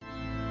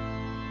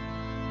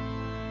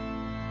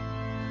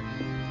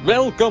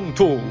Welcome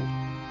to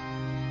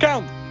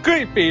Count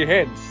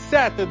Creepyhead's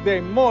Saturday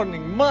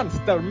Morning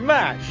Monster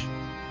Mash.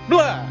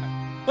 Blah!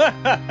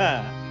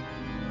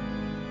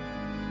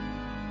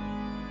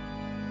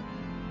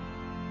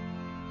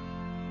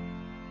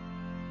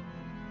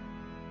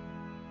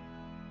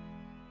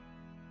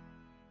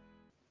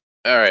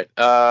 All right.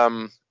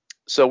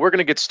 So we're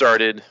gonna get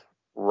started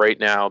right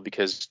now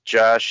because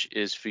Josh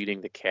is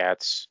feeding the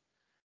cats,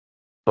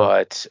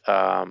 but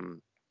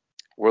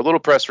we're a little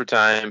pressed for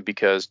time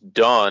because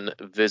Dawn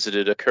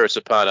visited a curse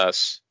upon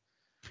us,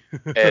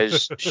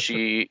 as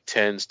she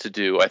tends to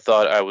do. I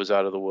thought I was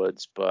out of the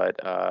woods, but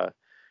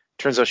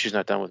turns out she's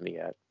not done with me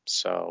yet.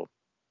 So,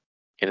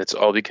 and it's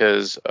all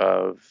because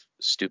of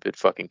stupid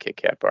fucking Kit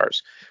Kat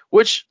bars,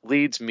 which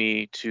leads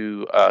me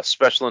to a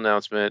special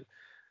announcement.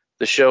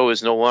 The show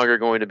is no longer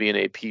going to be in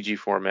a PG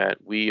format.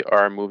 We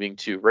are moving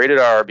to rated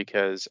R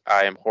because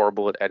I am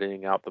horrible at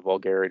editing out the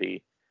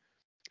vulgarity,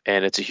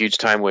 and it's a huge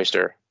time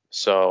waster.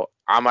 So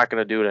I'm not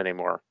going to do it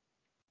anymore.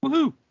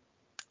 Woohoo!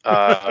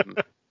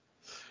 And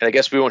I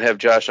guess we won't have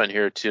Josh on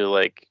here to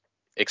like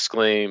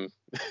exclaim,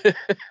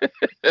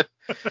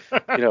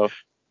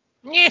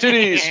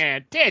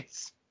 titties,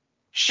 tits,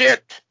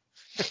 shit.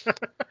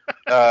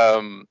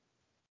 And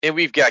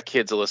we've got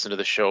kids that listen to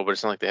the show, but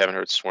it's not like they haven't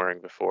heard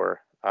swearing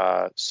before.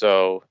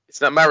 So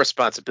it's not my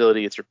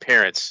responsibility. It's your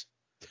parents.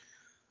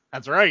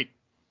 That's right.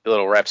 The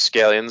little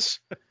rapscallions.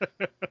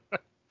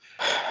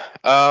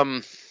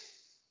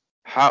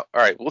 All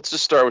right, let's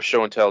just start with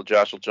show and tell.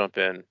 Josh will jump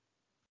in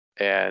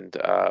and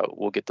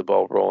we'll get the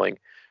ball rolling.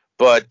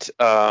 But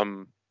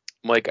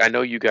Mike, I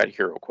know you got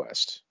Hero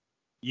Quest.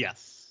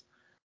 Yes.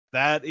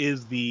 That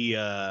is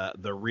the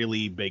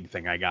really big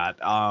thing I got.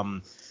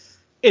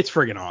 It's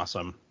friggin'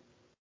 awesome.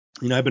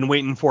 I've been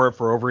waiting for it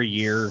for over a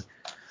year.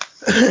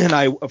 And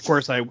I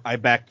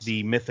backed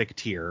the Mythic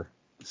tier.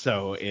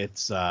 So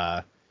it's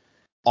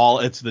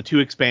it's the 2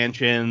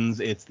 expansions,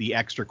 it's the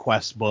extra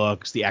quest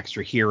books, the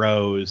extra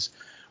heroes,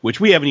 which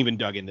we haven't even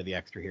dug into the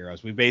extra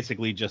heroes. We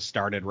basically just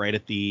started right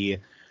at the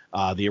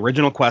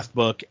original quest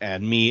book,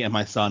 and me and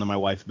my son and my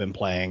wife have been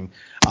playing.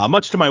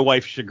 Much to my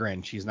wife's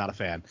chagrin, she's not a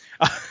fan.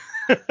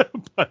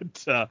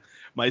 But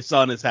my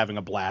son is having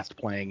a blast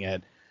playing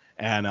it.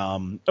 And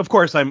of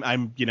course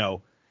I'm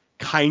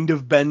kind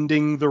of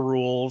bending the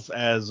rules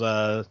as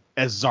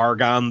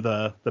Zargon,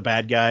 the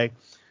bad guy.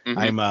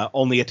 Mm-hmm. I'm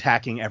only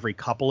attacking every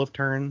couple of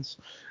turns.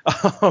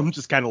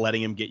 Just kind of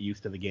letting him get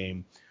used to the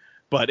game.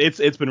 But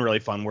it's been really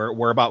fun. We're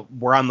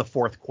on the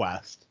 4th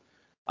quest.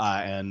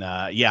 I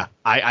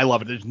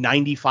love it. There's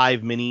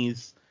 95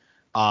 minis,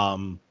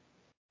 a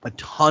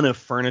ton of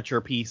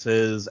furniture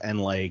pieces, and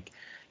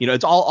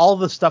it's all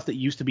the stuff that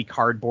used to be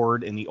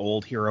cardboard in the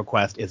old Hero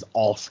Quest is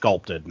all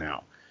sculpted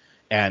now.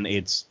 And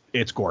it's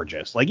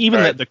gorgeous. Like even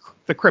right.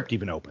 the crypt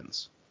even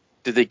opens.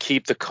 Did they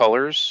keep the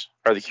colors?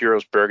 Are the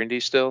heroes burgundy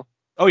still?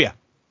 Oh yeah.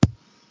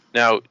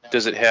 Now,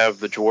 does it have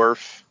the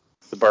dwarf,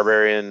 the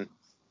barbarian,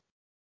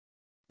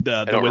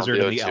 the wizard,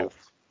 and the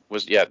elf?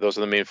 Those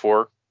are the main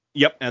 4.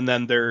 Yep, and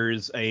then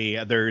there's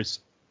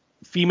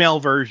female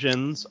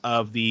versions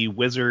of the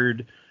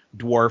wizard,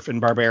 dwarf,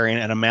 and barbarian,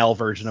 and a male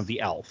version of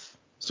the elf.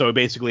 So we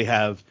basically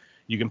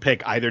you can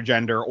pick either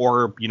gender,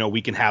 or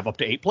we can have up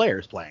to 8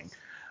 players playing.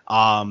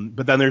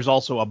 But then there's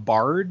also a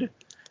bard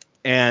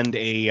and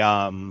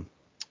a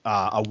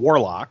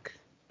warlock,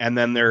 and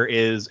then there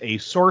is a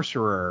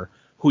sorcerer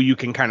who you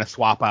can kind of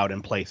swap out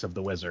in place of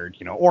the wizard,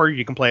 or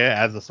you can play it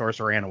as a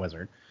sorcerer and a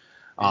wizard.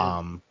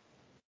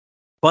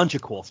 Bunch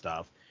of cool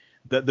stuff.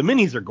 The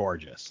minis are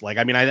gorgeous.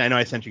 I know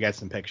I sent you guys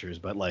some pictures,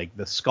 but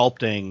the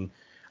sculpting,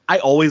 I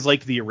always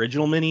liked the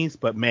original minis,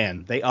 but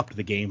man, they upped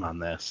the game on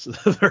this.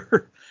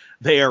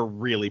 They are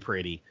really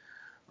pretty.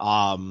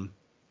 But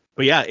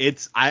yeah,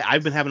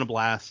 I've been having a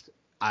blast.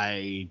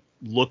 I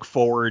look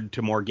forward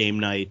to more game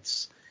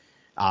nights.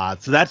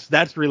 So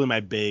that's really my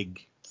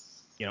big,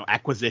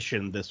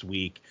 acquisition this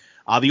week.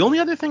 The only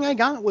other thing I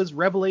got was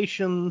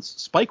Revelations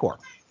Spike-Ore.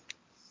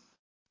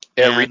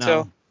 Yeah,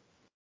 retail?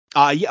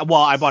 Yeah,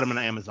 well, I bought them on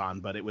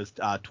Amazon, but it was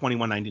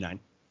 $21.99.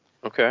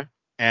 Okay.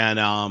 And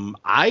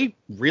I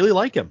really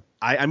like him.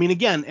 I mean,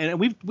 again, and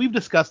we've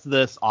discussed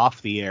this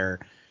off the air,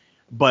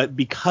 but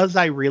because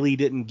I really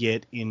didn't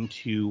get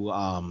into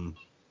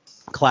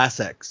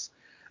classics,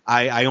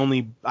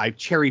 I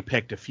cherry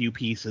picked a few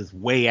pieces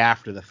way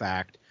after the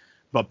fact,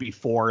 but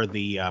before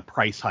the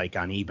price hike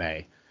on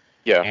eBay.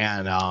 Yeah.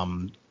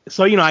 And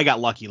so I got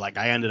lucky.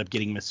 I ended up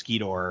getting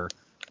Mosquito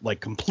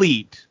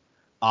complete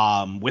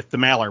with the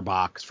mailer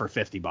box for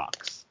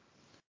 $50.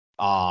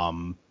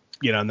 And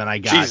then I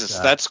got Jesus,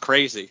 that's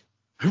crazy.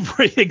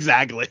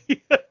 Exactly.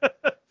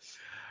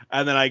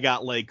 And then I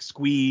got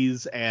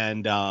Squeeze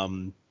and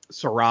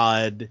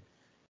Sarad,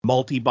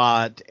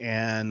 Multibot,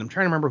 and I'm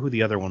trying to remember who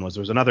the other one was.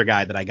 There was another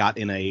guy that I got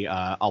in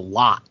a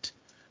lot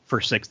for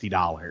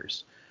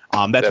 $60.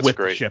 That's with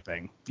the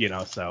shipping,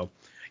 so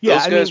yeah.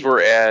 Those guys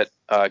were at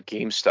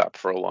GameStop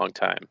for a long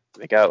time.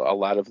 They got a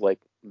lot of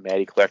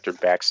Matty Collector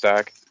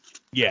backstock.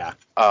 Yeah.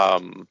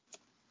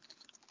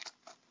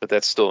 but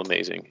that's still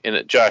amazing.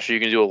 And Josh, are you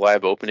gonna do a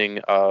live opening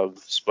of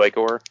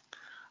Spikor?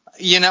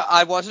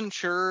 I wasn't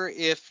sure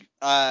if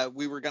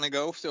we were gonna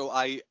go, so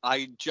I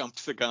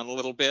jumped the gun a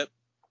little bit.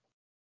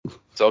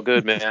 It's all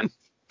good, man.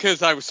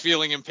 Because I was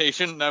feeling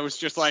impatient, and I was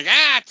just like,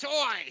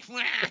 toy!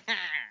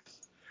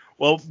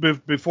 Well,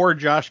 before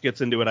Josh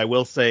gets into it, I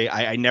will say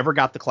I never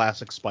got the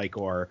classic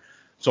Spikor,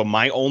 so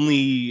my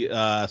only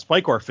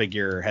Spikor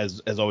figure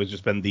has always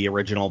just been the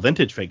original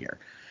vintage figure,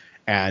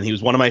 and he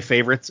was one of my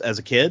favorites as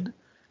a kid,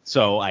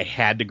 so I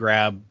had to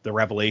grab the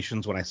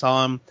Revelations when I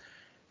saw him.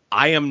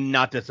 I am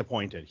not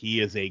disappointed.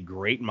 He is a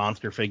great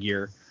monster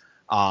figure.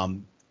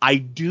 I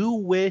do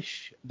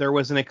wish there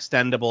was an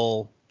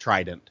extendable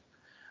Trident.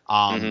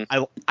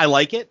 I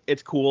like it.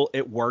 It's cool.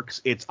 It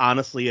works. It's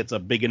a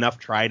big enough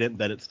Trident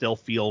that it still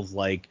feels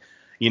like,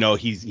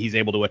 he's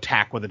able to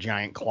attack with a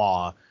giant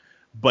claw.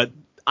 But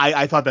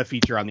I thought that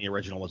feature on the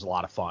original was a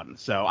lot of fun.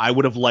 So I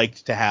would have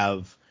liked to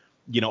have,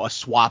 a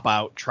swap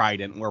out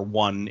Trident where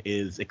one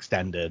is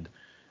extended.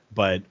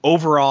 But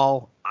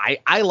overall,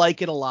 I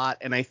like it a lot.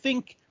 And I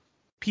think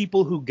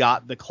people who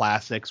got the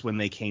classics when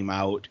they came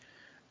out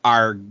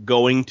are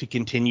going to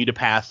continue to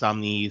pass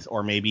on these,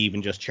 or maybe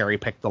even just cherry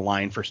pick the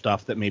line for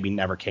stuff that maybe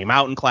never came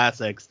out in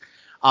classics.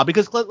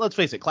 Because let's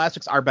face it,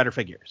 classics are better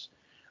figures.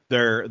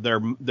 They're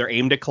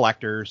aimed at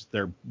collectors.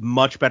 They're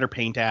much better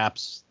paint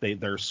apps.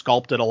 They're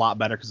sculpted a lot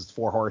better because it's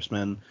 4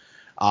 Horsemen.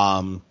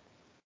 But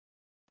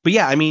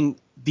yeah, I mean,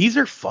 these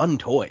are fun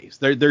toys.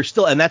 They're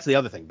still, and that's the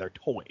other thing. They're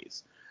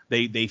toys.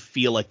 They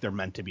feel like they're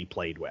meant to be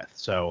played with.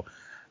 So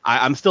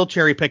I'm still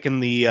cherry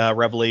picking the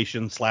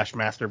Revelation /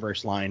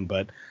 Masterverse line,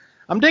 but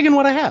I'm digging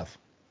what I have.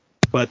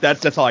 But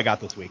that's all I got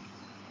this week.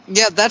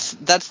 Yeah, that's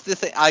the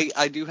thing.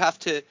 I do have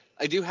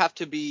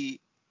to be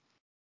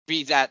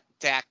that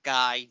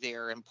guy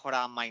there and put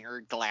on my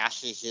nerd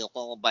glasses a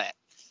little bit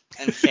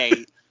and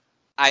say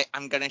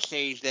I'm gonna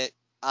say that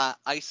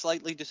I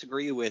slightly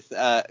disagree with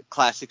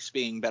classics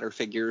being better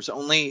figures.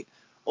 Only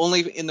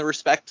in the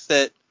respect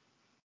that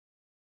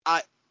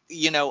I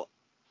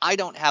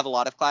don't have a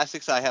lot of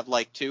classics. I have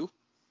like 2.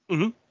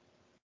 Mm-hmm.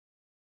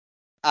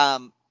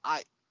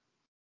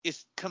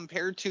 If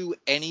compared to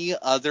any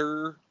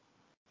other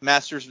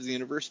Masters of the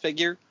Universe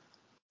figure,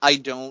 I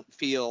don't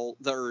feel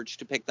the urge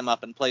to pick them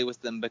up and play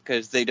with them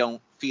because they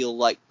don't feel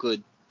like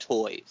good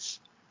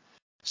toys.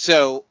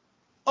 So,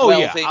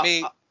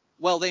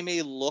 they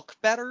may look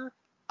better.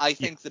 I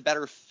think the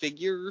better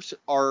figures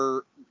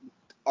are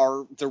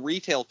the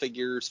retail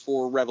figures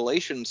for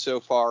Revelation so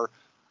far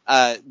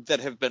that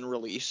have been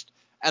released,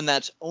 and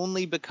that's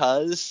only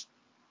because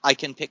I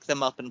can pick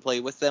them up and play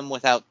with them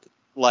without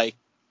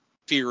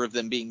fear of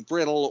them being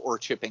brittle or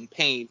chipping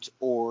paint,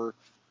 or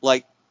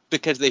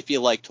because they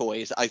feel like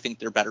toys. I think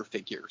they're better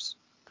figures.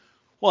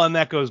 Well, and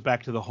that goes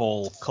back to the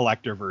whole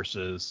collector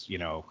versus,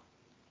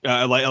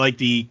 like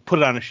the put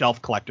it on a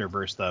shelf collector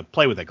versus the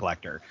play with it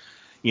collector.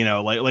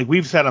 Like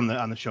we've said on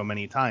the show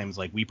many times,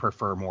 like we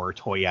prefer more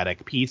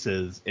toyetic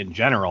pieces in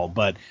general,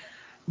 but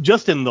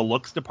just in the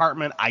looks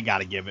department, I got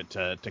to give it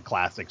to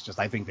classics. Just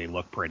I think they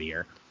look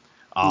prettier.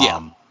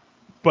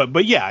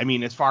 But yeah, I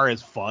mean, as far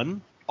as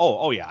fun,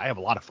 oh yeah, I have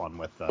a lot of fun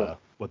with the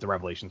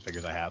Revelations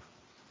figures I have.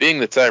 Being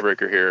the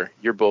tiebreaker here,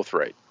 you're both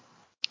right.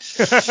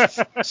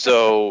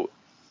 So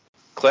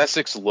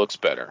classics looks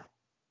better,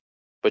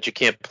 but you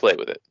can't play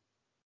with it.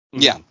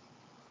 Yeah.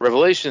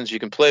 Revelations, you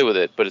can play with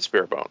it, but it's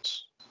bare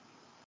bones.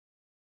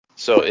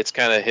 So it's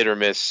kind of hit or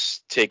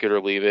miss, take it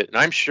or leave it. And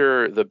I'm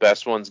sure the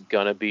best one's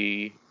gonna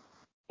be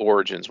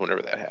Origins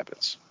whenever that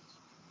happens.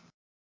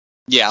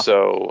 Yeah.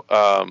 So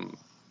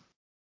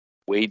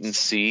wait and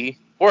see.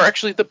 Or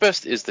actually, the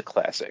best is the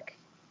classic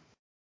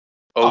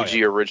OG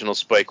original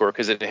Spikor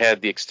because it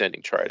had the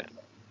extending Trident.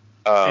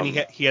 And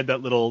he had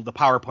the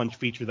power punch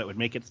feature that would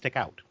make it stick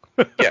out.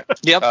 Yeah.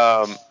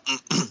 Yep.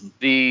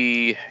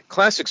 The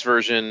classics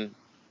version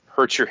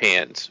hurts your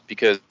hands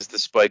because the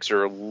spikes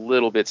are a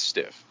little bit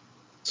stiff.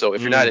 So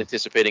if you're not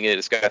anticipating it,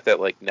 it's got that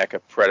like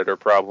NECA Predator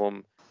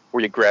problem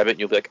where you grab it and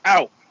you'll be like,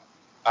 ow.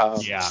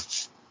 Yeah.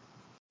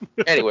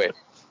 Anyway,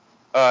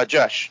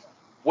 Josh,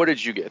 what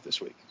did you get this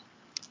week?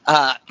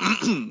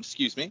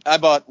 Excuse me. I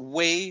bought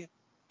way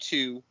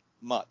too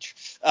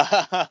much.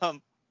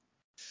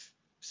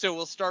 So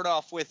we'll start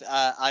off with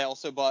I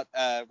also bought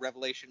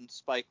Revelation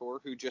Spikor,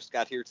 who just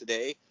got here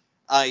today.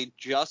 I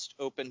just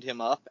opened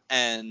him up,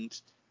 and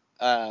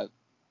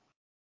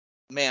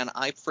man,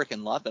 I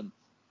freaking love him.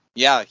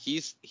 Yeah,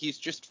 he's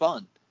just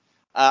fun.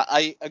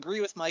 I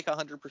agree with Mike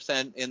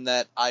 100% in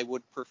that I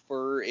would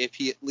prefer if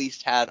he at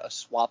least had a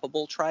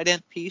swappable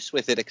Trident piece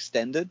with it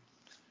extended.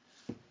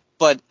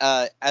 But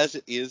as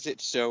it is,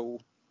 it's so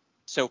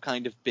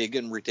kind of big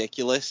and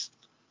ridiculous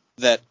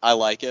that I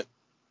like it.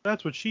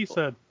 That's what she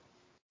said.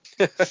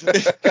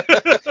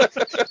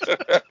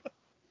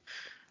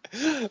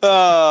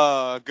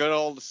 Oh, good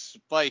old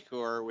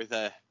Spikor with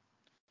a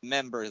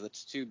member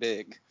that's too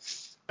big.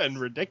 And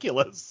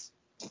ridiculous.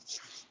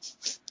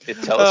 It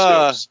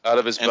telescopes out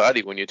of his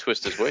body when you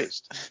twist his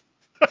waist.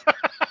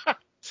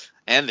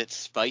 And it's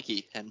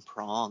spiky and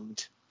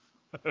pronged.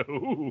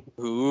 Ooh.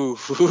 Ooh.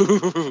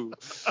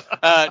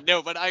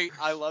 No, but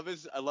I love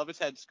his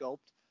head sculpt.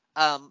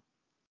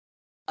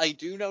 I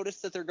do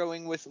notice that they're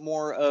going with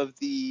more of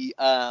the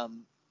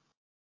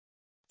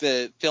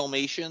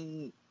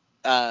Filmation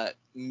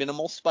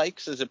minimal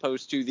spikes as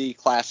opposed to the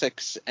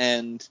classics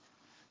and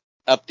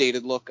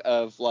updated look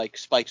of like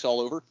spikes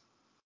all over.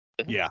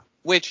 Yeah.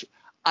 Which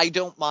I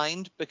don't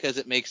mind because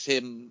it makes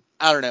him,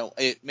 I don't know,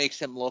 it makes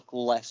him look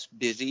less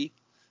busy.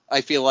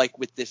 I feel like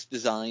with this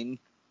design,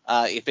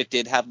 if it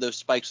did have those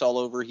spikes all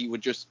over, he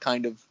would just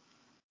kind of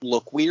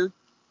look weird.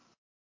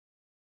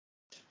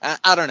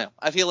 I don't know.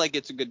 I feel like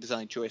it's a good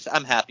design choice.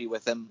 I'm happy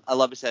with him. I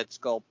love his head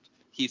sculpt.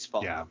 He's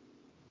fun. Yeah.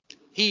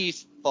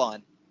 He's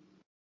fun.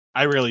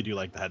 I really do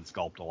like the head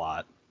sculpt a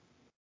lot.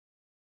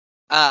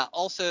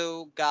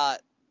 Also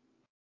got,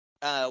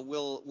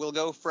 we'll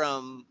go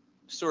from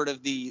sort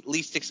of the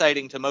least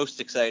exciting to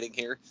most exciting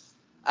here.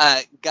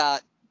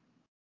 Got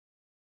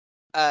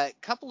a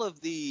couple of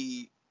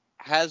the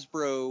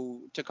Hasbro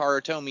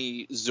Takara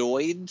Tomy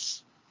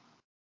Zoids.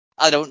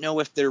 I don't know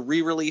if they're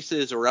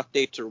re-releases or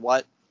updates or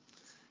what.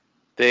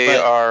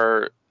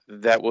 That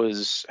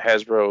was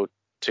Hasbro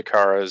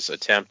Takara's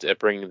attempt at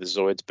bringing the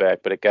Zoids back,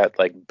 but it got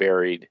like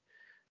buried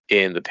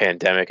in the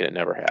pandemic and it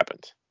never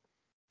happened.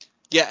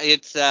 Yeah,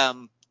 it's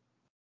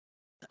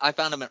I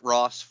found them at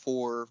Ross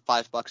for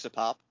 $5 a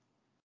pop.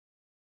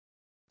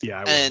 Yeah,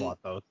 I would have bought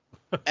those.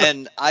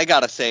 And I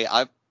gotta say,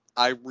 I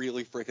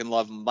really freaking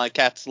love them. My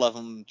cats love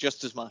them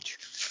just as much.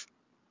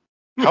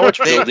 How much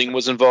building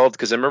was involved?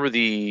 Because I remember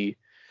the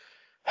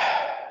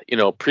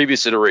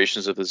previous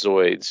iterations of the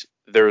Zoids,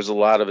 there was a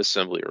lot of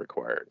assembly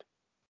required.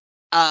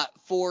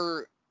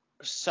 For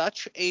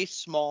such a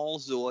small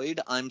Zoid,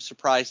 I'm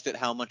surprised at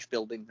how much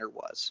building there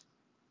was.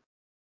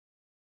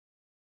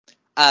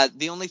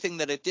 The only thing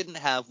that it didn't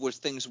have was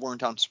things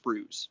weren't on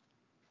sprues.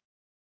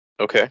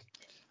 Okay.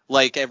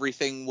 Like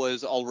everything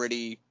was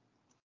already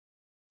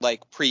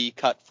like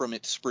pre-cut from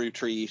its sprue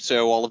tree,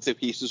 so all of the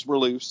pieces were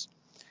loose.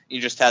 You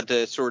just had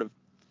to sort of,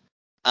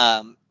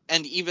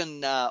 and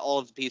even all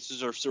of the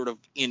pieces are sort of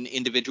in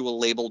individual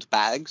labeled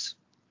bags.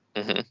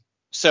 Mm-hmm.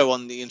 So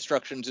on the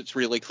instructions, it's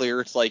really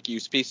clear. It's like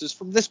use pieces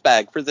from this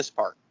bag for this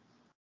part.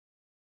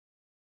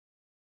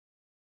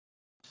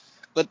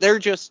 But they're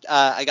just,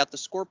 I got the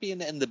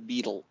Scorpion and the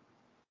Beetle.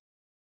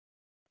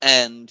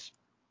 And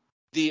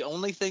the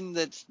only thing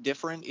that's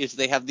different is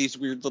they have these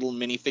weird little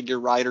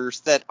minifigure riders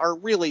that are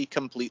really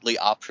completely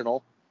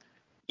optional.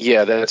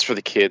 Yeah, that's for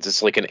the kids.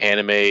 It's like an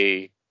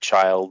anime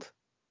child.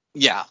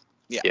 Yeah.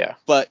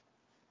 But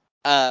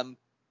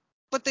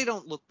they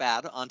don't look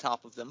bad on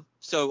top of them,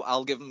 so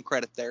I'll give them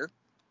credit there.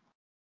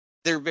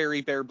 They're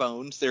very bare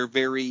bones. They are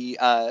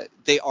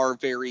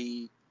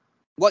very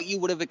what you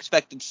would have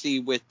expected to see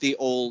with the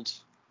old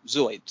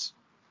Zoids,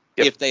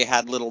 if they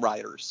had little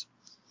riders.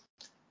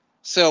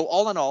 So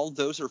all in all,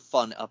 those are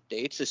fun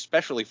updates,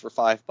 especially for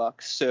 $5.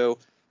 So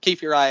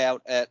keep your eye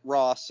out at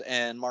Ross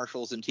and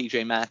Marshalls and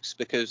TJ Maxx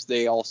because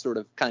they all sort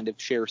of kind of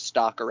share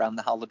stock around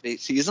the holiday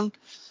season.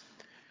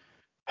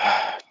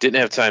 Didn't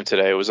have time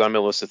today. It was on my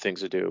list of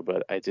things to do,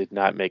 but I did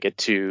not make it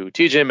to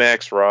TJ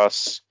Maxx,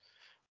 Ross,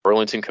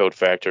 Burlington Coat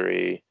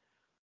Factory,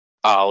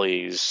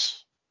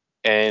 Ollie's,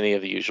 any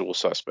of the usual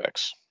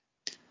suspects.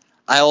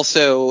 I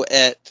also,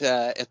 at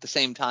the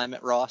same time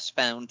at Ross,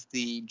 found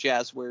the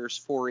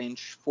Jazzwares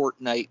 4-inch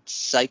Fortnite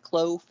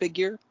Cyclo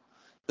figure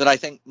that I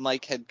think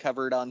Mike had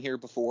covered on here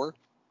before.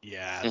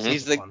 Yeah,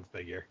 he's a fun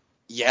figure.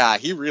 Yeah,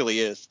 he really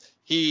is.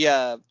 He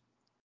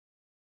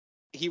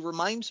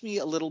reminds me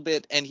a little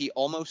bit, and he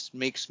almost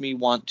makes me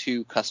want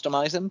to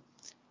customize him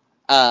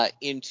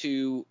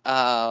into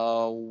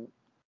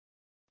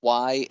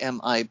why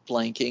am I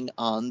blanking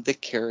on the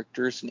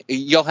character's name?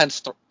 Johann.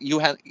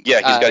 Yeah,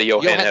 he's got a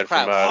Johann head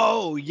Kraus.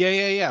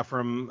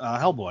 From from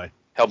Hellboy.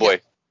 Hellboy. Yeah.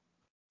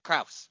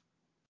 Kraus.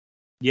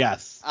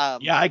 Yes.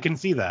 Yeah, I can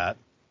see that.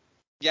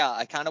 Yeah,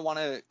 I kind of want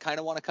to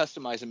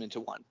customize him into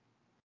one.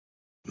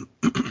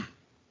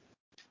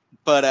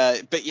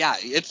 But yeah,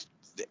 it's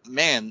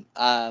man.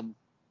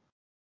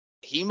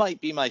 He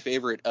might be my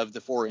favorite of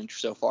the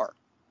 4-inch so far,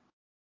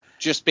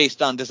 just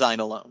based on design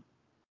alone.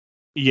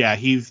 Yeah,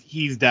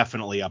 he's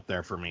definitely up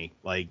there for me.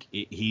 Like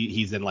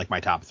he's in like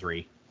my top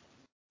 3.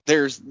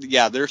 There's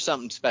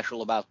something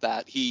special about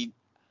that.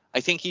 I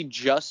think he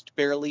just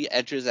barely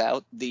edges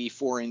out the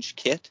 4-inch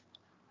kit.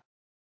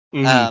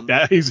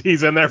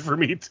 He's in there for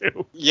me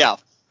too. Yeah.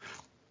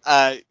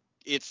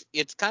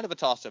 It's kind of a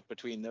toss up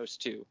between those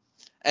two.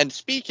 And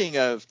speaking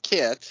of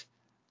kit,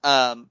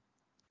 I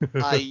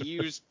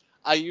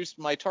used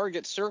my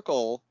Target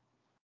Circle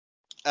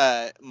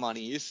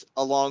monies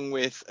along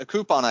with a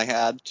coupon I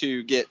had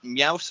to get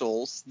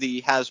Meowscles,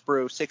 the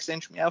Hasbro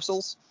 6-inch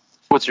Meowscles.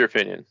 What's your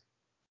opinion?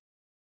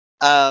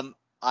 I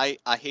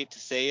hate to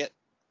say it.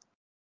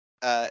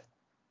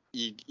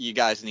 You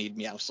guys need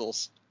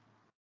Meowscles.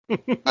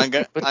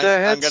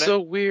 That's so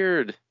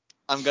weird.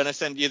 I'm gonna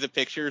send you the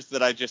pictures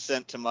that I just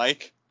sent to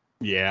Mike.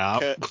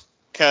 Yeah.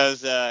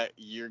 Cause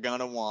you're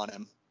gonna want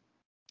him.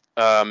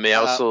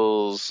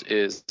 Meowscles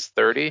is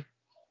 30.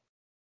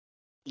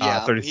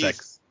 Yeah,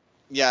 36.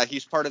 Yeah,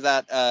 he's part of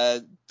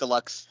that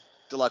deluxe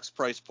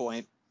price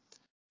point.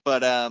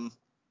 But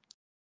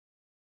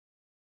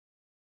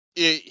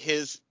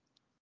his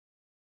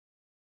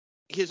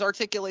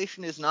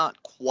articulation is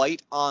not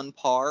quite on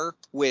par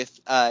with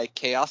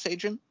Chaos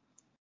Agent.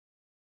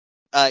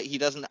 He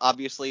doesn't,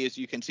 obviously, as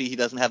you can see, he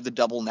doesn't have the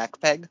double neck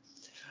peg.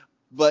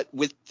 But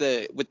with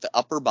the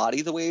upper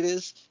body the way it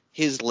is,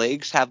 his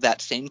legs have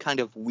that same kind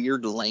of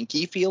weird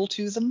lanky feel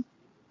to them.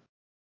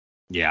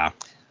 Yeah.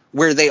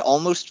 Where they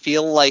almost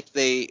feel like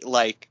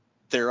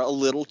they're a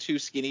little too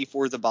skinny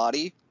for the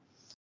body.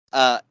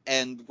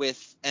 And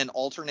with an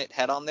alternate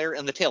head on there,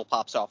 and the tail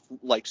pops off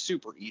like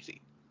super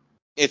easy.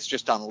 It's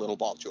just on a little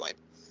ball joint.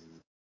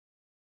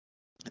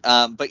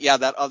 But yeah,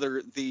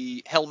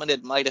 the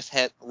helmeted Midas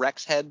head,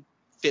 Rex head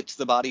fits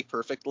the body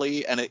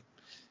perfectly, and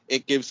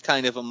it gives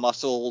kind of a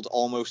muscled,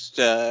 almost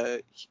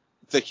the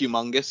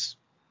humongous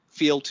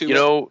feel to You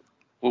know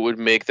what would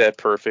make that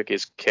perfect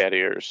is cat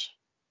ears.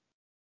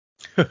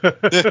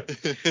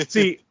 it.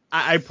 See,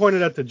 I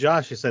pointed out to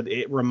Josh. I said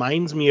it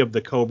reminds me of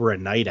the Cobra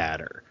Night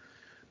Adder.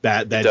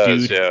 That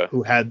does, dude yeah.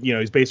 who had,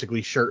 he's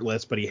basically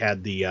shirtless, but he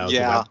had the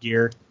web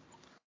gear.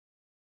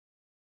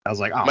 I was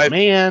like, oh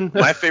man.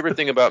 My favorite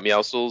thing about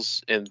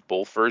Meowscles in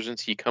both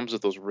versions, he comes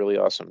with those really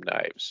awesome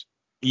knives.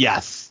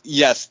 Yes.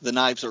 Yes, the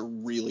knives are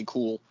really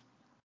cool.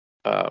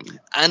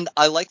 And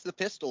I like the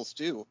pistols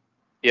too.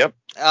 Yep.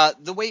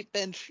 The weight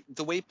bench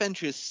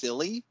is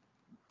silly,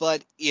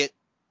 but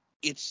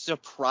it's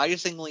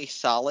surprisingly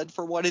solid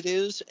for what it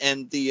is,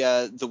 and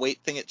the weight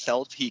thing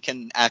itself he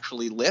can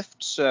actually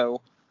lift.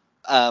 So,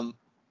 as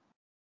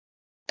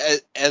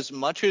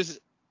much as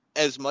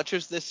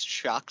this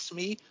shocks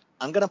me,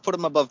 I'm gonna put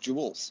him above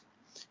Jules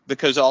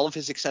because all of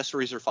his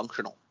accessories are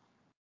functional.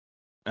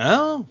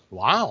 Oh,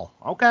 wow.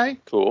 Okay.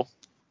 Cool.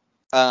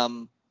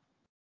 I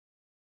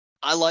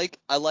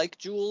like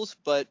Jules,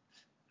 but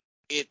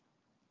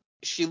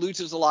she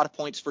loses a lot of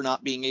points for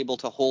not being able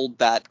to hold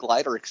that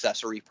glider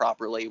accessory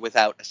properly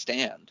without a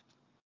stand.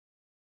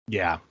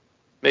 Yeah.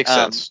 Makes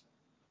sense.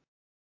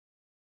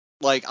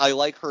 Like, I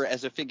like her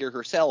as a figure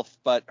herself,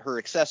 but her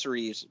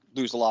accessories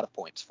lose a lot of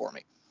points for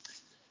me.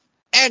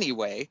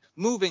 Anyway,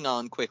 moving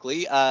on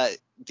quickly,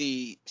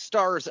 the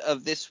stars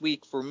of this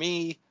week for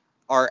me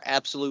are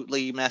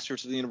absolutely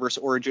Masters of the Universe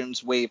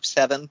Origins Wave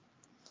 7.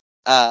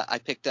 I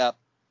picked up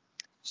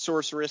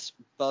Sorceress,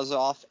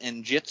 Buzz-Off,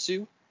 and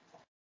Jitsu.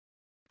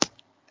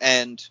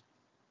 And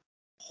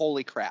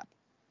holy crap.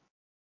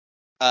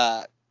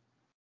 I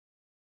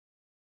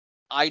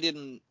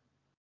didn't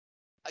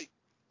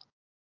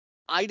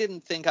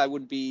think I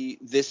would be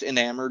this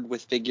enamored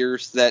with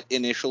figures that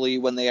initially,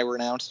 when they were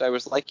announced, I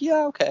was like,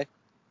 yeah, okay.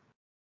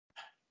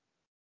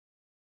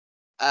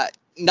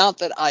 Not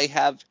that I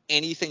have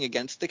anything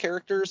against the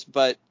characters,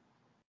 but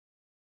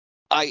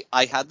I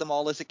had them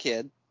all as a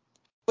kid,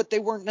 but they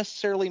weren't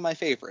necessarily my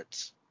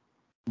favorites.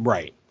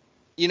 Right.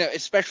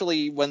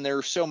 Especially when there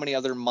are so many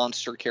other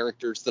monster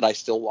characters that I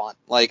still want.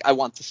 Like, I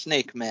want the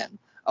Snake Men.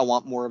 I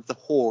want more of the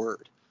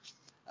Horde.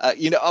 I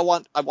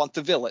want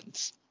the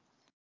villains.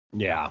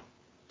 Yeah.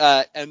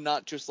 And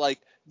not just like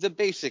the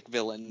basic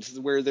villains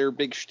where their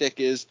big shtick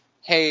is,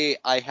 hey,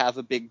 I have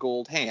a big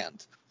gold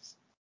hand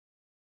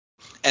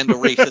and a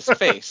racist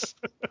face.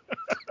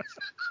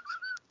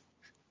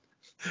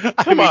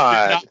 Come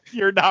on.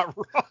 You're not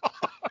wrong.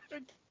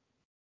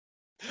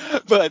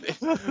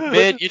 But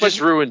man, you just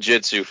ruined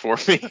Jitsu for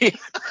me.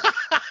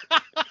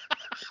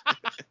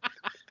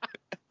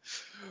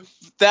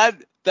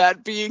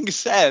 that being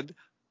said,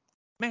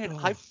 man,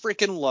 I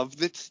freaking love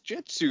this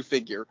Jitsu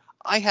figure.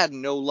 I had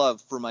no love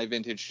for my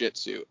vintage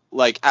Jitsu,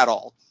 like, at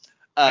all.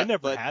 I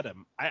never had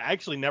him. I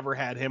actually never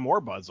had him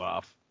or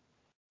Buzz-Off.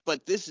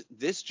 But this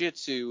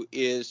Jitsu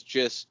is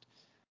just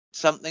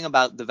something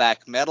about the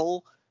Vac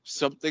metal,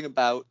 something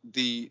about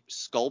the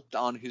sculpt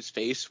on his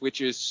face,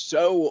 which is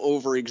so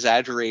over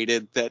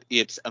exaggerated that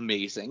it's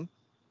amazing.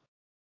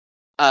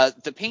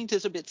 The paint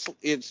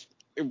is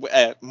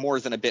more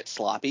than a bit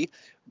sloppy,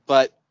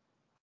 but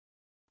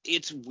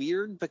it's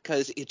weird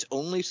because it's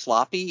only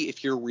sloppy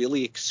if you're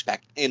really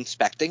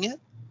inspecting it.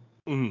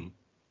 Mm-hmm.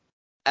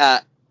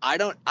 I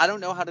don't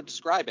know how to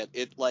describe it.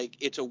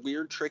 It's a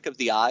weird trick of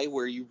the eye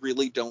where you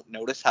really don't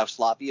notice how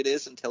sloppy it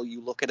is until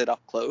you look at it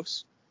up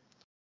close.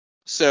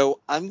 So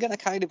I'm gonna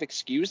kind of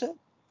excuse it.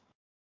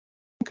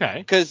 Okay.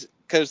 Because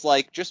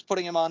like, just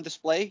putting him on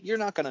display, you're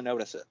not gonna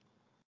notice it.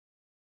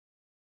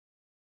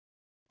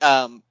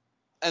 And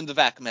the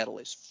Vac metal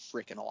is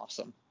freaking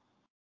awesome.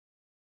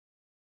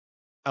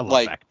 I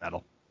love Vac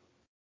metal.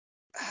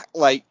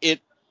 Like,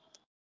 it.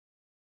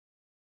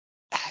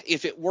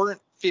 If it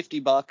weren't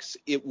 $50,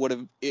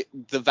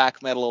 the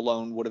Vac metal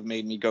alone would have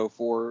made me go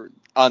for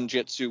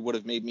Jitsu, would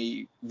have made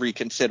me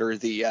reconsider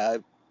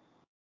the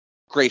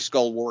Gray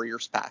Skull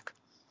Warriors pack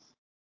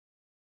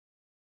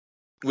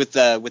with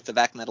the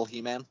Vac metal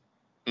He-Man.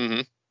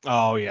 Mm-hmm.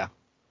 Oh yeah.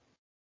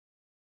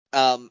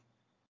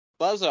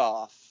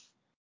 Buzz-Off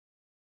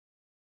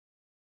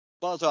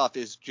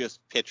is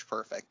just pitch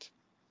perfect.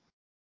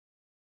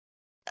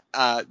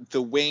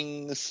 The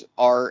wings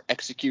are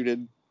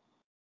executed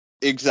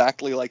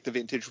exactly like the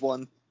vintage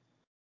one.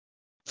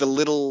 The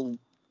little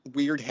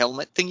weird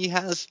helmet thing he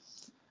has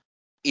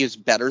is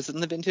better than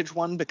the vintage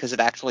one because it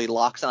actually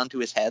locks onto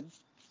his head.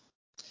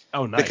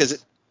 Oh, nice.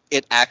 Because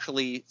it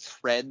actually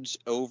threads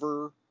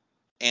over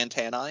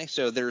antennae,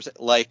 so there's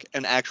like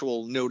an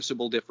actual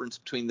noticeable difference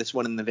between this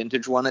one and the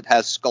vintage one. It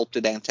has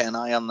sculpted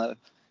antennae on the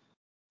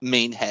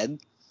main head,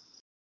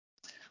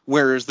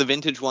 whereas the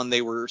vintage one,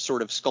 they were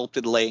sort of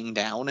sculpted laying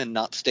down and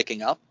not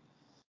sticking up.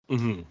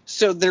 Mm-hmm.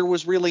 So there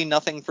was really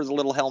nothing for the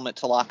little helmet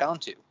to lock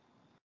onto.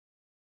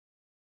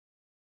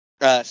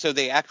 So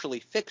they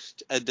actually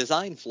fixed a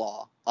design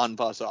flaw on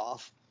Buzz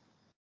Off.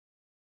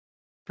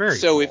 Very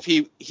So cool. if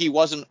he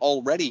wasn't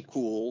already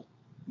cool,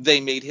 they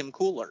made him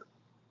cooler.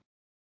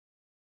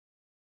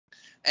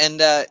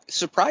 And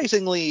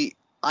surprisingly,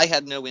 I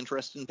had no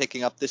interest in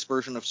picking up this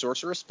version of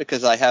Sorceress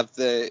because I have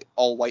the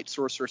all-white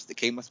Sorceress that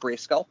came with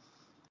Grayskull.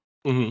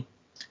 Mm-hmm.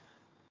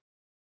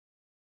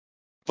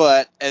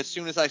 But as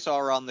soon as I saw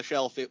her on the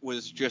shelf, it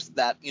was just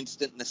that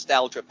instant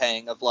nostalgia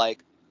pang of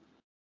like,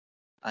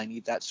 I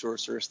need that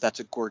Sorceress. That's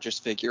a gorgeous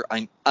figure.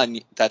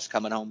 That's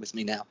coming home with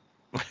me now.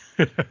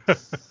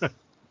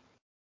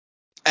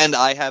 And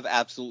I have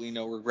absolutely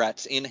no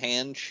regrets. In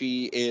hand,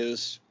 she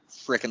is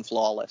frickin'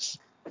 flawless.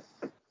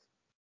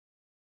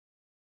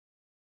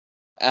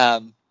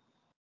 I've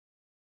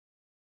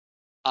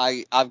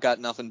got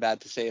nothing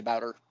bad to say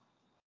about her.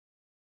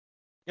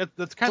 Yeah,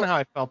 that's kind of how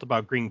I felt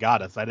about Green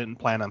Goddess. I didn't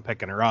plan on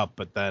picking her up,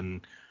 but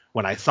then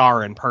when I saw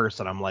her in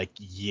person, I'm like,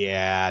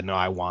 yeah, no,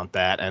 I want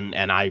that,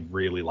 and I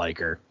really like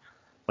her.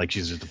 Like,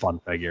 she's just a fun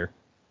figure.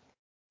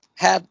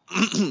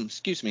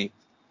 Excuse me.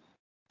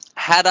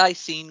 Had I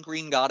seen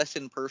Green Goddess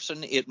in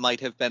person, it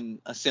might have been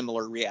a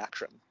similar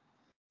reaction.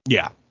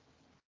 Yeah.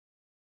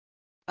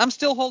 I'm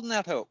still holding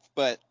out hope,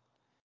 but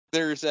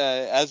there's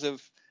as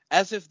of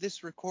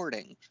this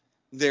recording,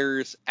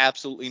 there's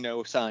absolutely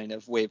no sign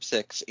of Wave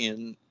 6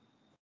 in.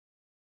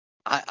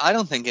 I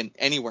don't think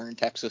anywhere in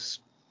Texas.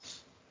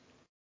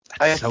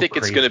 I so think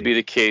crazy. it's going to be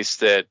the case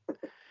that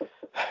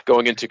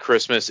going into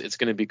Christmas, it's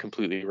going to be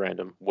completely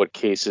random what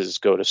cases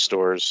go to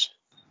stores.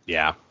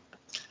 Yeah.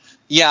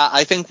 Yeah,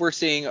 I think we're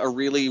seeing a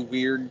really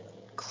weird,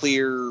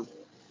 clear,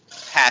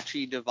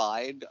 patchy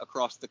divide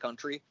across the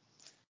country.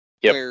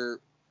 Yep. Where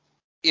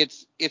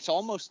it's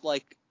almost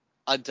like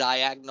a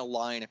diagonal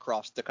line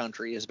across the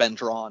country has been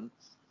drawn.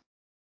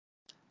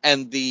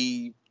 And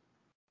the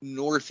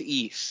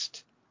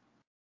Northeast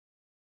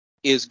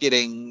is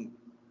getting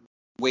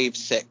Wave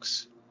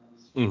 6.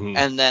 Mm-hmm.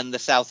 And then the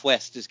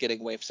Southwest is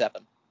getting Wave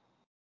 7.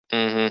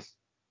 Mm-hmm.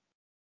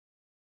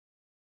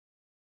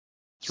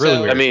 It's really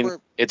So weird. I mean,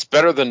 it's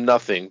better than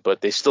nothing,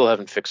 but they still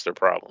haven't fixed their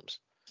problems.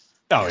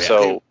 Oh, yeah.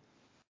 So,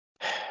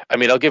 I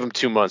mean, I'll give them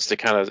 2 months to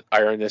kind of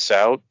iron this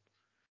out,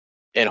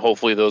 and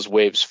hopefully those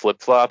waves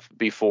flip-flop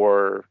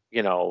before,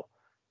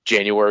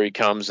 January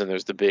comes and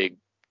there's the big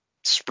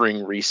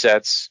spring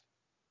resets.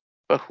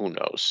 But who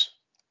knows?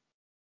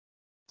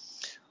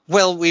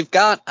 Well,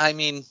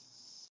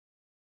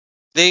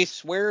 they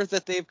swear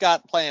that they've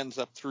got plans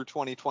up through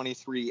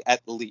 2023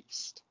 at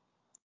least.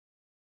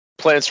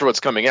 Plans for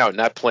what's coming out,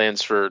 not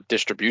plans for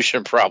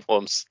distribution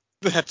problems.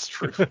 That's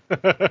true.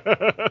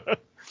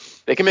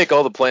 They can make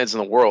all the plans in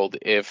the world.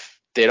 If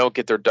they don't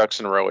get their ducks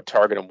in a row at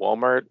Target and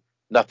Walmart,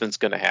 nothing's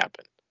going to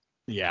happen.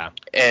 Yeah.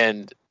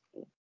 And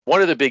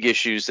one of the big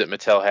issues that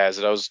Mattel has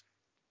that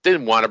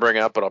didn't want to bring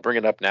up, but I'll bring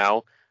it up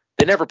now.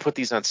 They never put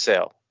these on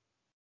sale.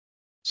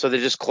 So they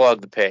just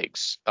clog the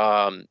pegs.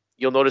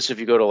 You'll notice if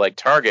you go to like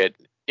Target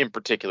in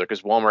particular,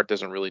 because Walmart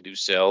doesn't really do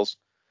sales.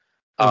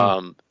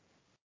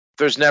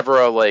 There's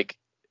never a like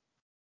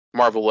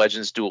Marvel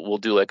Legends will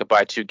do like a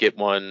buy two get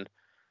one,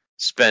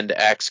 spend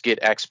X get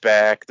X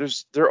back.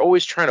 They're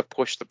always trying to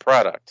push the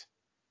product.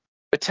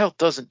 Mattel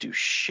doesn't do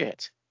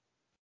shit.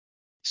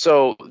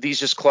 So these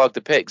just clog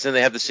the pegs, and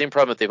they have the same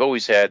problem that they've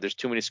always had. There's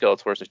too many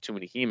Skeletors, there's too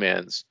many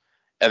He-Mans,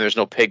 and there's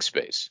no peg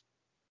space.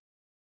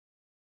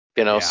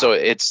 So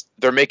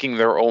they're making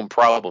their own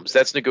problems.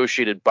 That's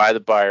negotiated by the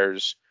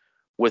buyers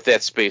with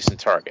that space in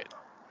Target,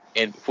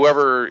 and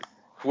whoever's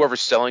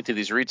selling to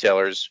these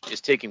retailers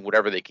is taking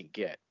whatever they can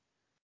get,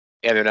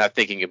 and they're not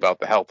thinking about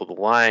the health of the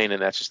line,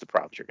 and that's just the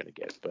problems you're going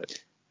to get. But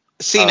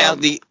see, now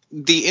the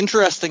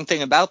interesting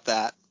thing about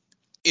that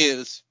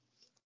is,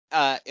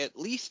 at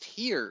least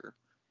here,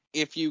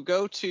 if you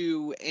go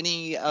to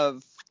any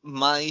of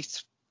my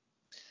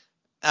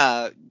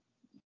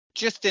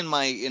just in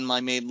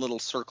my main little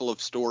circle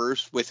of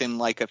stores within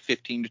like a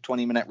 15 to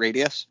 20 minute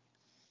radius,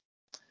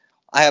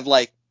 I have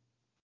like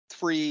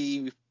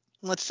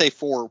let's say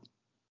four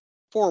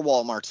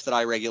Walmarts that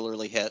I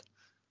regularly hit,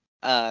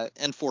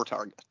 and 4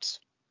 Targets.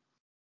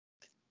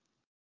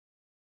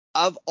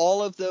 Of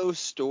all of those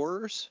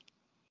stores,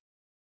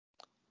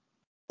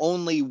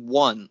 only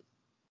one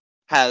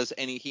has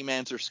any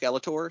He-Mans or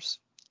Skeletors,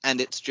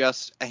 and it's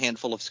just a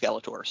handful of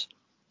Skeletors.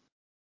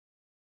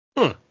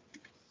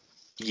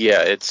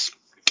 Yeah, it's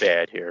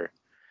bad here.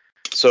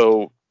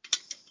 So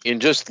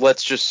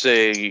let's just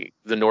say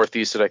the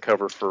Northeast that I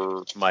cover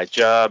for my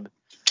job,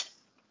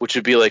 which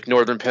would be like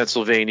Northern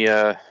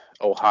Pennsylvania,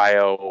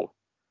 Ohio,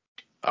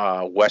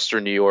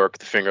 Western New York,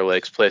 the Finger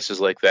Lakes, places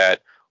like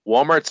that.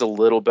 Walmart's a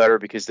little better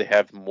because they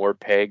have more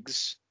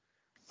pegs.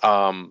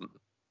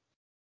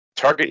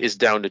 Target is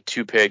down to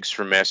 2 pegs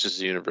for Masters of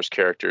the Universe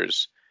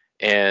characters,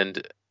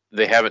 and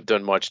they haven't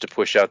done much to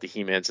push out the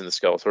He-Mans and the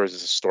Skeletors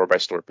as a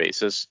store-by-store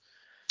basis.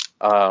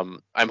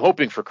 I'm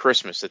hoping for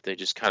Christmas that they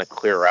just kind of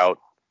clear out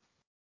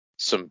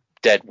some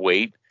dead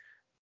weight.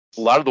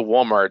 A lot of the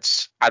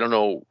Walmarts, I don't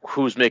know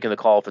who's making the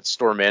call, if it's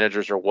store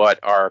managers or what,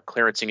 are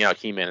clearancing out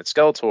He-Man and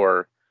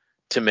Skeletor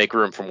to make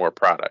room for more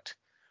product.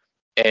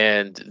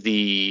 And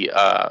the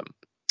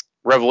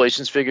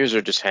Revelations figures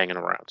are just hanging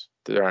around.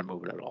 They're not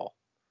moving at all.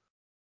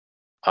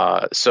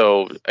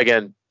 So,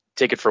 again,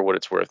 take it for what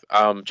it's worth.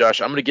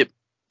 Josh, I'm going to get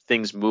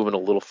things moving a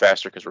little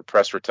faster because we're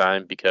pressed for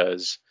time,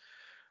 because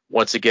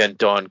once again,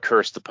 Dawn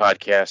cursed the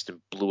podcast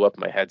and blew up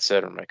my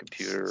headset or my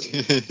computer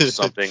or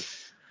something.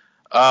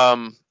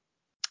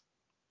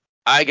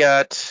 I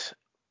got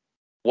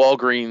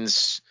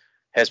Walgreens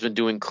has been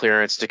doing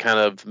clearance to kind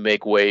of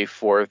make way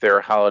for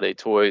their holiday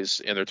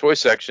toys in their toy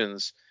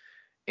sections.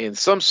 And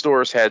some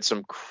stores had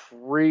some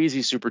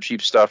crazy super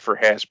cheap stuff for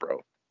Hasbro.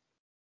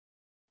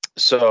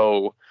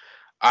 So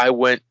I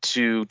went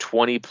to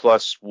 20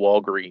 plus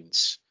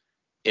Walgreens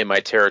in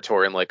my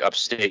territory in like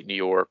upstate New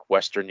York,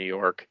 Western New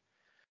York,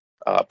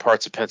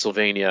 parts of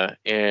Pennsylvania,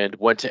 and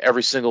went to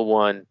every single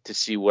one to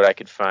see what I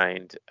could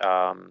find.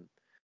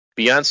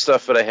 Beyond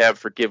stuff that I have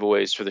for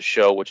giveaways for the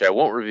show, which I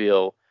won't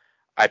reveal,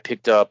 I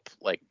picked up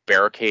like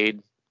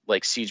Barricade,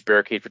 like Siege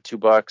Barricade for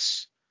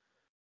 $2.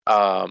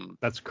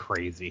 That's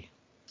crazy.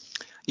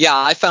 Yeah,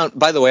 I found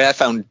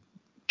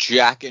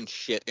jack and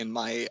shit in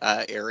my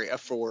area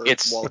for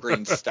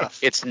Walgreens stuff.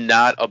 It's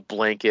not a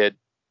blanket.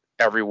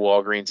 Every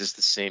Walgreens is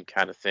the same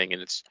kind of thing,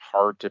 and it's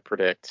hard to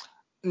predict.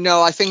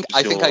 No, I think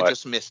I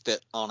just missed it,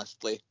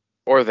 honestly.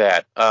 Or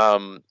that.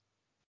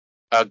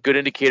 A good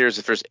indicator is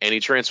if there's any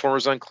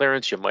Transformers on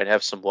clearance, you might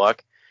have some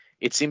luck.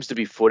 It seems to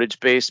be footage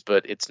based,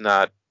 but it's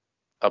not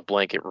a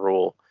blanket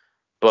rule.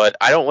 But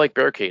I don't like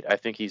Barricade. I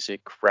think he's a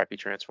crappy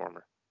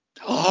Transformer.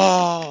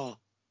 Oh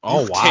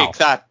wow. Take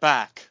that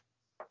back.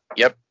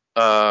 Yep.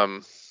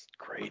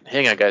 Great.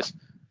 Hang on, guys.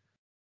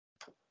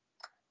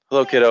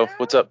 Hello, kiddo.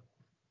 What's up?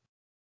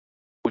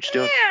 What you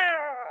doing?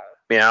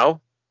 Meow?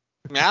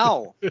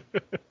 Meow.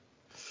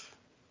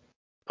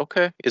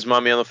 Okay. Is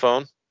mommy on the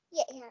phone?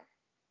 Yeah.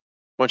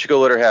 Why don't you go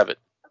let her have it?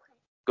 Okay.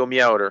 Go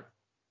meow at her.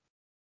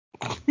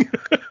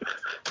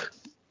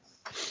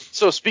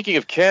 So speaking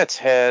of cats,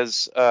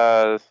 has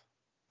that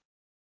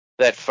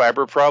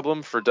fiber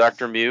problem for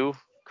Dr. Mew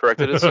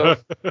corrected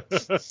itself?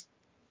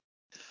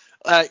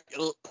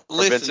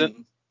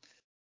 Listen,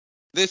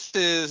 this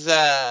is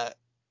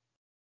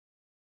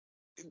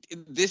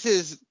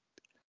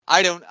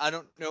I don't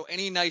know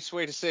any nice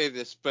way to say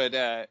this,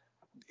 but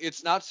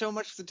it's not so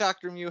much that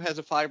Dr. Mew has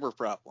a fiber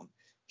problem.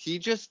 He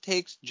just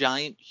takes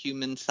giant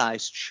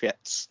human-sized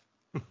shits.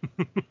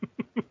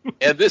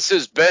 And this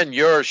has been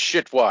your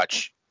Shit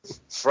Watch,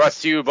 brought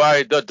to you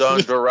by the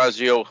Don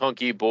Dorazio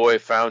Hunky Boy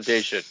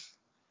Foundation.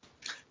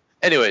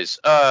 Anyways,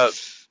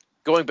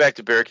 going back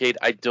to Barricade,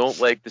 I don't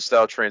like the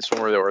style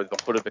Transformer where the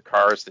hood of the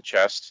car is the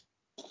chest.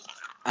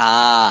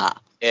 Ah.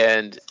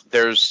 And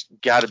there's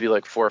got to be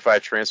like 4 or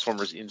 5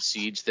 Transformers in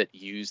Siege that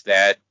use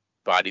that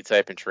body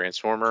type and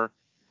Transformer.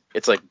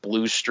 It's like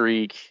Blue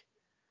Streak,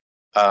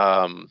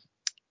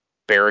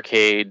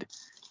 Barricade,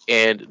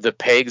 and the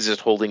pegs that's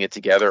holding it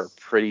together are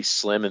pretty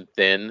slim and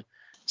thin.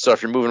 So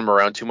if you're moving them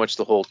around too much,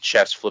 the whole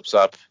chest flips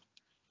up,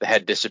 the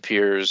head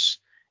disappears,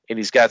 and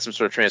he's got some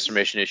sort of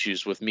transformation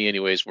issues with me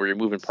anyways, where you're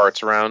moving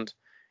parts around.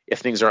 If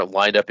things aren't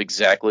lined up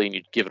exactly and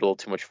you give it a little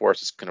too much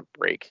force, it's going to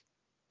break,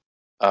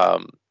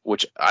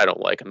 which I don't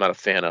like. I'm not a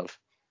fan of.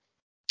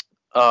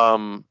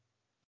 And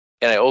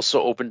I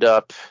also opened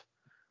up,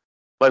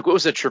 like, what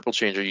was that triple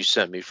changer you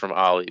sent me from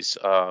Ollie's?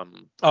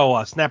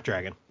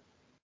 Snapdragon.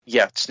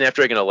 Yeah,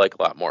 Snapdragon I like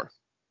a lot more.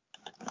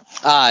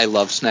 I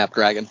love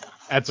Snapdragon.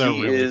 That's a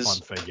really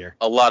fun figure.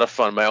 A lot of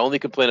fun. My only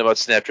complaint about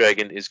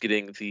Snapdragon is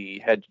getting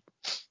the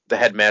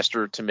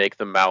headmaster to make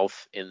the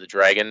mouth in the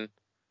dragon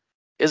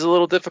is a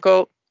little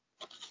difficult.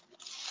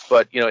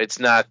 But, it's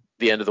not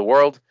the end of the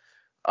world.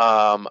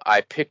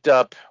 I picked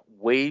up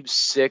Wave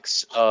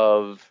 6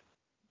 of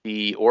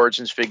the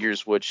Origins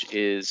figures, which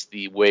is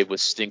the wave with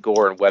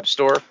Stinkor and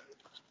Webstore.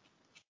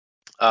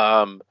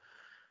 I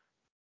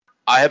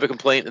have a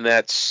complaint in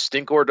that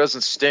Stinkor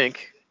doesn't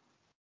stink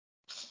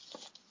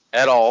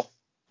at all,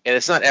 and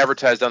it's not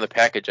advertised on the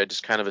package. I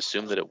just kind of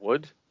assumed that it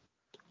would.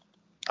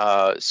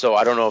 So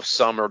I don't know if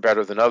some are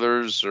better than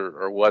others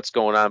or what's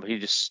going on, but he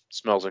just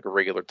smells like a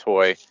regular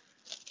toy.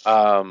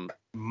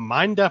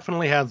 Mine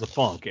definitely has a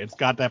funk. It's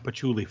got that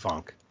patchouli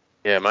funk.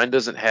 Yeah, mine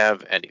doesn't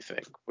have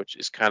anything, which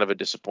is kind of a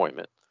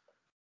disappointment.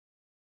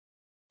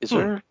 Is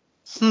there?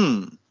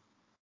 Hold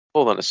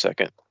on a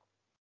second.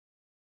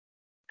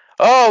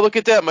 Oh, look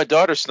at that. My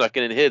daughter snuck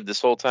in and hid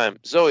this whole time.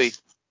 Zoe.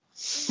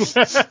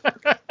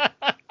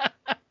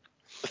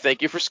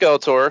 Thank you for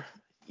Skeletor.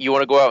 You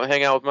want to go out and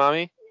hang out with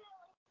mommy?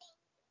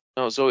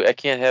 No, Zoe, I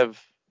can't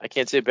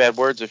say bad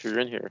words if you're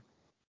in here.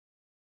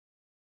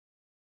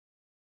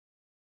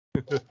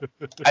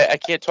 I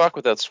can't talk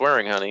without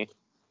swearing, honey.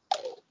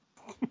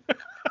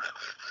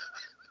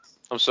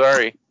 I'm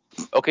sorry.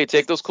 Okay,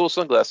 take those cool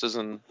sunglasses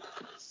and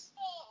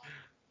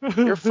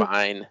you're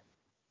fine.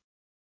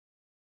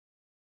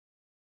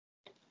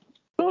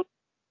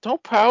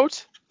 Don't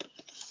pout.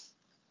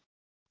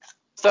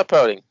 Stop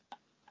pouting.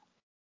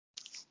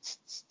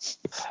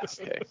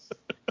 Okay.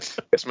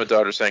 Guess my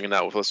daughter's hanging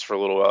out with us for a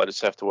little while. I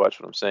just have to watch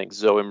what I'm saying.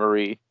 Zoe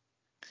Marie.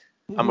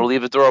 I'm gonna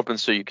leave the door open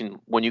so you can,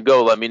 when you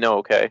go, let me know,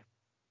 okay?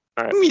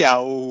 All right.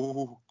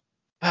 Meow.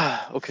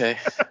 Okay.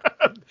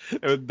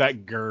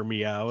 That grr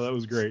meow. That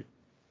was great.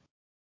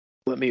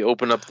 Let me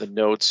open up the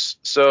notes.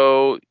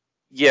 So,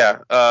 yeah,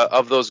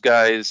 of those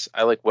guys,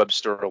 I like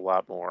Webster a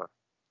lot more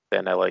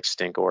than I like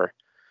Stinkor.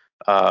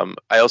 I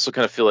also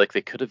kind of feel like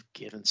they could have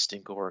given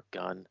Stinkor a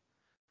gun.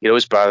 It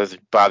always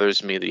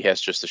bothers me that he has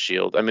just a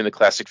shield. I mean, the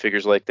classic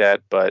figures like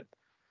that, but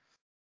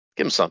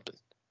give him something.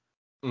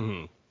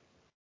 Mm-hmm.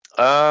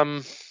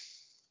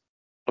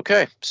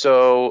 Okay,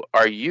 so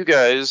are you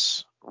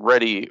guys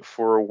ready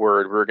for a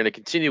word? We're going to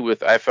continue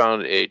with I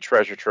found a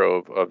treasure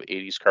trove of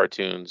 80s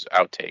cartoons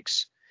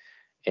outtakes.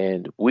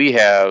 And we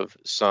have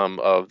some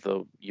of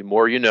the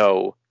more you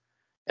know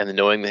and the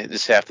knowing that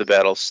this half the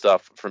battle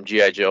stuff from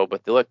G.I. Joe,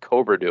 but they let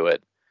Cobra do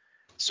it.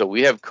 So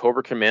we have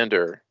Cobra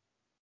Commander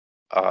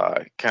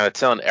kind of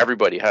telling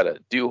everybody how to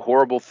do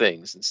horrible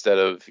things instead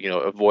of,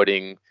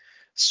 avoiding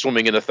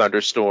swimming in a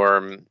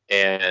thunderstorm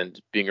and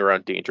being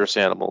around dangerous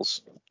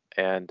animals.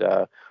 And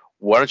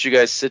why don't you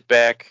guys sit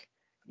back,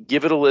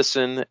 give it a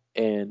listen,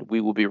 and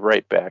we will be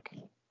right back.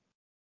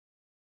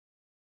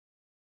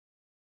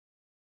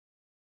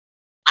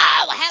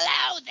 Oh,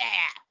 hello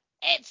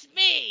there. It's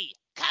me,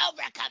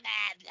 Cobra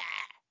Commander.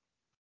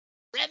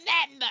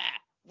 Remember,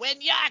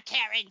 when you're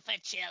caring for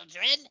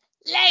children,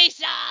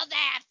 lace all their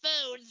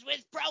foods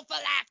with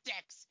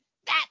prophylactics.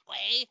 That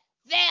way,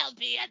 they'll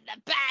be in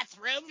the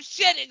bathroom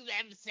shitting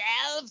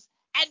themselves,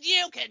 and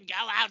you can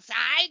go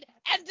outside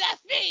and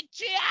defeat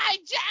G.I.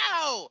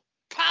 Joe!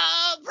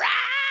 Cobra!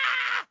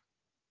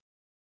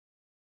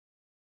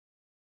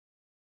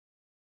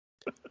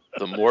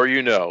 The more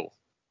you know,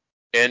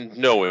 and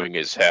knowing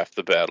is half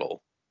the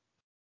battle.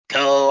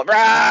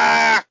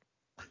 Cobra!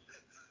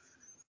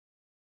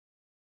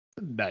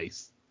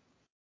 Nice.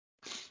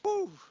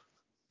 Woo.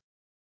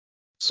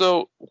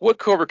 So, what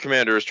Cobra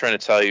Commander is trying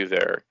to tell you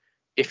there,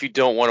 if you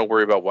don't want to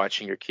worry about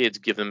watching your kids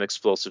give them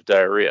explosive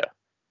diarrhea.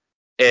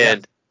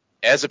 And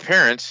as a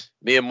parent,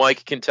 me and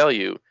Mike can tell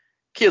you,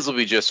 kids will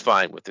be just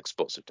fine with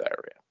explosive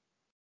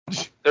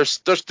diarrhea. They're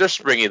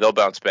springy, they'll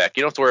bounce back.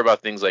 You don't have to worry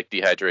about things like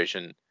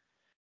dehydration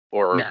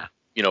or,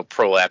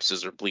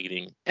 prolapses or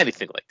bleeding,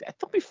 anything like that.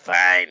 They'll be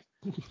fine.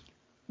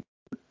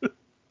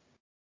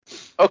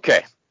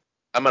 Okay.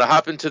 I'm going to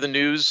hop into the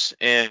news,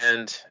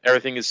 and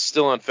everything is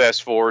still on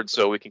fast forward,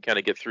 so we can kind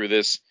of get through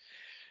this.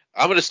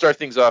 I'm going to start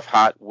things off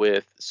hot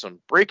with some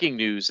breaking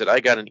news that I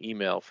got an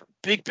email from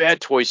Big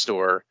Bad Toy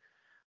Store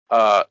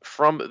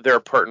from their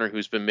partner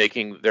who's been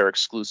making their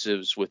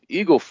exclusives with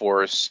Eagle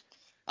Force.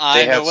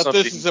 I know what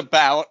this is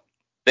about.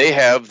 They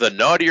have the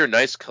Naughty or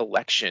Nice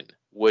Collection,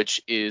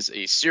 which is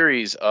a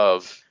series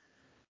of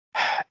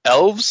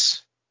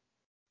elves,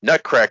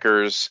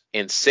 nutcrackers,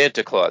 and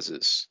Santa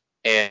Clauses.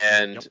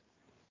 And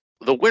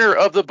the winner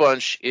of the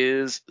bunch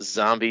is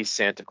Zombie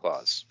Santa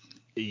Claus.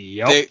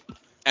 Yep.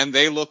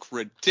 They look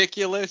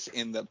ridiculous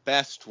in the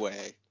best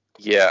way.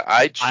 Yeah,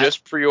 I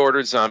just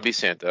pre-ordered Zombie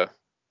Santa.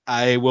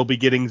 I will be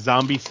getting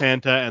Zombie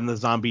Santa and the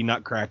Zombie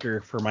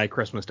Nutcracker for my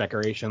Christmas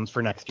decorations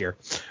for next year.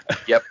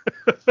 Yep.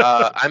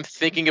 I'm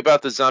thinking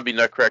about the Zombie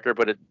Nutcracker,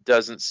 but it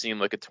doesn't seem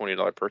like a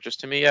 $20 purchase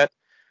to me yet.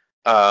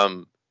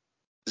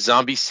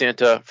 Zombie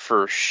Santa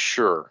for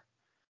sure.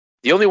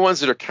 The only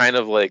ones that are kind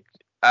of like,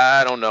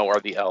 I don't know, are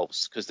the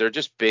elves, because they're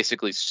just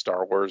basically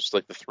Star Wars,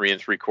 like the 3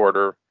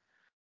 3/4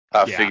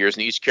 figures,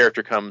 and each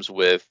character comes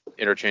with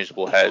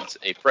interchangeable heads,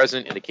 a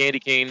present, and a candy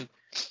cane.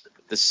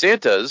 The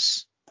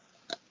Santas,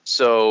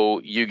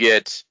 so you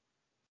get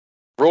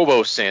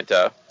Robo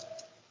Santa,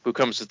 who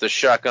comes with the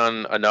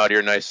shotgun, a naughty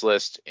or nice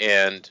list,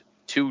 and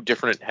 2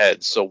 different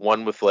heads. So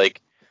one with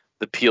like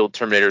the peeled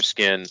Terminator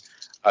skin,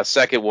 a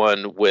second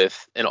one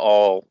with an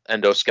all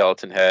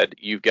endoskeleton head.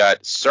 You've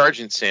got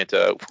Sergeant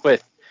Santa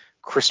with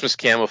Christmas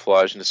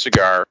camouflage and a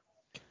cigar.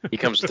 He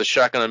comes with a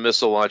shotgun, a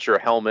missile launcher,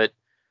 a helmet,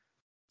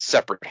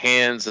 separate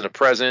hands, and a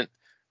present.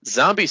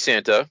 Zombie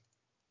Santa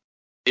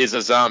is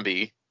a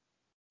zombie,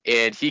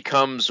 and he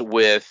comes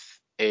with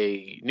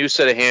a new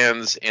set of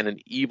hands and an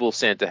evil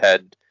Santa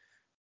head.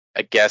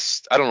 I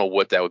guess I don't know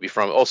what that would be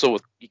from. Also,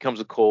 he comes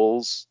with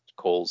coals,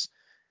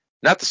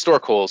 not the store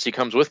coals. He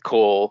comes with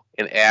coal,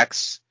 an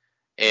axe,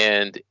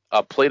 and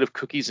a plate of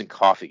cookies and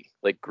coffee,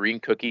 like green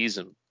cookies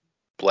and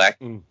black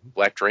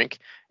drink.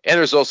 And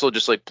there's also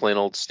just like plain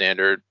old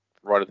standard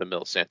run of the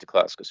mill Santa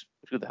Claus, because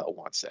who the hell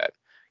wants that?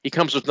 He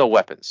comes with no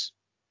weapons.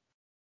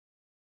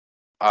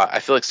 I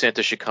feel like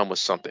Santa should come with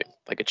something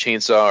like a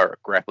chainsaw or a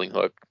grappling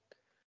hook.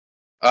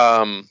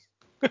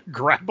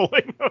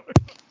 Grappling hook.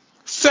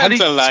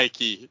 Santa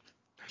likey.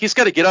 He's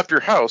got to get up your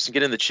house and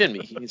get in the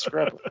chimney. He needs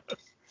grappling.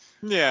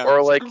 Yeah.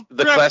 Or like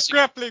the classic.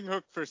 Grappling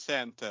hook for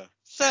Santa.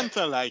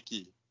 Santa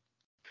likey.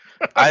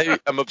 I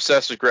am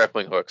obsessed with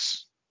grappling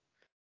hooks.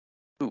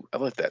 Ooh, I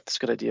like that. That's a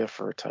good idea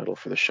for a title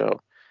for the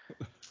show.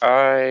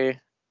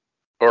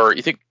 Or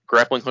you think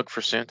grappling hook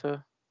for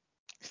Santa?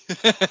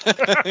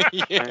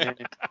 Yeah.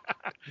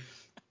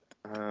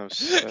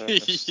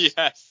 Obsessed.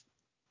 Yes.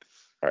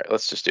 All right,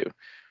 let's just do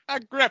A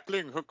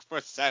grappling hook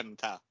for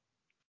Santa.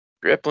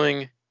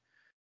 grappling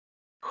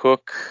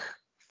hook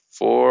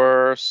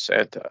for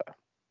Santa.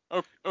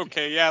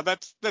 Okay, yeah,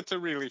 that's a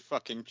really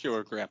fucking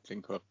pure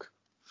grappling hook.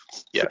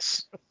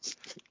 Yes.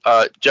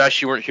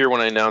 Josh, you weren't here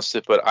when I announced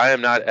it, but I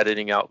am not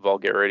editing out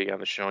vulgarity on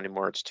the show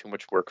anymore. It's too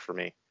much work for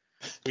me.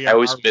 We I are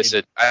always miss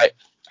R-rated. it.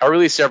 I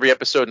release every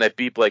episode and I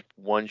beep like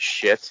one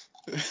shit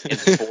and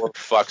 4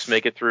 fucks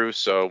make it through,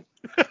 so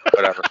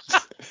whatever.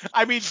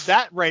 I mean,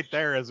 that right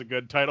there is a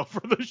good title for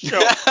the show.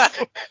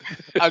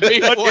 I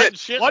mean,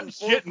 One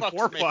shit and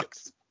 4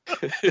 fucks.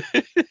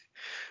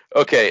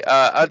 Okay,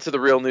 on to the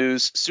real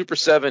news. Super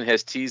 7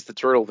 has teased the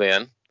Turtle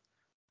Van.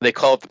 They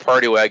call it the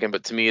Party Wagon,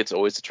 but to me it's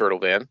always the Turtle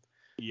Van.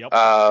 Yep.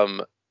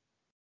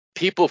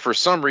 People, for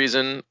some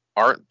reason,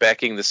 aren't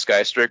backing the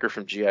Sky Striker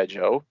from G.I.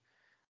 Joe.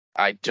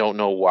 I don't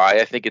know why.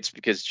 I think it's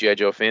because G.I.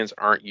 Joe fans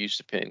aren't used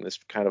to paying this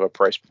kind of a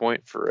price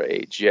point for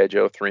a G.I.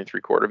 Joe 3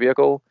 3/4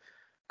 vehicle.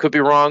 Could be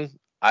wrong.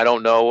 I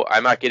don't know.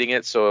 I'm not getting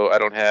it, so I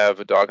don't have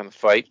a dog in the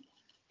fight.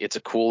 It's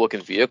a cool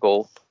looking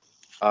vehicle.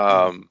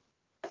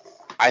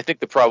 I think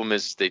the problem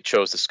is they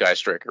chose the Sky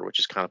Striker, which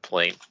is kind of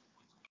plain.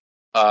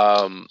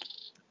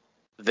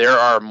 There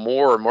are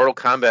more Mortal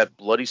Kombat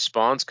Bloody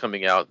Spawns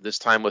coming out, this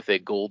time with a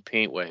gold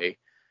paintway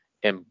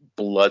and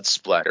blood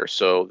splatter.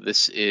 So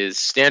this is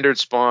standard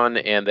Spawn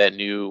and that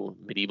new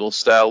medieval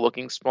style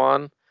looking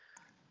Spawn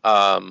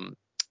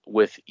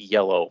with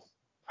yellow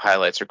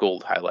highlights or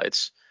gold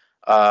highlights.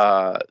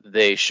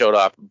 They showed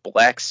off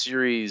Black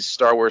Series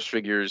Star Wars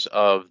figures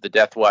of the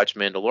Death Watch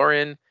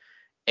Mandalorian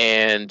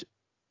and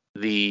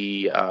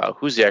the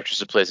who's the actress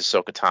that plays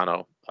Ahsoka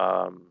Tano?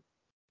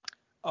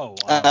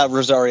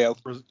 Rosario.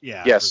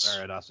 Yes.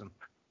 Rosario Dawson.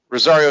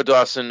 Rosario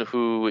Dawson,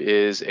 who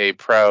is a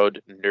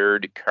proud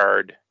nerd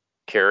card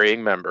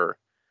carrying member.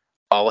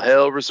 All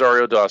hail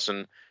Rosario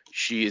Dawson.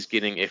 She is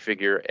getting a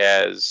figure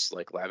as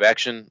like live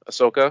action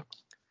Ahsoka.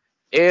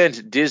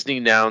 And Disney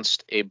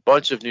announced a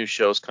bunch of new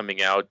shows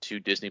coming out to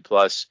Disney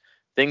Plus.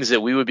 Things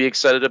that we would be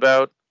excited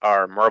about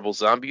are Marvel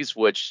Zombies,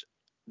 which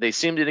they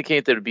seem to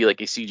indicate that it would be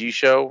like a CG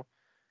show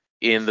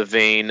in the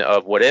vein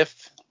of What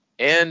If,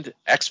 and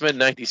X-Men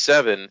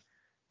 97,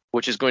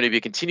 which is going to be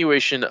a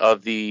continuation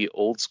of the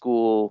old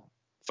school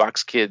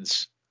Fox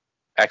Kids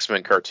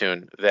X-Men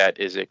cartoon that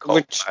is a cult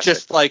Which classic.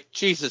 just like,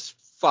 Jesus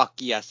fuck,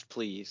 yes,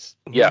 please.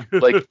 Yeah,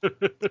 like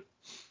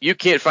you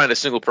can't find a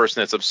single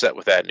person that's upset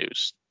with that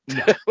news.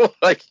 No.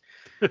 Like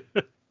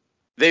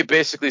they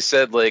basically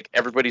said like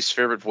everybody's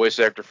favorite voice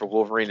actor for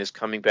Wolverine is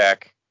coming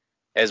back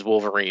as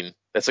Wolverine.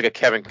 That's like a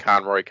Kevin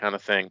Conroy kind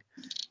of thing.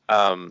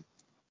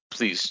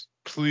 Please.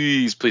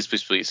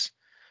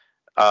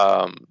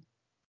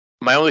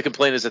 My only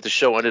complaint is that the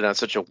show ended on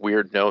such a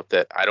weird note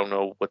that I don't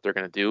know what they're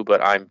going to do,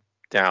 but I'm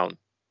down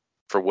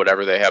for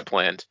whatever they have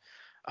planned.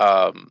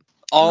 All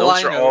I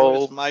those are know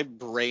all- is my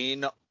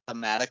brain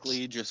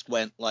automatically just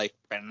went like.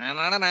 Yes.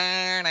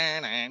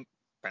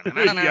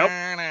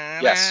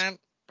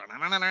 And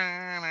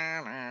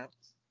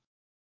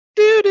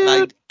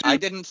I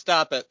didn't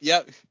stop it.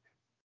 Yep.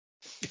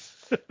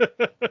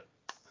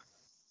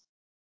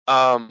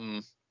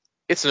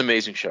 It's an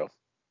amazing show.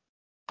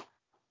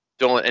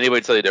 Don't let anybody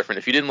tell you different.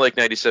 If you didn't like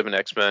 97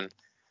 X-Men,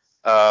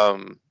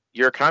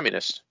 you're a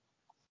communist.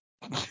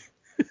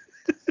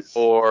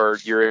 Or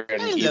you're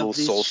an evil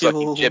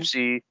soul-sucking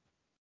gypsy.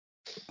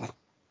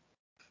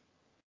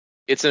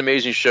 It's an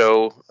amazing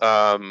show.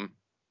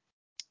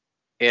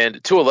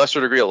 And to a lesser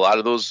degree, a lot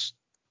of those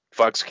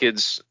Fox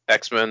Kids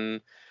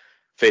X-Men,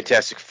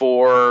 Fantastic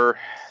Four,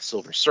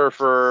 Silver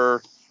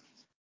Surfer,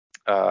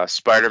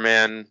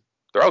 Spider-Man,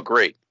 they're all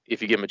great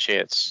if you give them a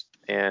chance.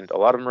 And a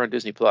lot of them are on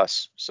Disney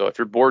Plus. So if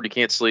you're bored, you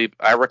can't sleep,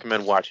 I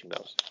recommend watching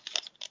those.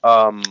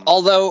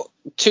 Although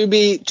to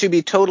be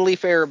totally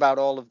fair about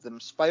all of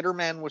them,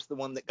 Spider-Man was the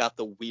one that got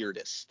the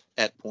weirdest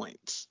at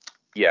points.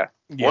 Yeah.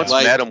 Yeah. Once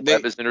Like, Madam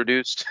Web is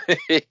introduced,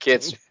 it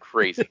gets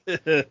crazy.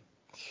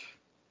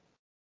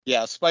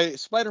 Yeah,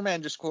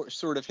 Spider-Man just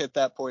sort of hit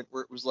that point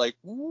where it was like,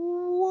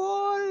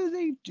 what are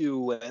they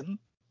doing?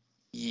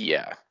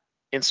 Yeah.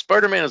 And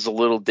Spider-Man is a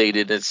little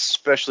dated,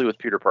 especially with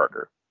Peter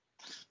Parker.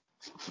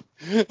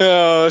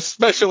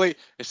 Especially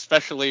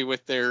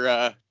with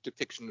their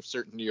depiction of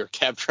certain New York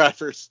cab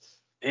drivers.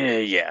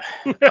 Yeah.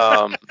 With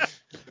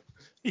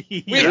Yeah.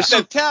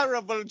 the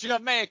terrible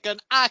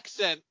Jamaican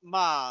accent,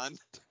 man.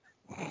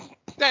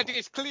 That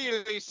is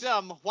clearly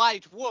some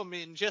white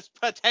woman just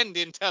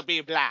pretending to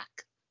be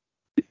black.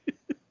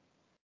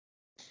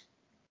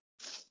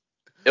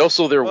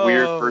 Also, they're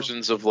weird Oh.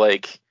 versions of,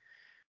 like,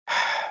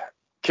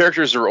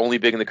 characters that are only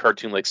big in the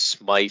cartoon, like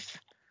Smythe,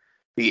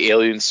 the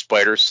Alien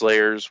Spider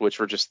Slayers, which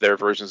were just their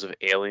versions of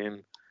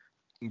Alien.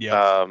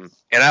 Yeah.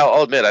 And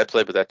I'll admit, I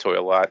played with that toy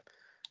a lot.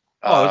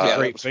 Oh, it was a Yeah,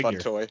 great that was a fun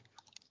figure. toy.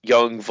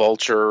 Young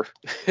Vulture,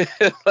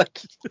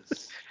 like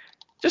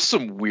just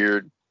some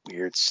weird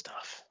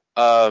stuff.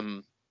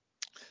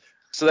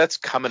 So that's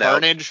coming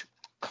out.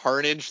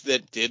 Carnage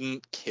that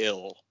didn't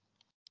kill.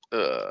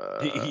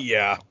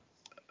 Yeah.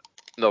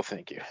 No,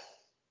 thank you.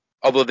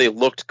 Although they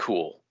looked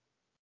cool.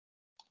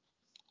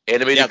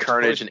 Animated Yeah, the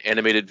Carnage toy- and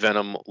animated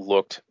Venom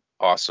looked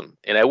awesome.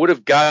 And I would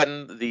have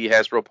gotten the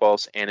Hasbro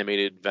Pulse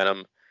animated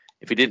Venom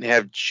if he didn't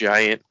have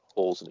giant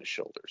holes in his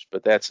shoulders.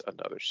 But that's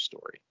another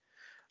story.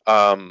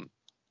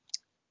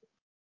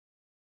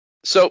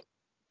 So,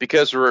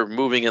 because we're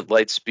moving at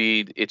light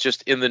speed, it's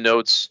just in the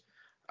notes.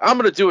 I'm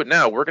going to do it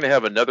now. We're going to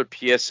have another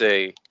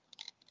PSA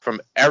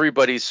from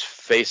everybody's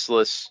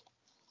faceless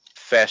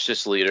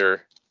fascist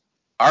leader,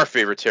 our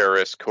favorite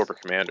terrorist, Cobra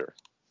Commander.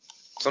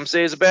 Some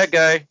say he's a bad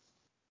guy.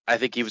 I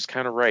think he was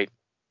kind of right.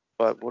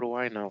 But what do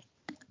I know?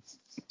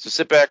 So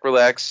sit back,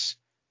 relax,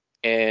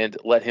 and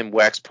let him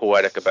wax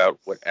poetic about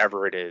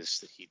whatever it is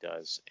that he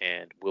does.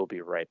 And we'll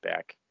be right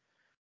back.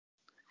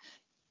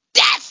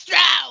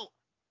 Destro!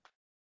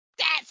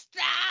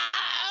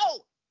 Destro!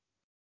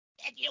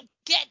 Can you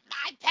get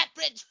my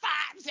Pepperidge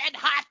Farms and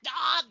hot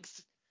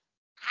dogs?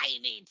 I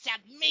need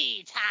some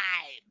me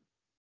time.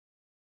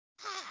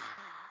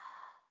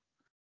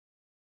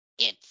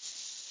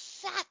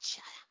 It's such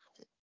a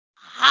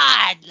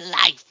hard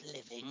life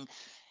living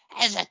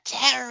as a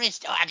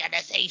terrorist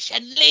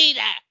organization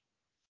leader.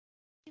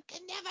 You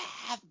can never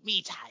have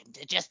me time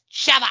to just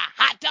shove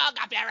a hot dog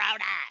up your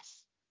own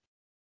ass.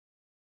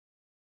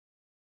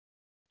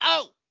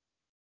 Oh,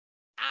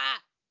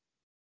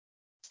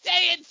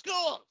 stay in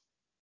school.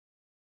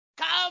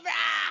 Cobra!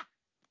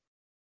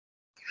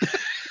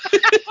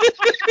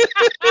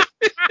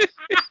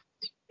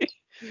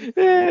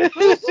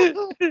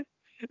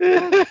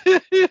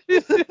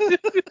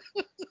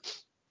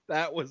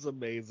 That was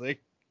amazing.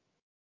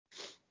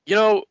 You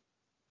know,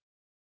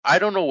 I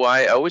don't know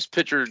why. I always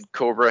pictured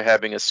Cobra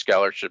having a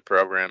scholarship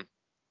program.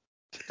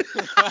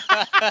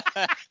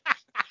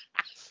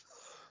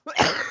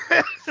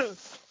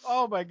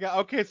 Oh my god.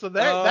 Okay, so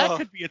that Oh.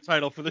 could be a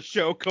title for the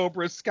show,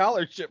 Cobra's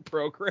Scholarship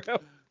Program.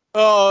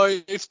 Oh,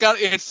 it's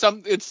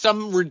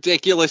some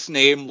ridiculous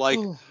name like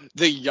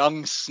the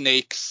Young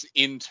Snakes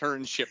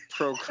Internship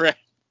Program.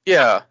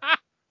 Yeah.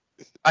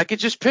 I could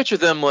just picture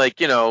them like,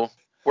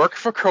 work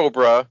for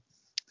Cobra.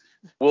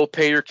 We'll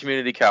pay your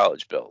community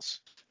college bills.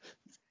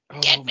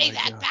 Get me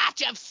that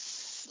batch of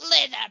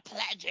Slither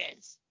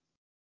pledges.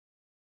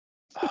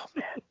 Oh,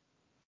 man.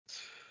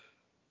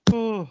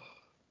 Oh,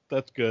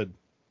 that's good.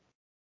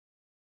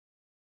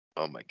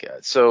 Oh, my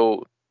God.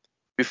 So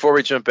before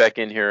we jump back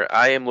in here,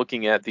 I am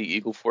looking at the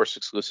Eagle Force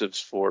exclusives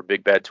for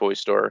Big Bad Toy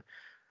Store.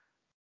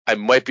 I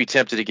might be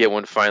tempted to get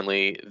one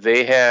finally.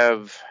 They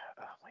have,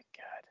 oh, my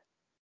God.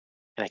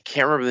 And I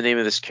can't remember the name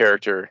of this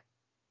character.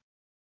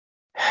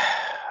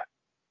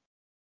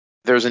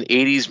 There's an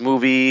 80s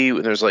movie,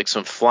 and there's like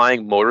some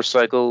flying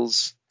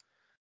motorcycles.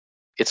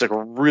 It's like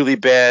a really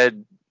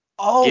bad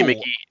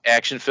gimmicky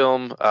action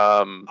film.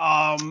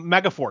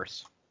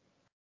 Megaforce.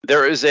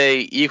 There is a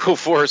Eagle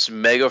Force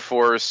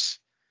Megaforce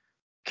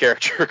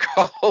character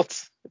called,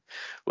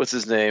 what's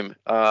his name?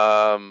 He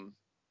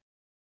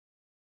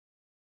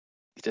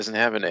doesn't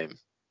have a name.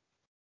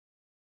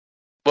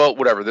 Well,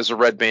 whatever. There's a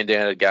red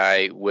bandana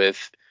guy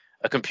with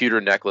a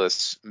computer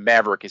necklace.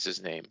 Maverick is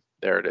his name.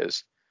 There it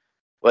is.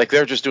 Like,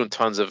 they're just doing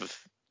tons of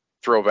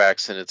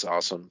throwbacks, and it's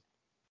awesome.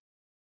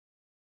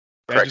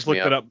 I just looked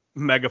it up.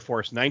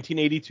 Megaforce,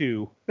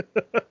 1982.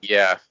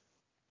 Yeah.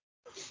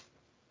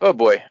 Oh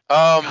boy.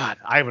 God,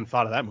 I haven't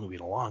thought of that movie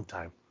in a long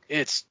time.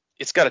 It's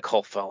got a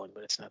cult following,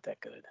 but it's not that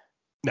good.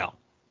 No,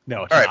 it's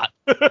All not.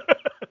 right.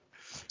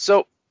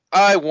 So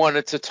I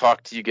wanted to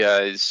talk to you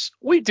guys.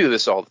 We do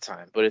this all the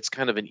time, but it's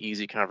kind of an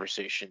easy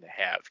conversation to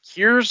have.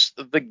 Here's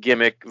the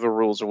gimmick, the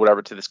rules, or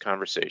whatever to this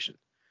conversation.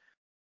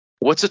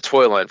 What's a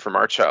toy line from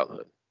our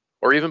childhood,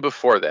 or even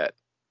before that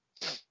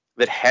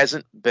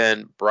hasn't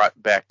been brought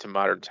back to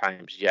modern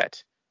times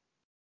yet?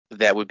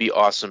 That would be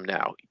awesome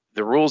now.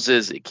 The rules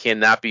is it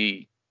cannot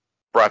be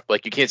brought,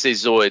 like, you can't say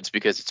Zoids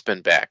because it's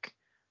been back.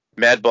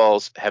 Mad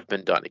Balls have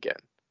been done again.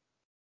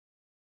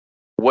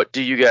 What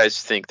do you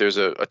guys think? There's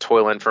a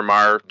toy line from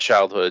our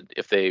childhood,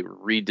 if they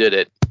redid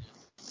it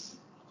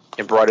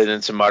and brought it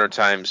into modern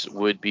times,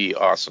 would be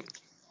awesome.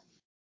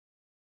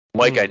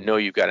 Mike, I know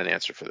you've got an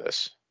answer for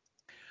this.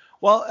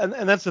 Well,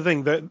 and that's the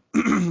thing, that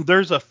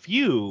there's a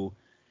few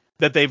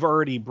that they've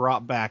already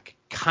brought back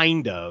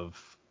kind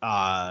of,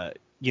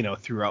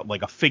 throughout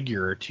like a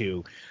figure or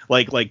two,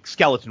 like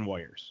Skeleton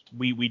Warriors.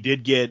 We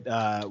did get,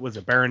 was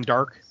it Baron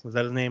Dark? Was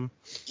that his name?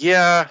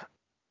 Yeah.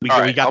 We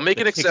got I'll make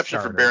the an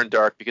exception for Baron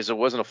Dark because it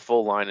wasn't a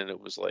full line and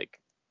it was like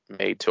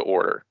made to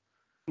order.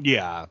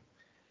 Yeah.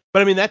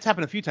 But I mean, that's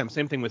happened a few times.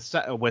 Same thing with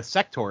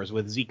Sectors,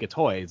 with Zika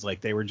Toys.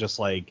 Like, they were just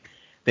like,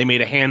 they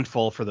made a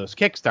handful for those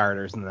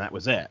Kickstarters and that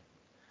was it.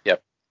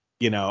 Yep.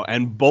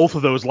 And both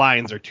of those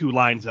lines are two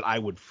lines that I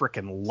would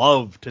frickin'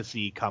 love to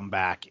see come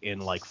back in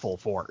like full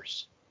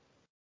force.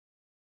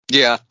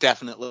 Yeah,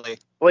 definitely.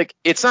 Like,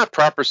 it's not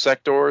proper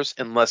Sectors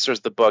unless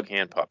there's the bug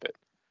hand puppet,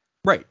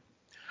 Right.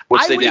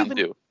 which I they would didn't even-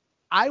 do.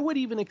 I would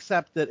even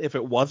accept that if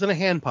it wasn't a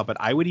hand puppet,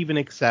 I would even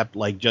accept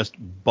like just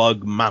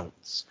bug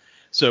mounts.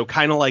 So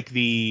kind of like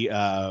the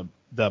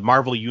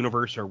Marvel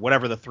Universe or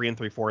whatever the 3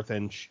 3/4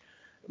 inch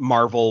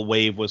Marvel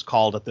wave was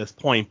called at this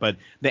point, but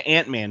the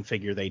Ant-Man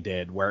figure they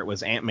did where it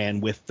was Ant-Man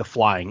with the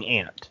flying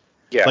ant.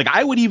 Yeah. Like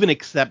I would even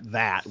accept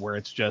that where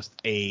it's just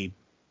a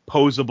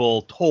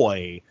posable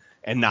toy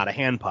and not a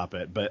hand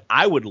puppet. But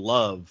I would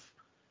love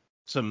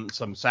some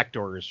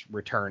Sectors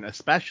return,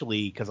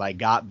 especially because I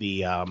got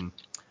the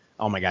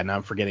oh my god, now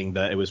I'm forgetting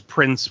it was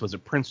Prince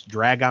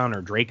Dragon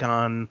or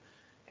Dracon,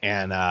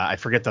 and I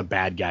forget the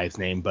bad guy's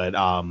name, but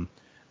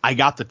I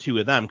got the two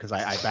of them because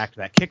I backed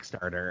that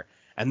Kickstarter,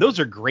 and those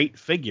are great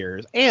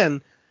figures.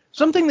 And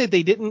something that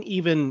they didn't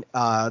even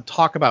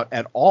talk about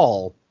at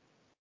all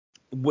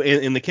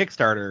in the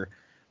Kickstarter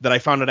that I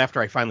found out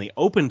after I finally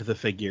opened the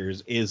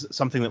figures is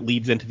something that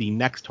leads into the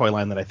next toy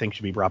line that I think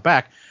should be brought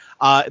back.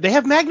 They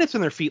have magnets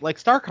in their feet like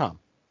Starcom.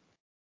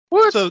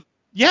 What? So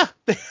yeah,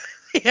 they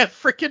have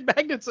freaking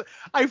magnets.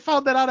 I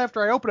found that out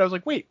after I opened. I was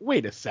like,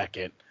 wait a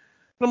second. And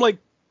I'm like,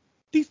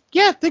 they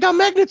got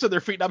magnets in their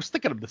feet. And I'm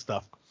sticking them to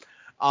stuff.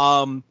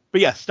 But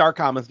yeah,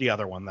 Starcom is the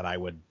other one that I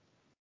would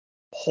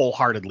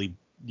wholeheartedly,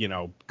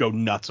 go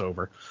nuts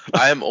over.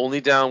 I am only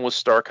down with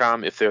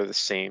Starcom if they're the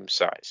same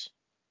size.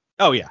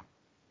 Oh yeah.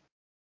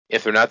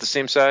 If they're not the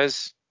same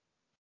size,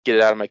 get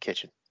it out of my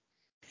kitchen.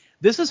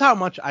 This is how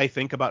much I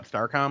think about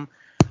Starcom.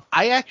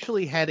 I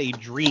actually had a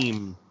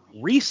dream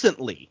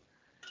recently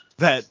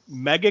that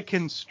Mega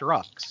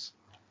Constructs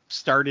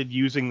started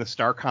using the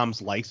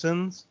Starcom's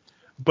license,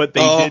 but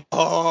they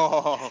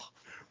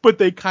but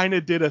they kind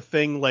of did a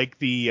thing like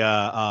the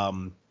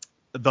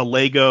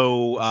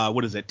Lego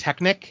what is it,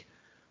 Technic,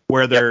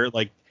 where they're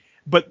like,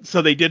 but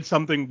so they did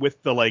something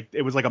with the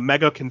it was like a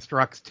Mega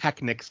Constructs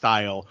Technic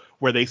style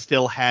where they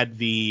still had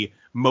the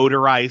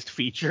motorized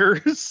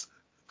features.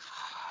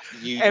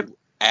 You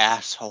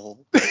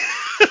asshole.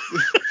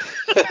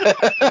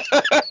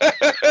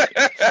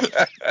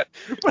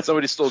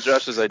 Somebody stole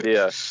Josh's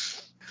idea.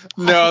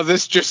 No,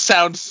 this just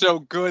sounds so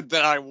good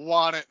that I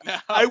want it now.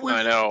 I was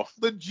I know.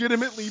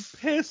 legitimately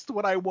pissed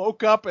when I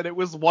woke up and it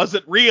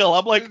wasn't real.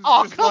 I'm like, It's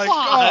oh, just come like,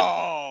 on.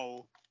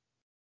 Oh.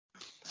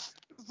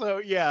 So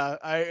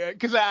yeah,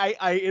 because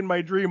I in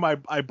my dream I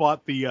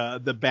bought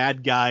the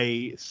bad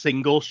guy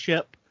single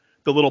ship,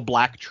 the little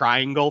black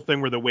triangle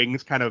thing where the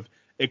wings kind of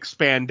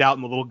expand out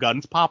and the little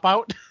guns pop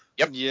out.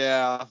 Yep.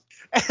 Yeah.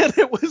 And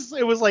it was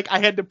like I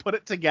had to put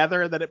it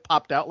together and then it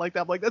popped out like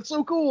that. I'm like, that's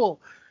so cool.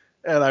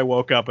 And I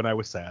woke up and I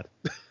was sad.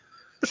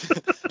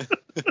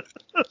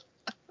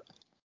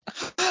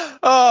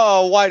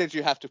 Oh, why did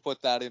you have to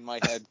put that in my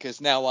head?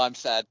 Because now I'm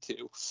sad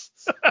too.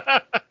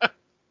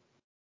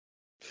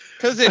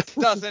 Because it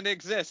doesn't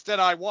exist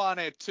and I want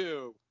it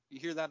to. You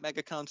hear that,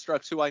 Mega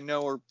Constructs, who I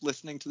know are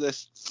listening to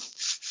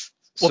this?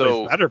 Well, So,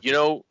 there's better- you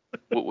know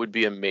what would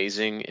be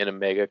amazing in a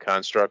Mega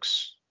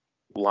Constructs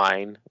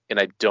line? And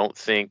I don't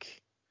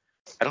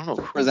know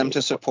who For them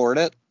to support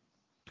it?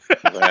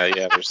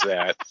 yeah, there's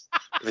that.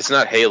 If it's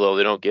not Halo,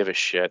 they don't give a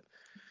shit.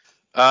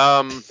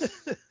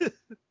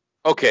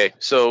 Okay,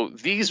 so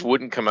these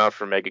wouldn't come out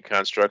for Mega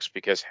Constructs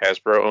because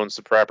Hasbro owns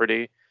the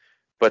property,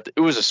 but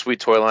it was a sweet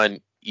toy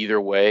line either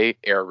way.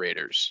 Air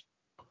Raiders.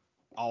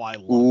 Oh, I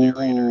love Air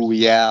Raiders. Ooh,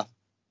 yeah.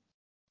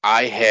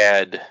 I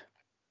had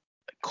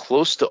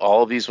close to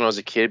all of these when I was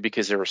a kid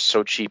because they were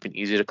so cheap and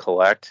easy to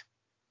collect.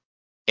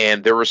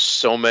 And there were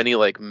so many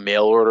like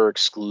mail order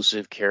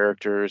exclusive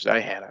characters. I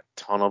had a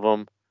ton of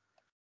them.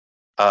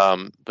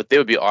 But they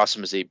would be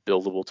awesome as a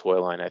buildable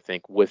toy line, I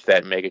think, with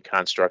that Mega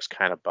Constructs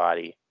kind of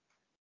body.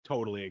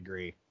 Totally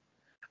agree.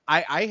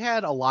 I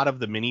had a lot of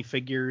the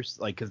minifigures,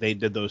 like, because they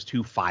did those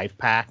 2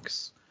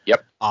 5-packs.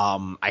 Yep.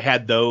 I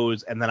had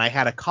those, and then I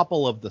had a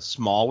couple of the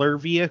smaller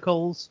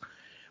vehicles,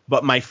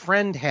 but my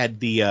friend had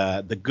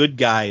the good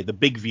guy, the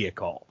big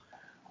vehicle.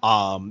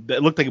 That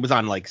looked like it was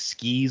on like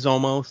skis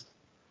almost.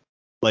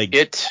 Like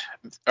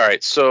All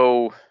right,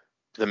 so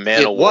the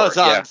Man It of War. was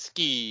on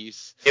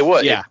skis. It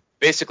was. Yeah.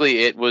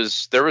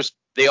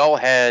 They all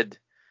had,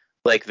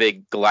 like, they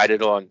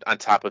glided on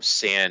top of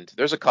sand.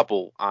 There's a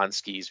couple on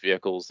skis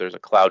vehicles. There's a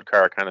cloud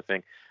car kind of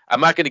thing.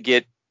 I'm not going to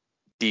get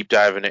deep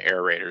dive into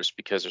Air Raiders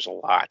because there's a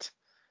lot.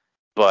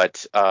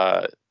 But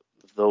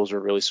those are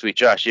really sweet.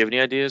 Josh, you have any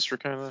ideas for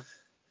kind of?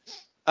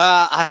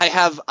 I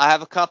have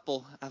a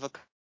couple.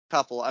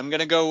 I'm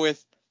gonna go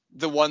with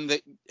the one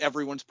that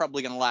everyone's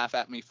probably gonna laugh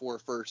at me for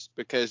first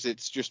because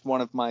it's just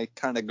one of my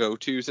kind of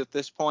go-tos at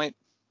this point.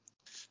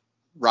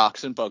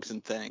 Rocks and Bugs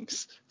and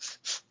Things.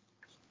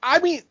 I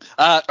mean,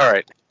 All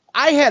right.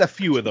 I had a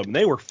few of them.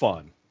 They were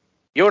fun.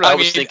 You know what I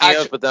was mean,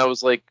 thinking of, but then I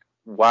was like,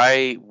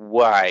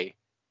 why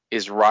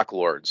is Rock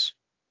Lords?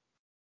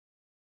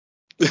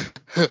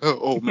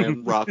 Oh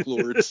man, Rock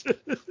Lords.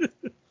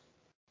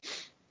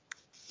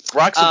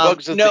 Rocks and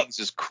Bugs and no. Things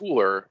is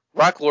cooler.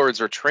 Rock Lords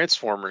are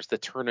Transformers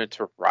that turn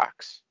into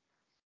rocks.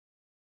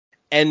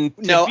 And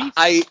No,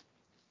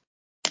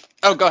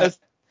 Oh, go ahead.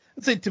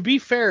 So, to be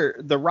fair,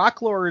 the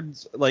Rock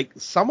Lords, like,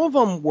 some of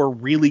them were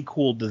really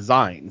cool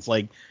designs.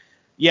 Like,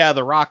 yeah,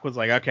 the Rock was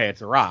like, okay,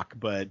 it's a rock,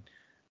 but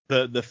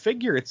the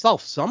figure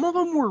itself, some of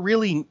them were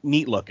really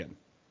neat looking.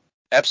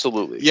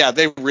 Absolutely. Yeah,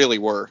 they really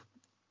were.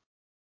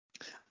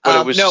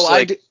 But it was no, just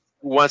like,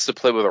 who wants to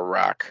play with a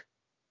rock?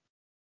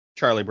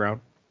 Charlie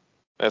Brown.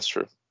 That's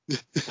true.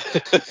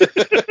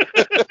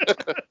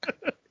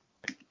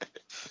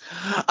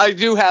 I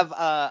do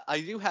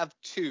have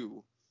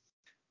two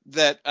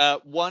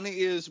that one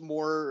is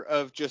more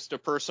of just a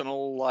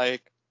personal,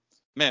 like,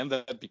 man,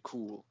 that'd be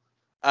cool.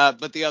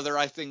 But the other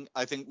I think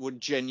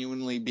would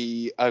genuinely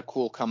be a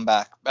cool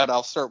comeback. But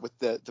I'll start with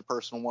the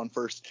personal one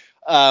first.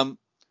 Do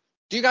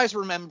you guys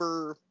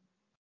remember,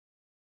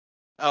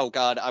 oh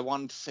God, I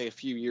wanted to say a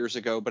few years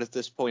ago, but at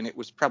this point it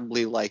was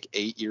probably like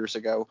 8 years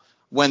ago,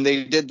 when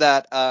they did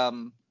that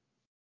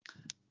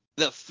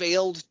the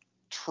failed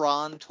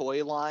Tron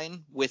toy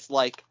line with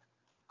like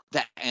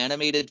the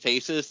animated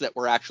faces that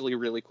were actually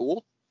really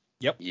cool?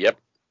 Yep.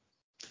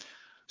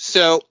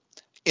 So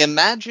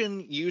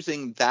imagine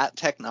using that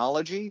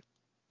technology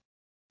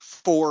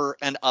for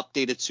an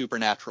updated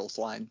Supernaturals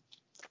line.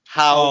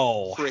 How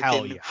hell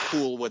freaking yeah.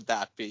 cool would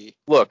that be?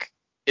 Look,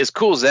 as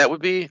cool as that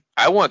would be,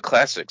 I want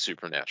classic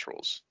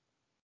Supernaturals.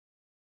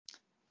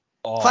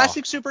 Oh.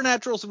 Classic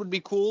Supernaturals would be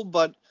cool,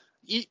 but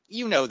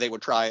you know they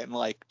would try and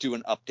like do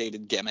an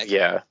updated gimmick.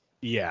 Yeah.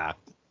 Yeah.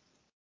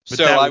 But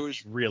So that I would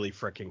was be really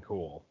freaking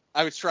cool.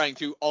 I was trying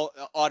to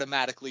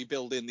automatically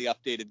build in the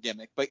updated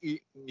gimmick, but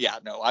yeah,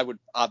 no, I would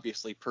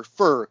obviously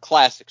prefer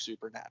classic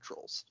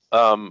Supernaturals.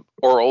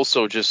 Or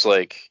also just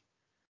like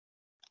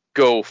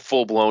go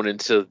full blown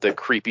into the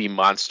creepy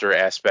monster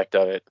aspect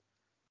of it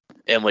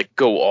and like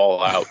go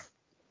all out,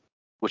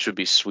 which would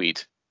be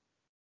sweet.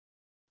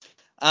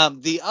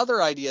 The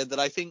other idea that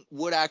I think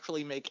would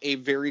actually make a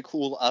very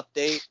cool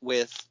update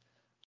with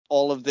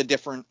all of the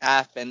different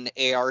F and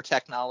AR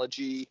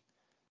technology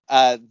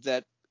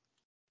that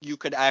you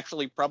could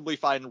actually probably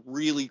find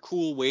really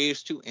cool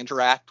ways to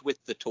interact with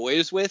the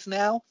toys with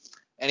now.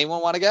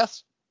 Anyone want to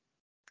guess?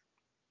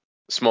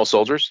 Small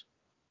soldiers?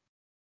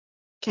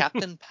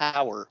 Captain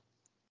Power.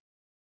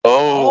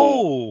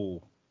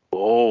 Oh.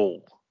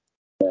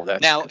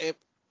 That's Now,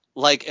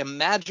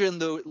 imagine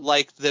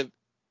the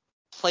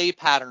play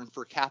pattern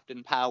for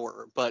Captain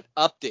Power, but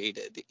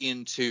updated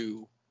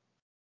into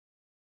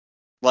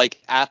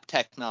like app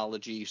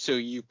technology, so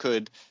you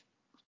could,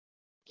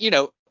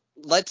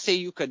 let's say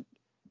you could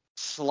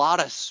slot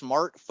a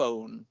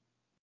smartphone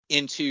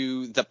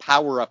into the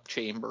power-up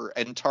chamber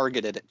and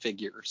target it at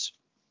figures.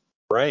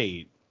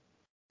 Right.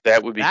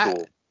 that would be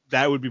cool.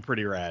 That would be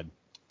pretty rad.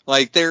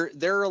 Like there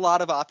are a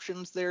lot of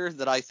options there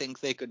that I think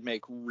they could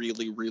make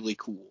really, really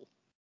cool.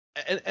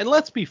 And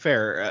let's be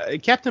fair,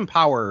 Captain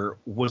Power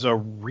was a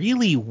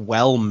really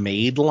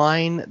well-made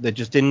line that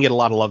just didn't get a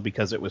lot of love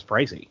because it was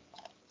pricey.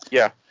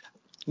 Yeah.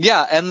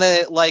 Yeah, and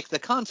the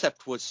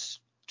concept was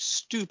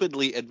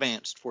stupidly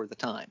advanced for the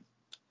time.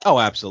 Oh,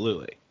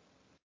 absolutely.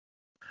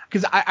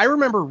 Because I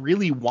remember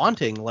really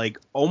wanting like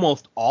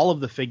almost all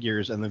of the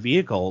figures and the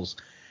vehicles,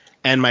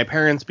 and my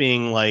parents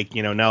being like,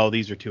 no,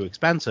 these are too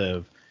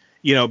expensive.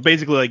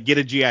 Basically like get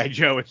a G.I.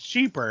 Joe, it's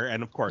cheaper.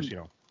 And of course,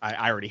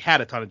 I already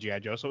had a ton of G.I.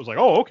 Joe, so it was like,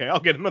 oh, okay, I'll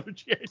get another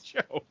G.I.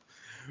 Joe.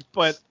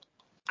 But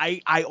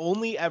I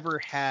only ever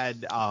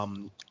had,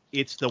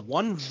 it's the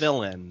one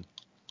villain,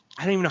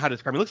 I don't even know how to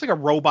describe it. It looks like a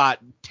robot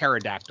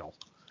pterodactyl.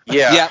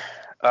 Yeah.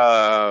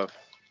 Yeah.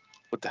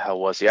 What the hell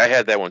was he? I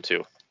had that one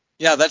too.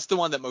 Yeah, that's the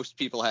one that most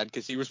people had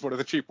because he was one of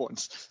the cheap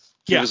ones.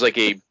 He was like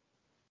an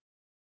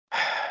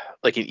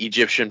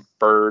Egyptian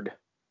bird.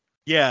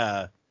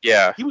 Yeah.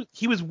 Yeah.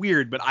 He was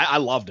weird, but I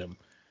loved him.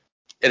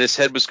 And his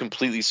head was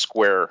completely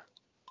square.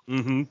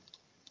 Mm-hmm.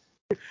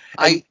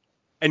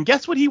 And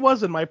guess what he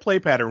was in my play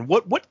pattern?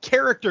 What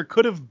character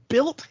could have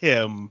built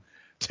him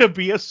to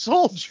be a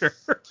soldier?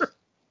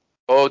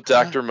 Oh,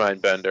 Dr.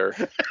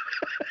 Mindbender.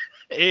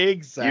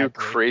 Exactly. You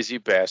crazy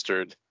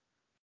bastard.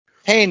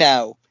 Hey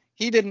now,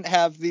 he didn't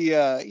have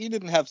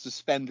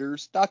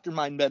suspenders. Dr.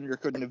 Mindbender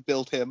couldn't have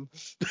built him.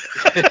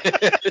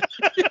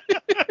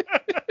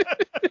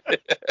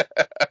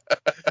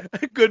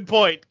 Good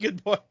point.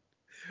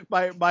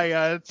 My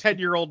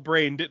 10-year-old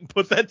brain didn't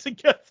put that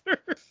together.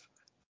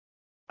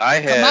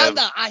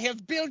 Commander, I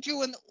have built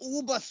you an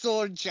Uber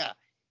soldier.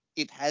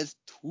 It has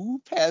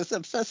 2 pairs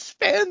of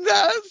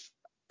suspenders.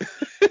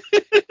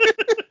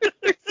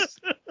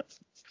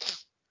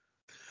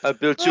 I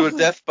built you a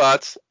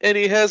Deathbot, and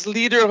he has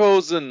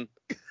Lederhosen.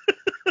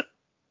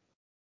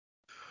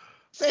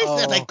 They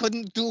said I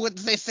couldn't do it.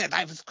 They said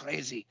I was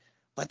crazy.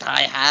 But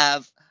I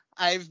have.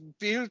 I've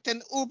built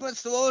an Uber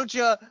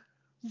soldier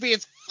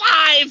with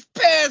 5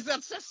 pairs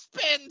of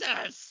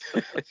suspenders.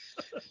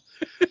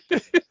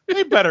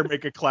 They better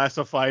make a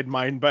classified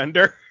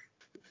Mindbender.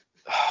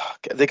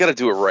 They got to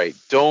do it right.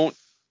 Don't.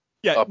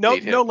 Yeah, no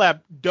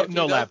lab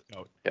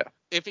coat. Yeah.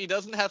 If he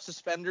doesn't have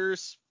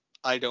suspenders,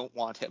 I don't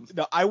want him.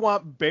 No, I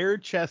want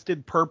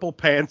bare-chested, purple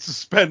pants,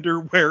 suspender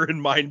wearing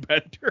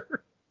Mindbender.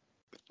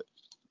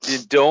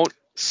 Don't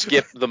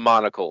skip the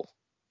monocle.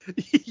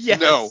 Yes.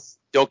 No.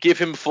 Don't give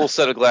him a full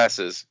set of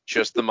glasses,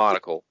 just the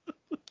monocle.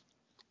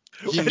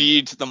 He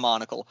needs the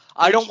monocle.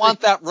 I don't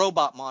want that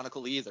robot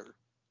monocle either.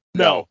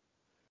 No.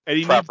 And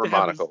he Proper needs to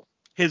have monocle.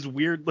 his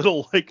weird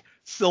little like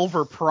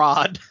silver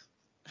prod.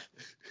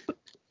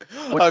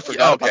 I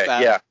forgot about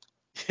that. Yeah.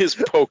 His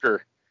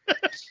poker.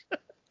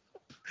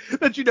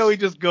 That he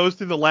just goes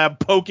through the lab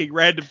poking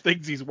random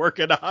things he's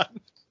working on.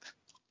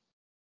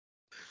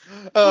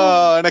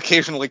 And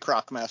occasionally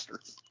Crocmaster.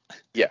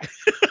 Yeah.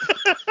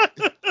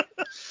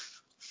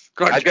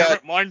 God I damn got-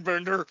 it,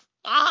 Mindbender.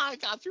 I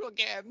got you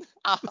again.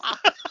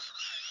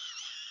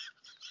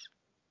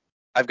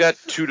 I've got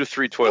 2 to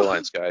 3 toy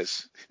lines,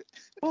 guys.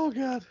 Oh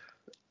god.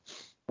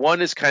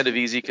 One is kind of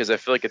easy because I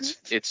feel like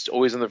it's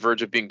always on the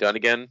verge of being done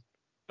again,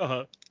 Uh-huh.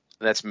 and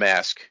that's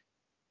Mask.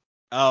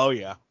 Oh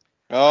yeah.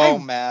 Oh,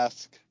 I'm-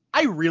 Mask.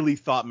 I really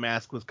thought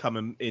Mask was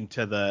coming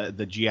into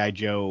the G.I.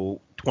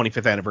 Joe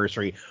 25th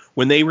anniversary.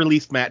 When they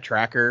released Matt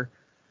Tracker,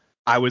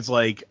 I was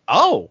like,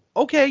 oh,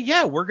 okay,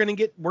 yeah, we're gonna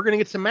get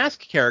some Mask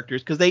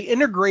characters because they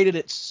integrated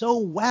it so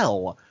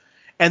well.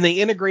 And they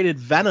integrated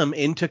Venom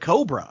into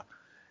Cobra.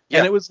 Yeah.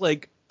 And it was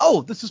like,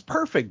 oh, this is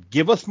perfect.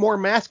 Give us more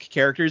Mask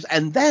characters,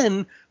 and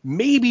then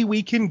maybe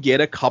we can get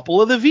a couple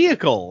of the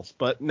vehicles.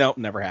 But no,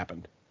 never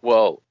happened.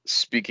 Well,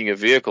 speaking of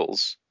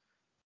vehicles,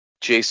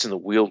 Jason the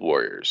Wheeled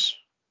Warriors.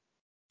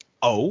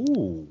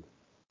 Oh.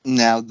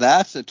 Now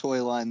that's a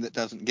toy line that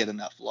doesn't get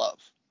enough love.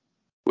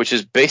 Which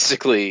is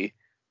basically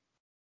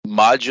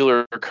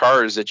modular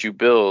cars that you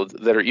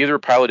build that are either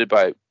piloted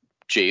by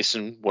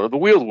Jason, one of the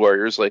Wheeled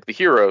Warriors, like the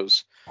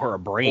heroes, Or a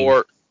brain.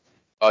 or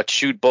a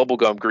chewed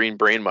bubblegum green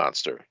brain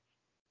monster.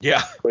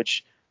 Yeah.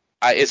 Which,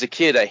 as a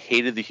kid, I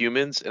hated the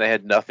humans, and I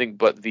had nothing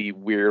but the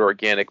weird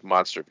organic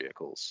monster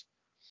vehicles.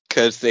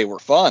 Because they were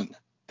fun.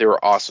 They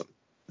were awesome.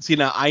 See,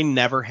 now I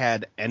never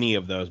had any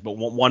of those, but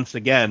once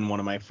again, one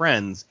of my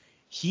friends,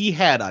 he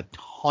had a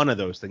ton of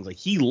those things. Like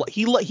he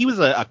was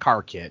a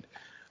car kid.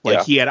 Like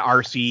Yeah. he had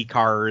RC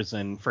cars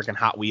and freaking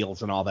Hot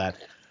Wheels and all that.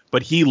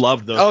 But he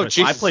loved those. Oh, toys.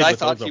 So Jesus. played I with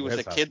thought those he over was a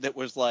his house. kid that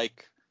was,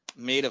 like,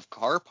 made of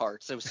car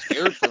parts. I was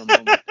scared for a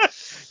moment.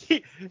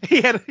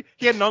 he had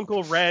an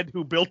Uncle Red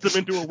who built him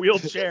into a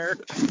wheelchair.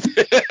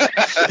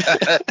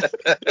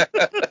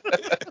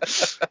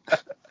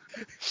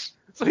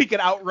 So he could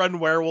outrun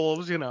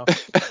werewolves,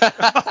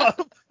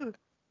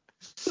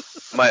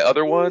 My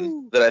other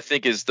one that I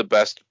think is the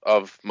best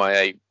of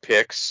my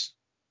picks,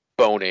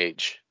 Bone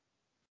Age.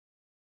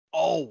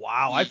 Oh,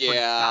 wow. I Yeah.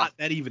 forgot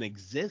that even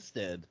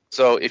existed.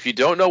 So if you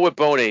don't know what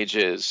Bone Age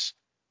is,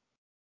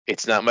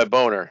 it's not my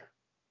boner.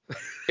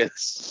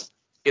 It's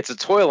a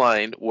toy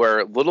line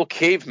where little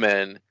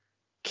cavemen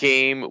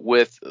came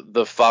with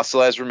the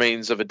fossilized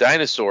remains of a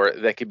dinosaur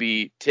that could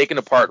be taken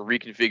apart and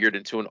reconfigured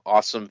into an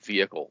awesome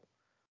vehicle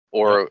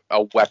or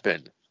a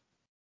weapon.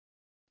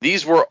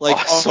 These were Like,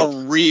 awesome.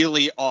 a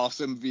really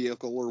awesome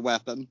vehicle or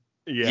weapon.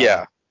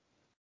 Yeah.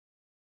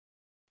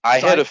 I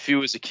So had a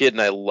few as a kid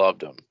and I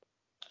loved them.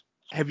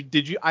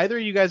 Did you either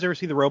of you guys ever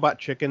see the Robot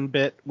Chicken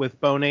bit with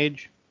Bone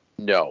Age?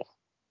 No.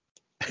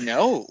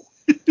 No.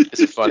 Is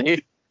it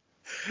funny?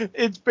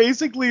 It's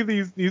basically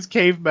these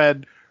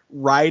cavemen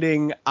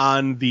riding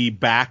on the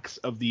backs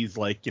of these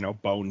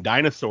bone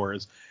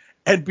dinosaurs,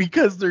 and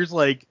because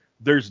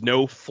there's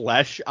no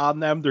flesh on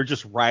them, they're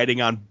just riding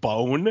on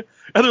bone,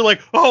 and they're like,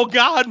 oh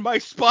god, my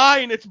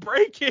spine, it's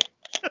breaking.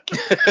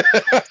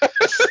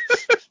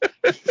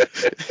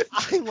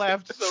 I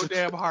laughed so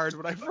damn hard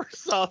when I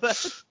first saw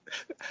that.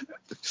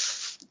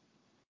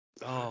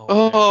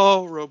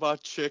 Oh,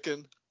 Robot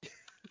Chicken.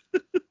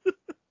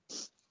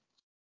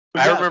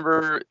 I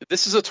remember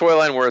this is a toy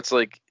line where it's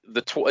like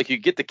you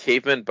get the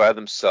cavemen by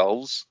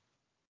themselves,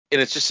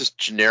 and it's just this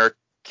generic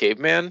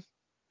caveman.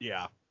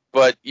 Yeah.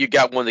 But you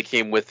got one that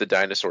came with the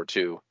dinosaur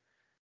too,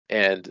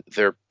 and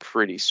they're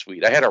pretty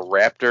sweet. I had a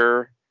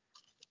raptor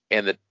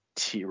and the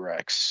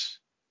T-Rex.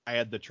 I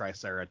had the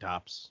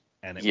Triceratops,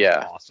 and it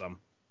was awesome.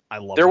 I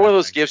love. They're one of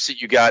those gifts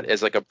that you got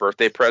as like a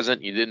birthday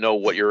present. You didn't know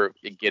what you were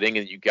getting,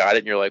 and you got it,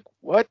 and you're like,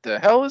 "What the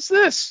hell is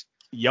this?"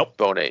 Yep.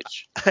 Bone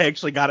Age. I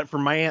actually got it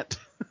from my aunt.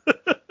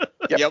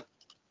 Yep.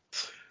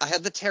 I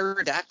had the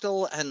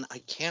pterodactyl, and I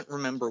can't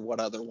remember what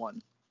other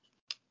one.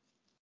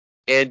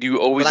 And you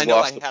always But I know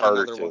lost I the had part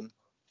or another two. one.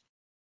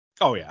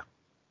 Oh yeah.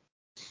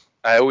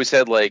 I always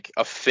had like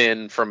a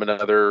fin from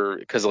another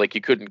because like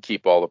you couldn't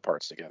keep all the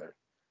parts together,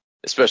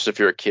 especially if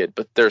you're a kid.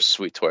 But they're a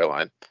sweet toy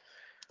line.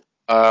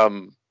 What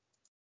time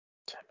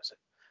is it?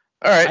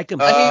 All right. I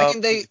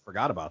completely they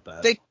forgot about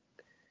that.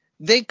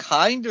 They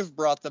kind of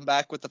brought them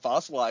back with the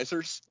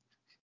fossilizers.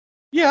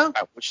 Yeah.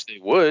 I wish they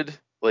would.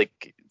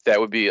 Like that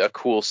would be a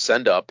cool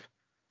send up.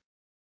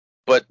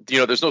 But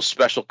there's no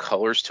special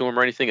colors to them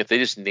or anything. If they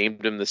just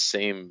named them the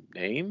same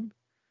name,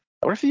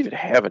 I wonder if they even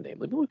have a name.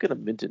 Let me look at a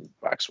Minton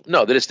box.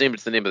 No, they just named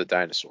it the name of the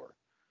dinosaur.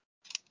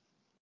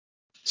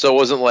 So it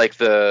wasn't like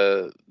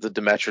the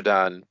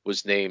Dimetrodon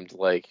was named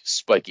like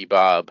Spiky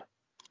Bob.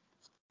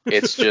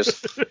 It's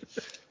just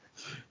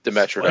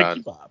Dimetrodon.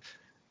 Spiky Bob.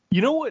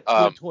 You know what?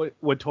 What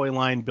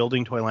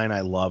building toy line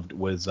I loved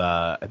was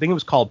I think it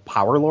was called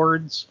Power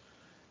Lords.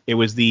 It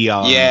was the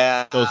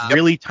Yeah. those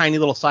really tiny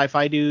little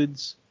sci-fi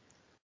dudes.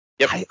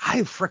 Yep.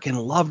 I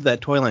freaking loved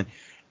that toy line,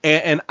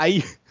 and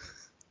I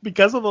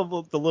because of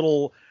the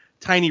little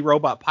tiny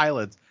robot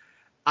pilots,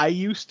 I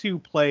used to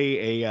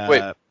play a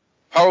Wait.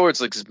 Power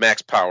Words like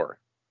Max Power.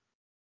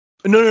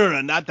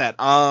 no, not that.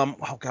 Oh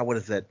god, what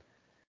is it?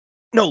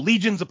 No,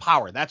 Legions of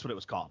Power. That's what it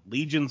was called.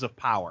 Legions of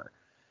Power.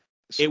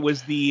 It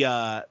was the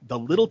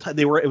little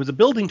it was a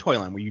building toy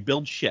line where you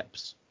build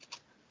ships.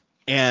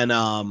 And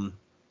let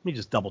me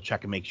just double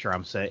check and make sure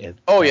I'm saying it.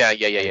 Oh yeah,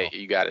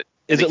 you got it.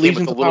 Is and it they came Legions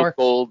with of the little Power?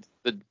 gold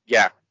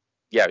yeah.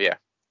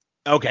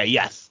 Okay,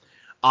 yes.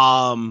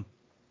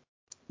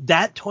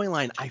 That toy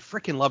line, I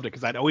freaking loved it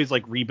because I'd always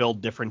like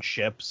rebuild different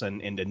ships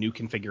and into new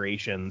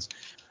configurations.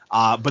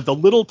 But the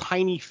little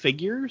tiny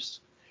figures,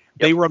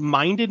 they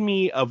reminded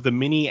me of the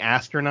mini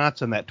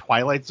astronauts in that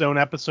Twilight Zone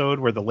episode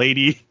where the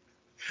lady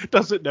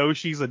doesn't know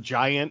she's a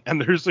giant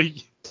and there's a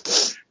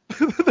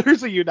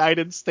there's a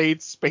United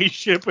States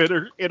spaceship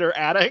in her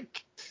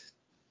attic.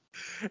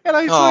 And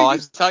I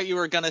thought you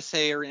were gonna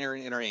say her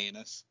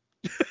anus.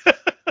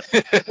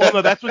 Well,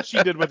 no, that's what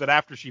she did with it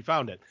after she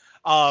found it.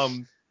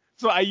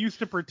 So I used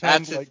to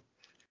pretend That's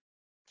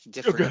a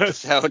different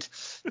episode.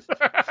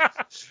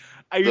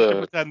 I used to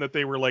pretend that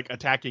they were like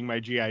attacking my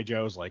GI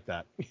Joes like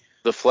that.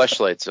 The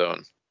Fleshlight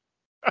Zone.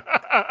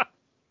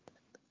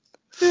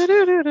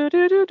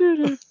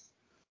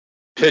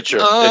 Picture,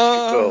 if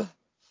you will,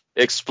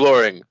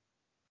 exploring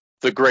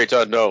the great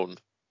unknown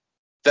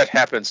that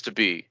happens to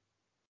be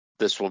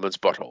this woman's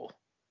butthole.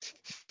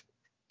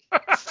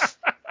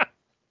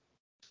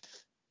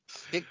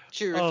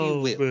 Picture, if you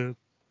will. Man.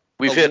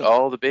 We've hit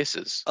all the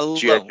bases.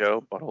 G.I.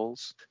 Joe,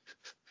 buttholes.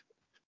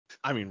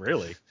 I mean,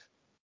 really.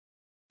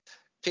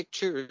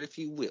 Picture, if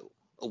you will,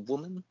 a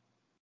woman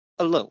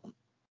alone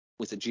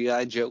with a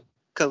G.I. Joe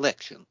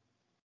collection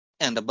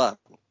and a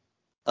bottle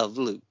of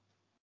lube.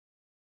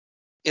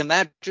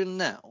 Imagine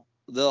now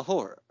the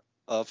horror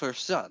of her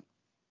son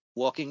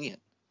walking in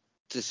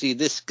to see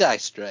this Sky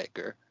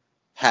Striker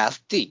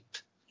half deep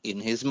in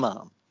his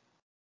mom.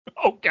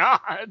 Oh,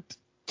 God.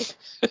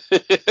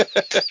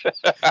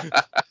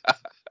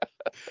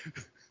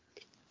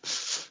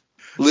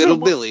 Little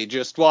Billy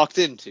just walked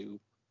into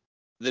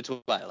the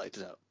Twilight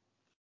Zone.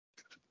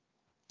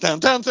 Dun,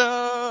 dun,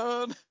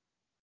 dun.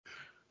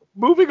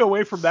 Moving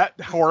away from that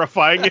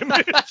horrifying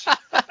image.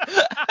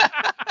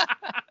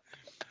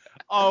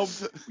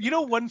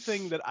 One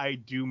thing that I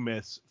do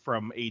miss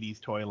from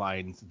 80s toy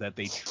lines that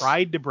they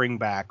tried to bring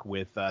back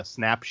with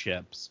Snap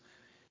Ships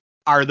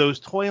are those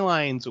toy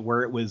lines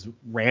where it was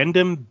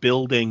random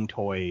building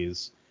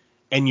toys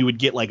and you would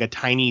get like a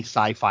tiny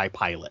sci-fi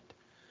pilot.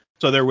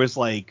 So there was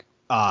like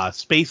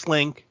Space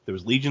Link, there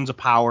was Legions of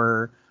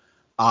Power,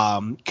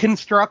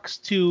 Constructs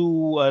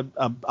to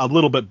a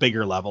little bit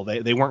bigger level.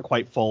 They weren't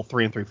quite full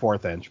 3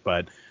 3/4 inch,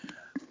 but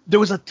there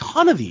was a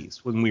ton of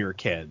these when we were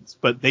kids,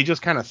 but they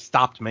just kind of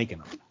stopped making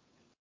them.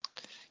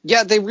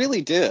 Yeah, they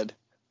really did.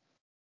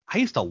 I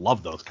used to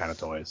love those kind of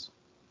toys.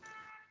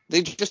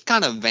 They just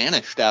kind of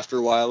vanished after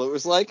a while. It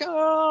was like,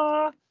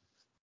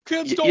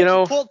 kids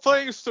don't put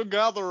things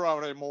together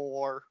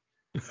anymore.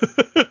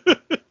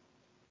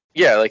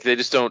 Yeah, like they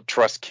just don't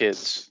trust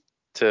kids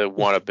to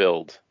want to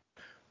build.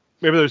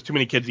 Maybe there's too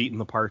many kids eating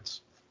the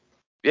parts.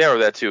 Yeah, or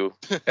that too.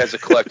 As a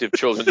collective,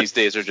 children these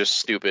days are just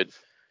stupid.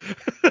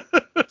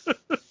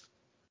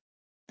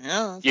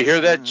 Yeah. You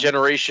hear that,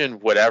 generation,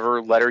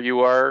 whatever letter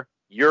you are,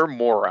 you're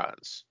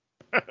morons.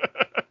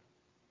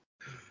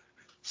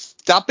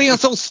 Stop being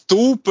so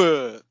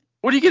stupid.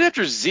 What do you get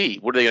after Z?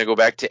 What are they going to go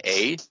back to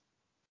A?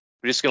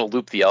 We're just going to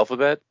loop the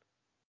alphabet?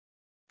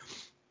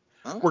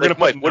 We're gonna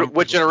Mike,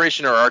 what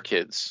generation are our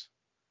kids?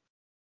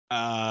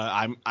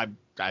 I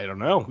don't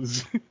know.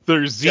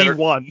 There's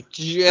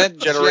Z1.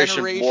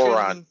 Generation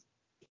moron.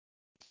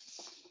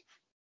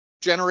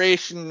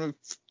 Generation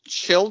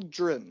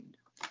children.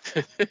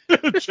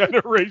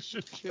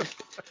 Generation.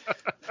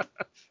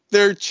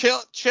 They're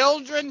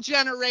children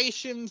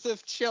generations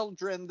of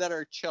children that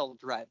are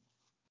children.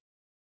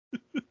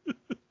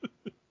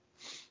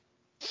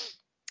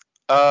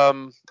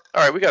 All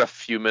right, we got a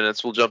few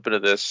minutes. We'll jump into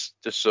this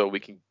just so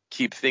we can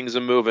keep things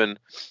moving.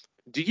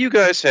 Do you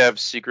guys have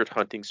secret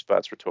hunting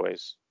spots for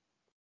toys?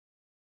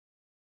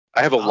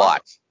 I have a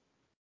lot.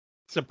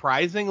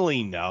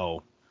 Surprisingly,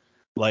 no.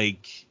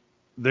 Like,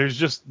 there's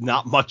just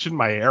not much in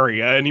my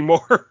area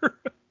anymore.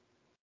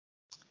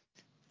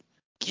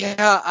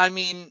 Yeah, I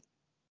mean,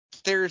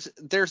 there's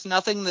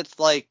nothing that's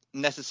like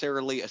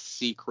necessarily a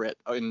secret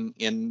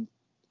in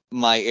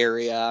my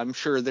area. I'm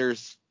sure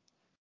there's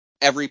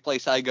every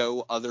place I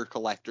go, other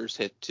collectors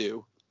hit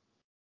too.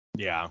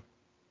 Yeah.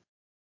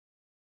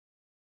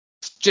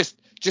 It's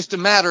just a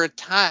matter of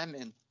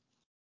timing.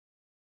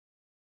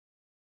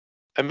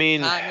 I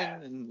mean,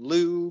 Timing and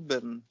lube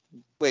and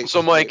wait.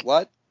 So, Mike, wait,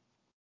 what?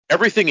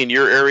 Everything in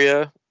your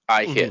area,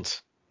 I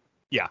hit.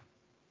 Yeah.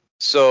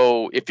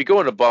 So if you go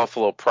into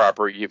Buffalo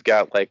proper, you've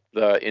got like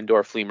the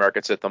indoor flea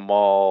markets at the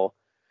mall.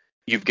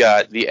 You've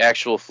got the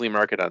actual flea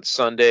market on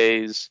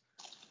Sundays.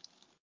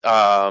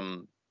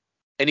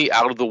 Any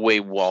out of the way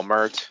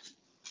Walmart.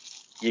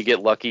 you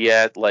get lucky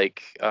at,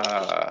 like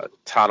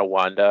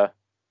Tonawanda.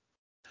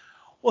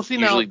 Well, see,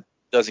 Usually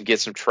doesn't get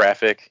some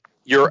traffic.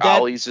 Your That-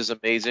 Ollie's is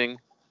amazing.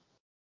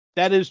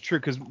 that is true,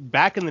 because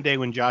back in the day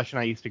when Josh and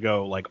I used to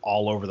go like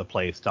all over the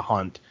place to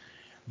hunt,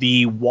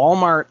 the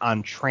Walmart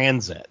on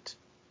Transit,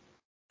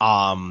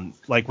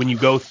 like when you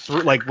go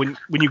through, like when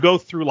you go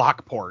through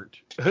Lockport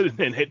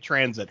and hit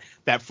Transit,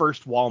 that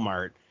first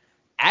Walmart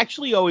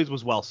actually always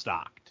was well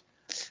stocked.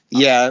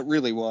 Yeah, it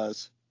really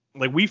was.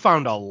 Like we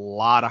found a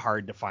lot of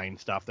hard to find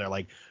stuff there.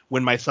 Like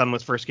when my son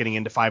was first getting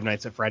into Five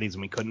Nights at Freddy's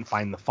and we couldn't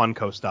find the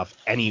Funko stuff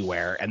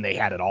anywhere, and they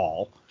had it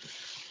all.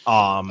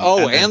 And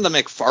the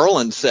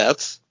McFarlane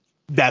sets.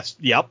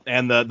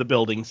 And the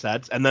building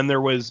sets. And then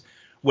there was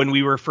when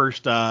we were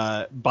first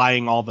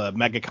buying all the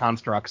Mega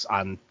Constructs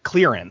on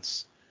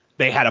clearance,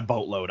 they had a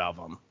boatload of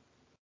them.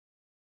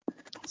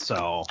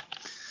 So,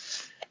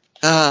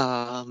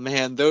 Ah,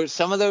 man,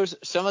 some of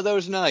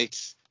those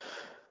nights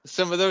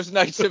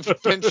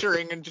of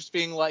venturing and just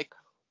being like,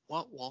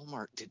 what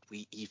Walmart did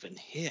we even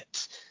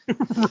hit?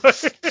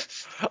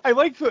 right. I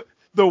like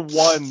the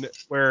one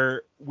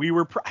where we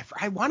were.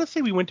 I want to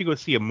say we went to go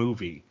see a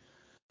movie,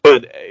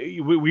 but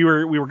we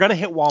were gonna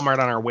hit Walmart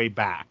on our way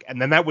back,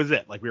 and then that was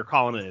it. Like we were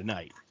calling it a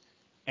night,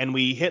 and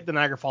we hit the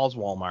Niagara Falls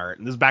Walmart,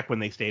 and this is back when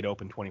they stayed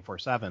open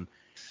 24/7.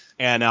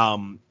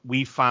 And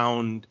we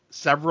found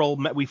several.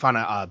 We found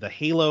the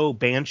Halo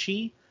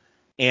Banshee,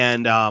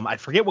 and I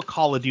forget what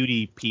Call of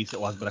Duty piece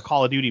it was, but a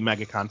Call of Duty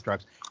Mega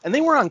Constructs, and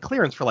they were on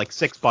clearance for like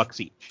 $6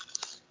 each.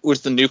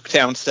 Was the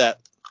Nuketown set?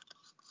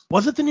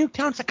 Was it the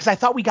Nuketown set? Because I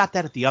thought we got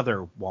that at the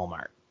other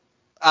Walmart.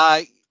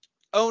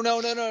 Oh no,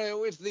 it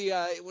was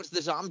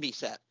the zombie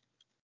set.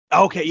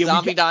 Okay, yeah,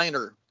 Zombie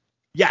Diner.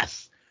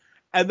 Yes,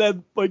 and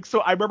then like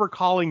so, I remember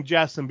calling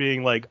Jess and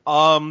being like,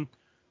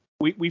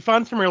 we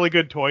found some really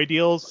good toy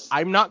deals.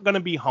 I'm not gonna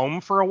be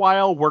home for a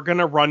while. We're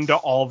gonna run to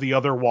all the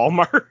other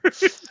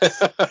Walmarts.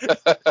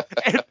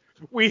 And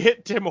we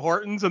hit Tim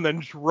Hortons and then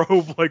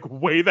drove like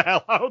way the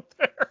hell out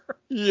there.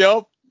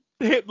 Yep.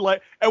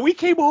 And we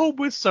came home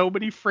with so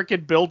many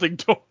freaking building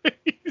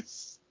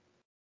toys.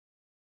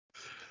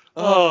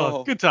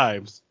 Oh, good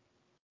times.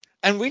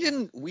 And we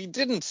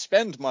didn't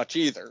spend much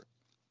either.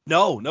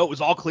 No, it was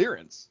all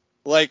clearance.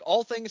 Like,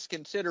 all things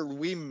considered,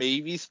 we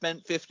maybe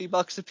spent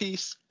 $50 a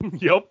piece.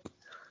 Yep.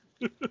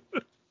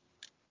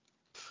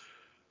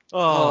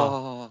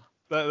 Oh.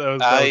 That was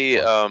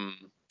fun.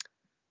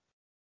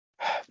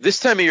 This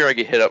time of year I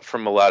get hit up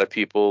from a lot of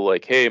people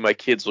like, hey, my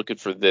kid's looking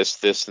for this,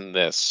 this, and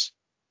this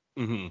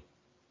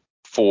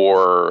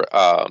for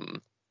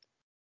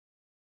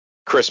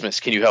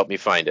Christmas. Can you help me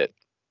find it?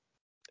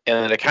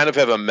 And then I kind of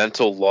have a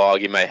mental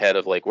log in my head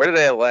of like, where did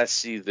I last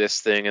see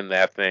this thing and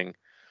that thing?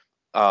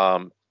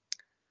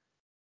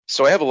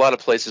 So I have a lot of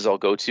places I'll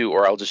go to,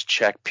 or I'll just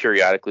check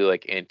periodically,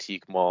 like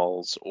antique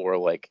malls or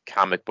like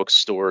comic book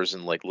stores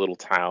in like little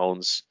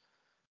towns,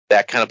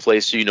 that kind of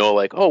place. So,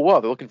 like, oh, wow,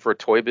 they're looking for a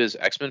Toy Biz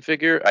X-Men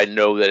figure. I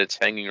know that it's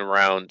hanging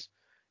around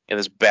in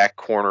this back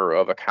corner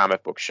of a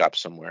comic book shop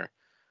somewhere.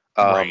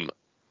 Right.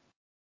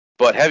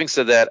 But having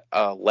said that,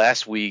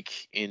 last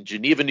week in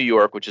Geneva, New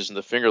York, which is in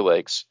the Finger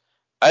Lakes,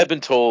 I've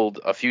been told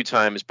a few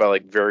times by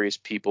like various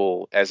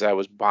people as I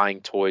was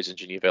buying toys in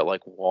Geneva at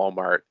like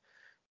Walmart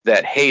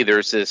that, hey,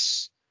 there's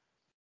this,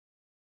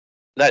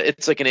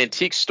 it's like an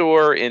antique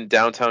store in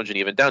downtown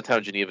Geneva.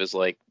 Downtown Geneva is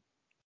like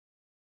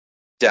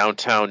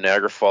downtown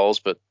Niagara Falls,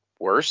 but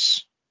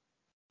worse,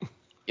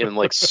 in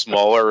like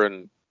smaller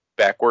and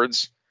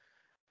backwards.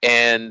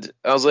 And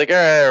I was like, all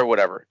right, or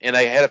whatever. And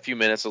I had a few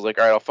minutes. I was like,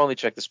 all right, I'll finally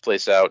check this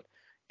place out.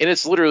 And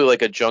it's literally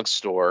like a junk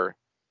store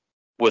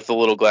with the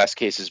little glass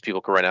cases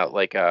people can rent out,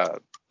 like a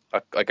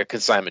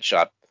consignment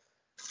shop.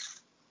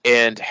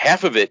 And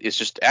half of it is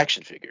just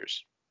action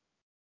figures.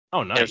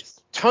 Oh, nice.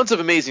 There's tons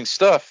of amazing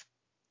stuff.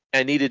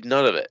 I needed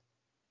none of it.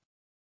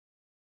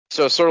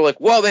 So it's sort of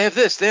like, well, they have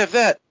this, they have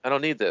that. I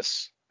don't need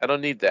this. I don't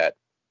need that.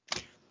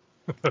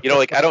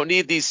 Like, I don't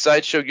need these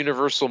Sideshow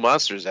Universal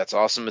monsters. That's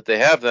awesome that they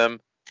have them.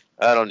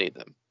 I don't need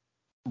them.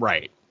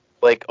 Right.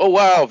 Like, oh,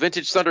 wow,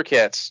 vintage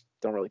Thundercats.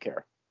 Don't really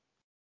care.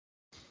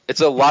 It's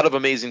a lot of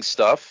amazing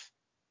stuff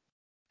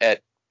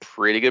at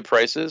pretty good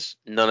prices.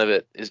 None of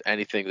it is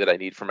anything that I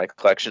need for my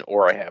collection,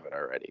 or I have it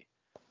already.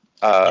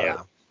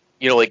 Yeah.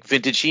 Like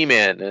vintage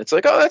He-Man. And it's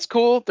like, oh, that's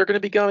cool. They're going to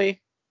be gummy.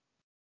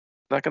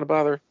 Not going to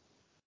bother.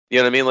 You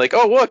know what I mean? Like,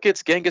 oh, look,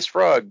 it's Genghis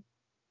Frog.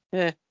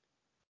 Yep.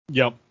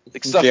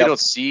 Like stuff you don't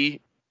see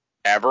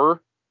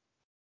ever.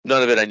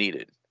 None of it I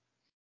needed.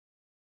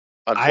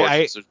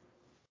 Unfortunately.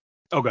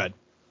 Oh, good.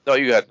 No,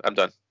 you got. I'm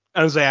done.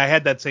 I was say I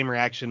had that same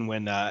reaction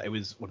when it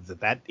was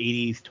that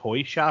 80s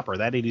toy shop or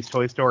that 80s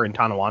toy store in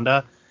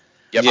Tonawanda.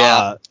 Yep.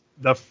 Yeah.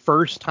 The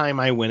first time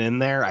I went in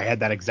there, I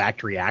had that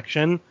exact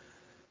reaction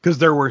because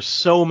there were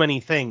so many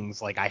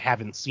things like I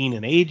haven't seen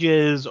in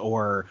ages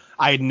or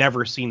I had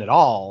never seen at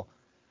all.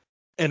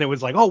 And it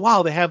was like, oh,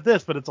 wow, they have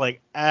this. But it's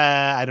like,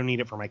 I don't need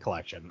it for my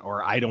collection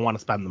or I don't want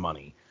to spend the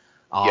money.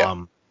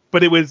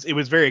 But it was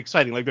very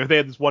exciting. Like they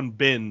had this one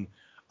bin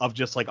of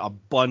just like a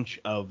bunch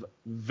of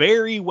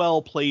very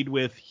well played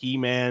with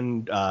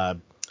He-Man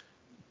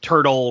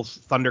Turtles,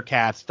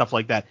 Thundercats, stuff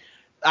like that.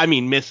 I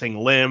mean, missing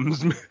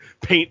limbs,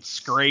 paint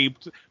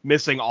scraped,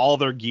 missing all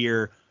their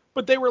gear,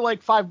 but they were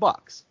like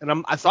 $5.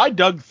 And so I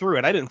dug through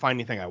it. I didn't find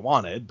anything I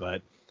wanted,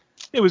 but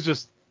it was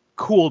just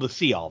cool to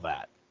see all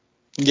that.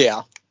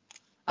 Yeah.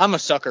 I'm a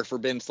sucker for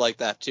bins like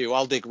that too.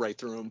 I'll dig right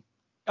through them.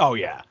 Oh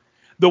yeah.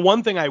 The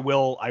one thing I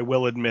will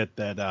admit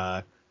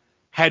that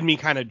had me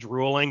kind of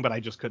drooling, but I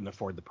just couldn't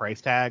afford the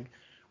price tag,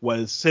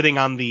 was sitting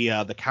on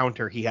the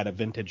counter. He had a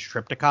vintage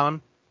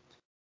Triptychon,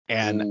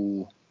 and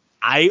Ooh.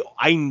 I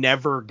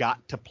never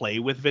got to play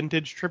with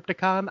vintage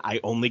Triptychon.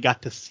 I only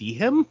got to see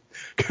him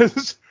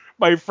because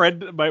my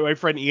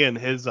friend Ian,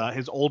 his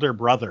older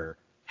brother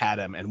had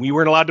him, and we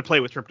weren't allowed to play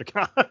with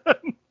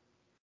Triptychon.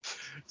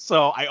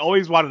 So I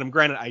always wanted him.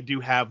 Granted, I do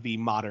have the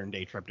modern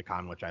day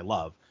Triptychon, which I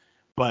love.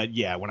 But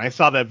yeah, when I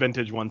saw that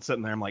vintage one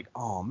sitting there, I'm like,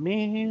 oh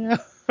man.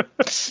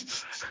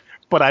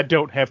 But I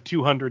don't have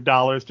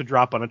 $200 to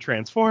drop on a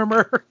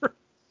Transformer.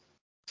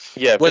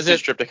 Yeah, Was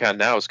vintage Triptychon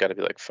now has got to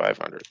be like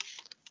 $500.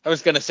 I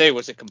was gonna say,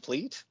 was it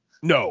complete?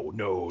 No.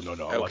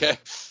 Okay.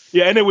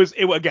 Yeah, and it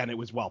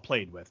was well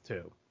played with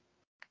too.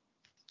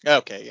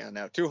 Okay, yeah,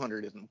 no,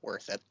 200 isn't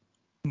worth it.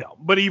 No,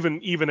 but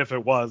even if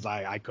it was,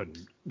 I couldn't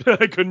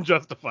I couldn't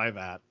justify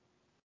that.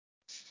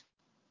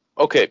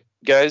 Okay,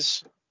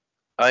 guys,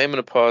 I am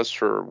going to pause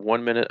for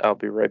 1 minute. I'll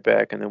be right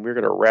back, and then we're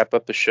going to wrap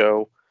up the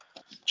show.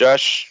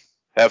 Josh,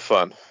 have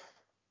fun.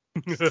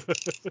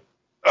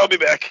 I'll be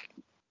back.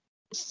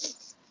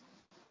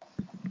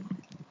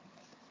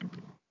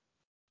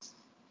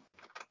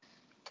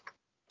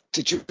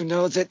 Did you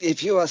know that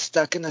if you are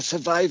stuck in a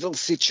survival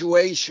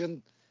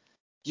situation,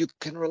 you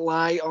can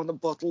rely on a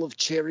bottle of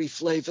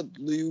cherry-flavored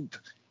lube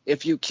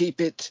if you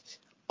keep it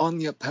on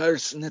your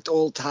person at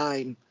all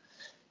time?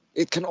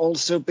 It can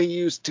also be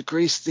used to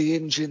grease the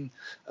engine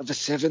of a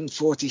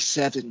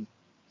 747.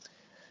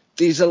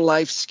 These are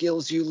life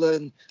skills you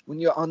learn when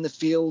you're on the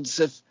fields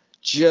of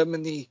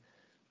Germany,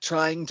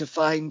 trying to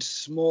find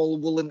small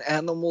woolen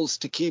animals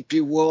to keep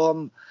you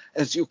warm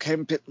as you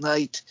camp at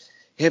night,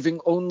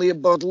 having only a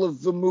bottle of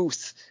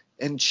vermouth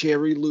and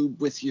cherry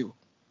lube with you.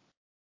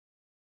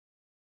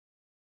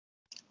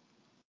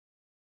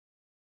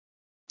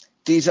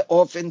 These are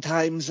often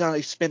times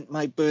I spent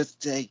my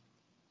birthday.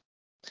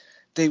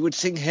 They would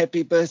sing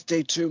happy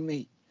birthday to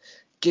me,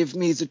 give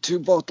me the 2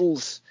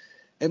 bottles,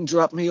 and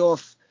drop me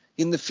off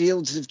in the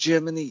fields of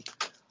Germany,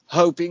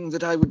 hoping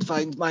that I would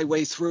find my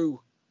way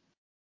through.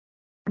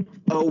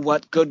 Oh,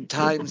 what good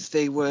times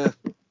they were.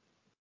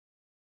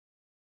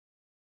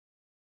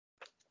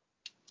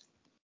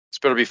 It's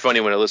better be funny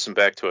when I listen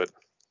back to it.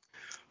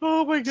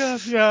 Oh my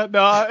gosh, yeah,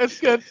 no,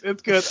 it's good.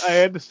 It's good. I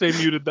had to stay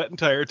muted that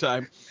entire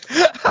time.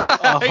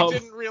 I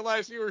didn't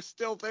realize you were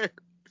still there.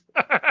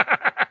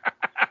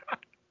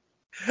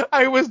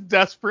 I was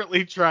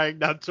desperately trying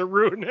not to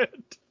ruin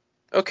it.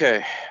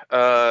 Okay,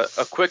 a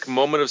quick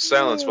moment of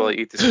silence while I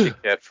eat this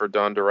Kit Kat for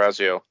Don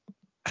Durazio.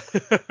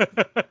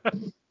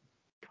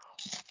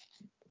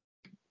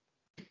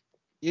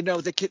 You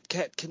know, the Kit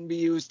Kat can be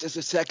used as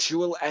a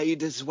sexual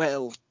aid as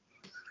well.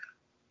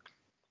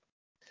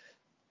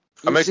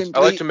 I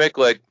like to make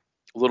like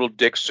little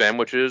dick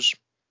sandwiches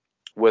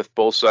with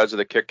both sides of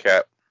the Kit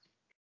Kat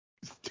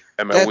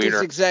and my That wiener.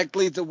 is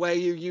exactly the way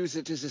you use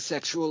it as a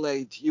sexual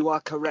aid. You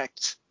are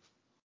correct.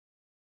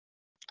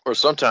 Or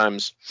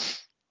sometimes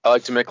I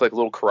like to make like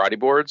little karate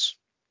boards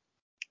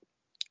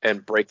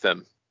and break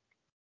them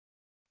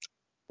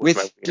with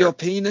my With wiener. your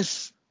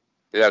penis?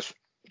 Yes.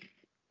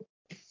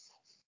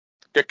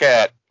 Kit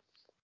Kat.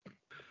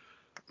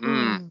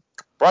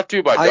 Brought to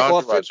you by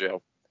Don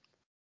Durazio.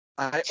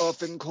 I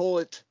often call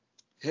it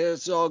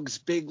Herzog's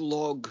Big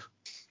Log.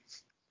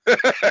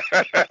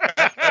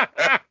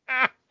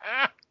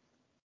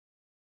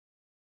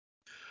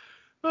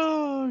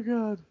 Oh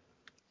god.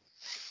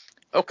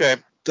 Okay.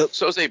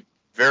 So it's a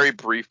very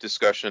brief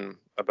discussion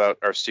about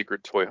our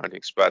secret toy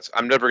hunting spots.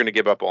 I'm never going to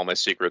give up all my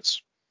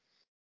secrets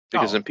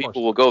because then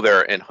people will go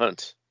there and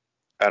hunt.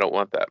 I don't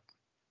want that.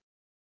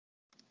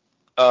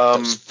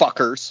 Those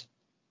fuckers.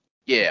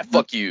 Yeah,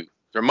 fuck you.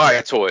 They're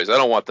my toys. I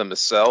don't want them to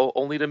sell,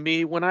 only to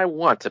me when I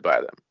want to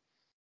buy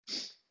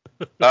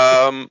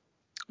them.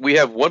 We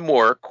have one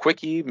more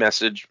quickie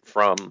message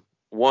from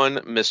one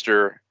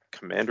Mr.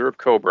 Commander of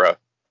Cobra.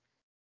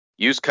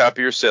 Used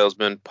copier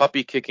salesman,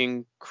 puppy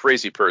kicking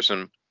crazy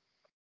person.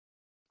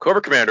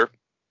 Cobra Commander,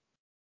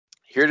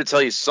 here to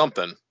tell you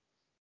something.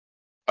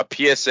 A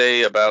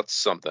PSA about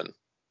something.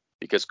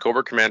 Because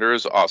Cobra Commander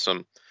is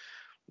awesome.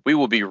 We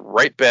will be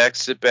right back.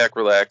 Sit back,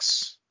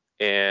 relax,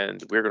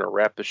 and we're going to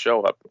wrap the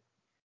show up.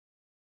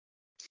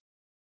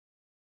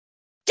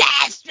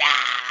 Destro!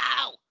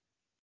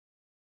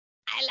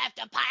 I left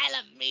a pile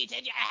of meat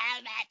in your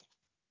helmet.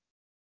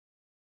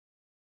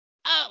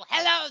 Oh,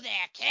 hello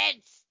there,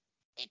 kids.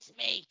 It's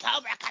me,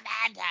 Cobra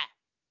Commander.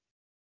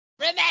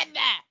 Remember,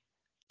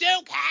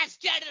 Duke has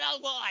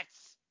genital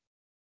warts.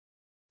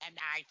 And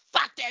I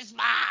fucked his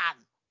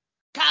mom.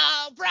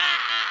 Cobra!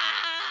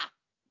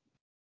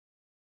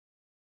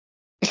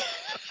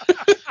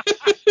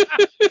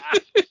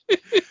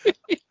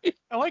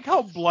 I like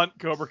how blunt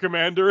Cobra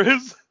Commander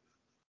is.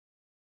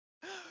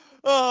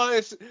 Oh,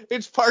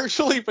 it's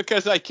partially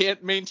because I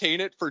can't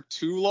maintain it for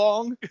too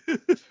long,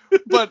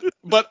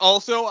 but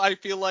also I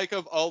feel like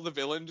of all the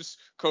villains,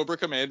 Cobra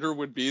Commander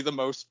would be the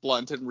most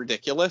blunt and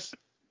ridiculous.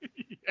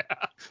 Yeah.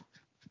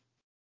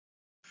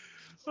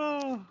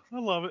 Oh, I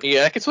love it.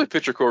 Yeah, I can totally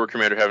picture Cobra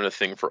Commander having a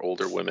thing for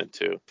older women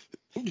too.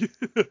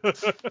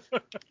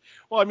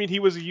 Well, I mean, he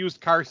was a used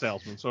car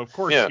salesman, so of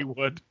course Yeah. he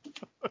would.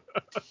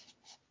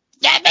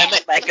 I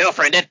met my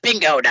girlfriend at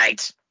bingo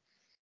night.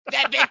 The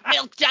big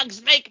milk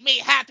jugs make me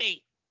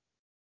happy.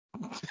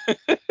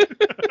 I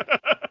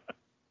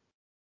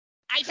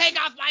take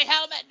off my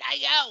helmet and I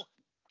yell,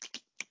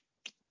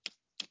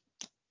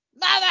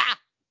 Mother!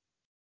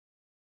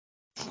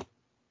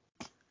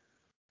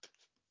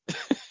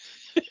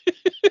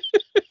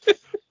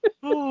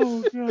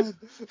 Oh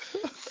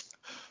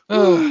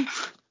god.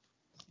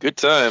 Good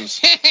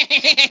times.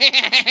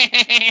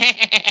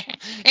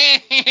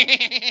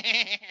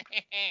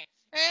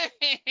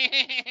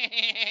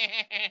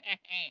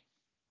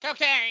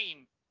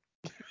 Cocaine.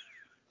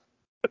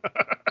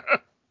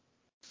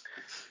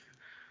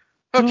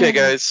 Okay,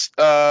 guys.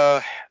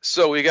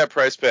 So we got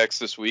prize packs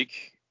this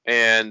week,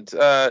 and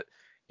not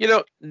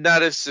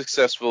as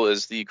successful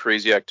as the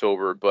Crazy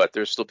October, but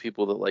there's still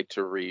people that like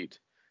to read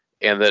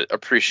and that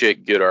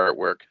appreciate good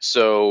artwork.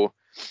 So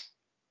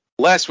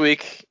last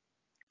week,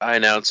 I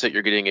announced that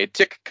you're getting a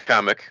Tick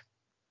comic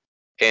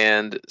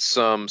and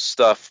some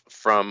stuff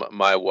from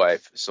my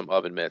wife, some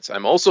oven mitts.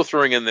 I'm also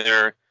throwing in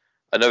there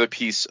another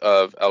piece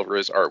of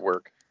Alvarez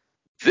artwork.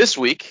 This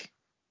week,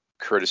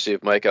 courtesy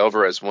of Mike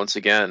Alvarez, once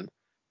again,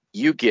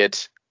 you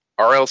get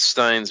R.L.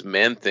 Stein's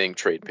Man-Thing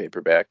trade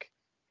paperback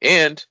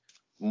and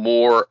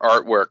more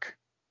artwork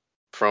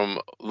from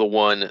the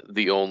one,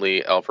 the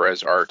only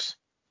Alvarez art.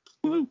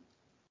 Woo.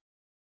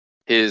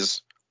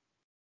 His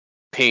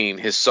pain,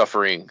 his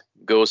suffering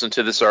goes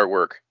into this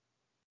artwork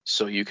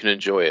so you can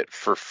enjoy it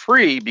for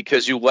free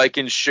because you like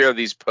and share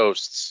these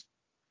posts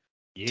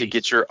to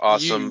get your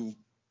awesome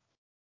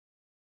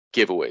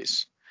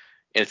giveaways.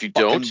 And if you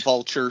Fucking don't,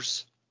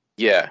 vultures.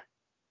 yeah,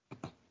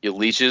 you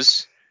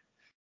leeches,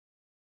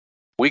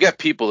 we got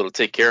people that'll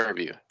take care of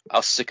you.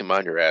 I'll stick them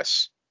on your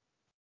ass.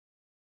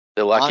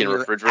 They lock you in your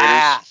refrigerators.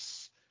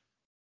 ass.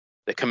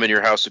 They come in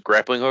your house with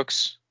grappling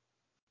hooks.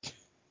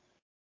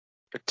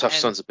 They're tough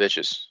And- sons of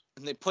bitches.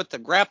 And they put the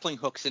grappling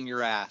hooks in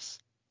your ass.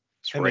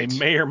 That's And right. they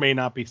may or may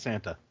not be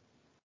Santa.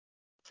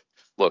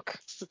 Look,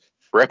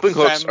 grappling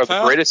hooks are the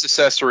Santa? greatest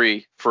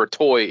accessory for a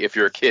toy if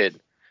you're a kid.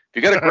 If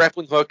you got a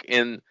grappling hook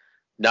and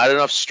not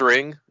enough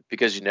string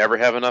because you never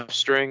have enough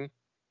string,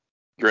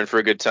 you're in for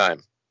a good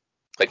time.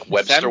 Like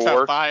Webster Santa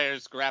War.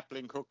 fires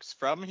grappling hooks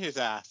from his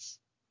ass.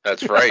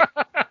 That's right.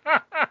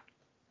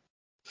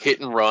 Hit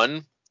and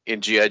Run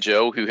in G.I.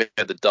 Joe, who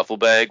had the duffel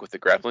bag with the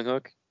grappling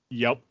hook.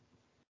 Yep.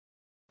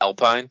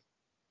 Alpine.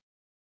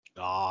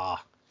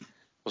 Ah.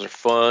 Those are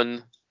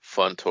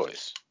fun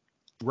toys.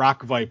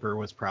 Rock Viper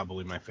was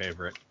probably my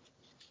favorite.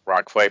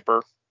 Rock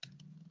Viper.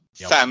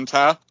 Yep.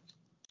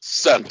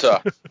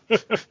 Santa.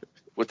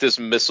 With this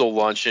missile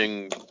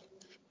launching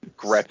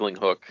grappling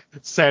hook.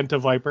 Santa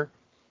Viper.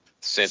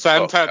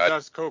 Santa Oh, God.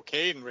 does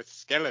cocaine with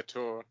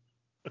Skeletor.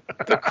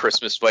 The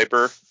Christmas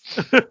Viper.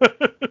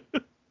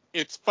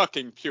 It's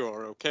fucking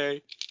pure,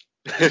 okay?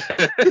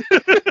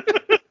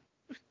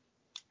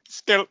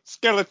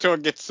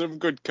 Skeletor gets some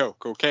good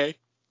coke, okay?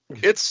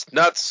 It's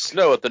not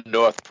snow at the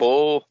North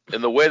Pole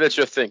in the way that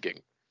you're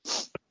thinking.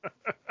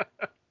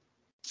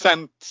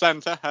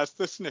 Santa has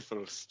the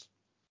sniffles.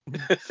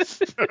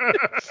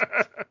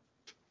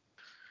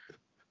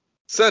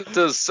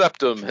 Santa's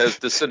septum has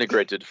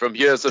disintegrated from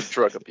years of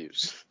drug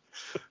abuse.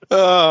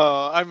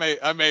 Oh, I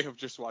may have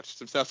just watched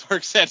some South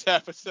Park Santa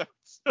episodes.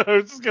 I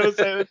was just gonna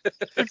say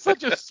it's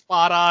such a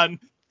spot on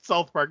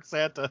South Park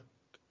Santa.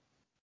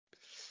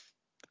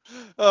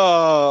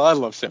 Oh, I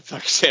love South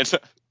Park Santa.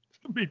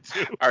 Me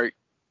too. Are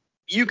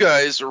you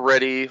guys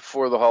ready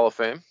for the Hall of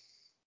Fame?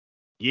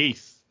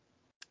 Yes.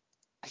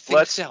 I think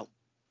Let's- so.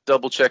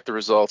 Double check the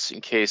results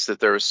in case that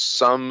there was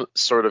some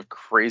sort of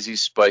crazy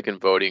spike in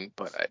voting,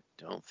 but I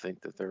don't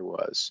think that there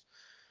was.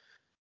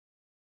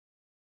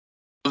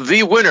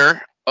 The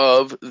winner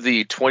of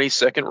the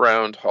 22nd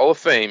round Hall of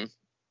Fame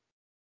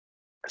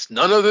is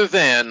none other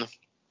than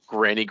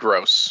Granny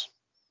Gross.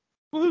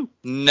 Woo.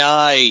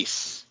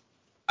 Nice.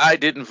 I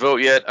didn't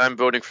vote yet. I'm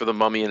voting for the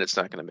Mummy, and it's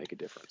not going to make a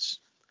difference.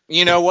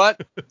 You know what?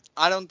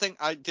 I don't think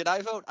did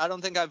I vote? I don't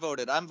think I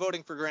voted. I'm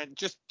voting for Granny.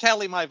 Just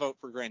tally my vote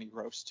for Granny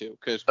Gross too,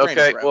 because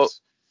Okay, well,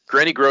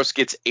 Granny Gross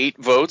gets 8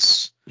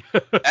 votes,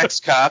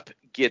 X-Cop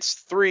gets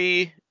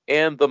 3,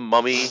 and the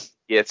Mummy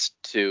gets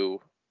 2.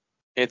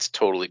 It's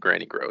totally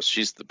Granny Gross.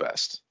 She's the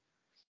best.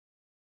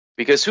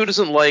 Because who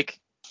doesn't like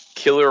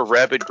killer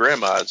rabid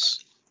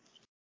grandmas?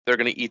 They're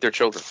going to eat their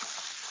children.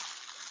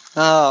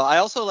 Oh, I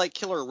also like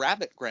Killer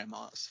Rabbit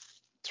grandmas.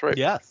 That's right.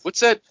 Yes. What's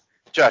that?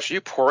 Josh, are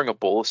you pouring a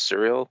bowl of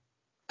cereal?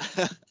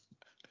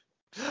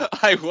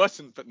 I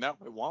wasn't, but now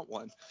I want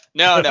one.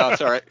 No,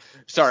 sorry.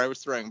 Sorry, I was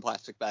throwing a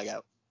plastic bag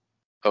out.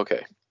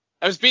 Okay.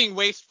 I was being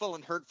wasteful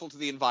and hurtful to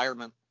the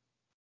environment.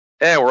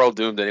 We're all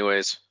doomed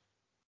anyways.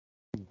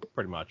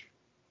 Pretty much.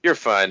 You're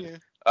fine.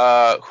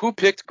 Who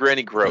picked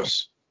Granny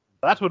Gross?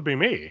 That would be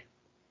me.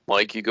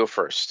 Mike, you go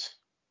first.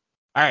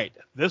 All right.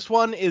 This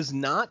one is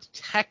not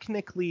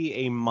technically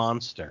a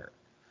monster.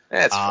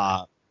 That's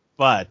fine.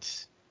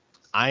 But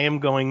I am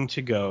going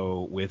to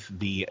go with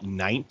the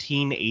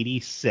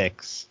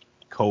 1986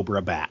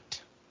 Cobra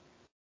Bat.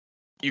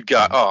 You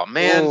got... Oh,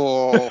 man.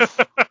 Oh.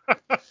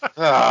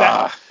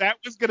 That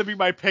was going to be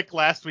my pick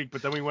last week,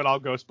 but then we went all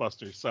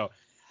Ghostbusters. So,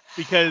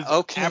 because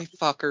Okay,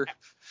 fucker.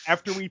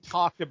 after we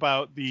talked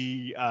about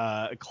the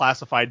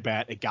classified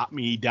bat, it got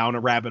me down a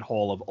rabbit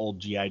hole of old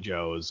G.I.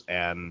 Joes.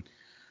 And,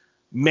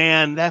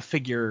 man, that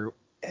figure...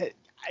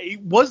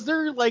 Was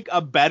there like a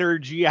better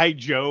G.I.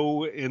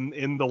 Joe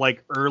in the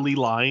like early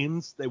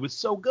lines? It was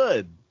so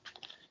good.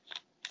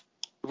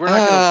 We're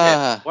not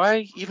going to...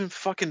 Why even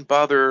fucking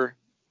bother...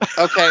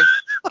 Okay.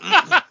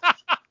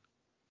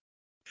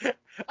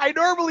 I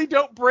normally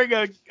don't bring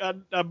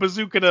a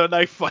bazooka to a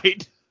knife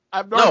fight.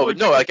 I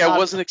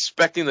wasn't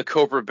expecting the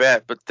Cobra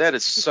Bat, but that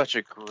is such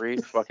a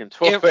great fucking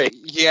toy.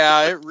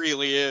 It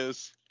really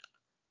is.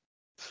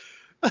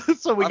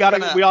 So we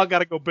all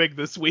gotta go big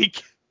this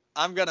week.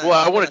 I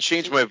want to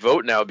change my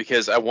vote now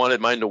because I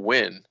wanted mine to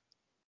win,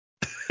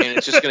 and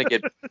it's just gonna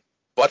get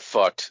butt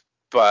fucked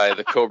by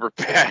the Cobra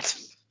Bat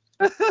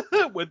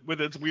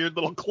with its weird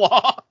little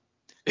claw.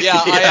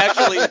 Yeah,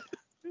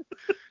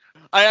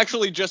 I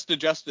actually just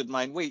adjusted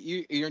mine. Wait,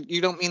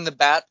 you don't mean the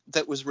bat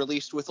that was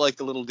released with like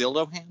the little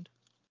dildo hand?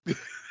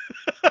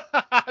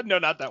 No,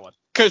 not that one.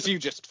 Because you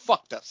just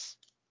fucked us.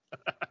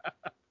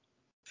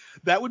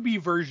 That would be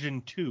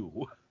version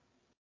 2.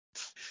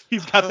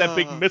 He's got that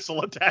big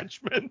missile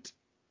attachment.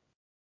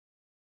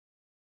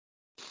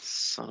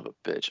 Son of a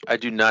bitch. I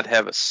do not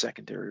have a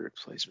secondary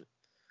replacement.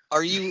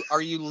 Are you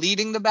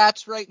leading the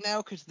bats right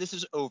now? Because this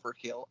is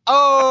overkill.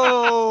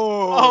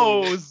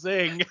 Oh,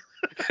 zing.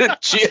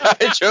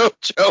 G.I. Joe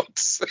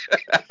jokes.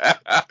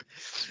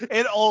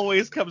 It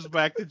always comes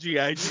back to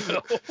G.I.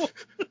 Joe.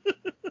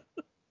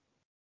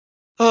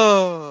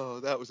 Oh,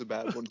 that was a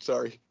bad one.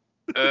 Sorry.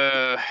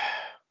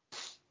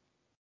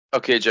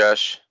 Okay,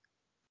 Josh.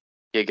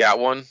 You got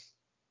one?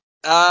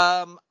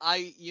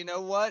 You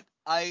know what?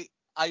 I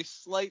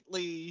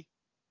slightly,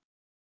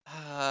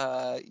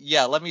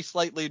 let me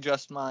slightly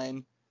adjust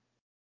mine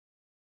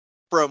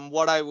from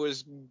what I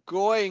was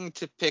going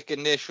to pick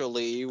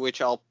initially,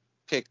 which I'll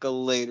pick a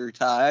later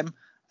time.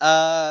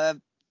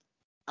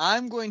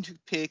 I'm going to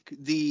pick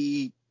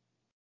the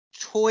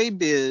Toy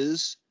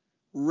Biz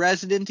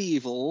Resident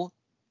Evil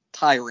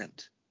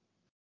Tyrant.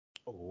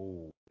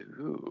 Oh.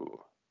 Ooh.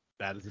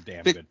 That is a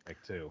damn good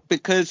pick, too.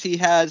 Because he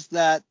has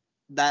that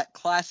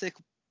classic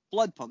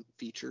blood pump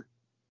feature.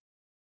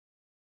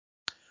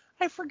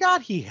 I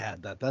forgot he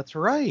had that. That's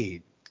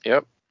right.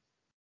 Yep.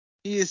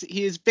 He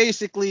is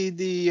basically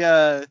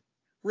the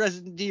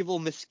Resident Evil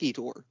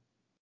Mosquitor.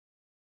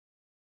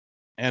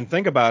 And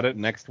think about it.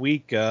 Next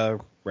week,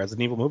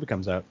 Resident Evil movie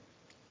comes out.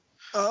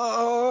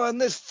 Oh,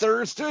 and this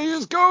Thursday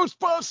is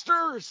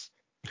Ghostbusters.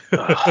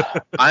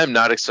 I am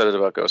not excited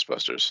about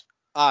Ghostbusters.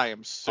 I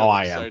am so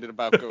excited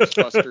about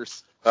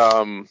Ghostbusters.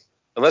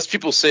 Unless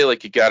people say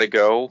like you gotta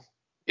go,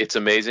 it's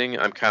amazing.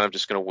 I'm kind of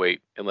just gonna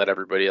wait and let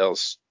everybody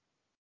else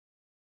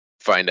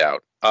find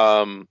out.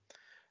 All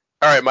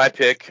right, my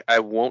pick. I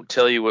won't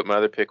tell you what my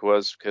other pick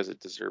was because it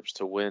deserves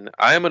to win.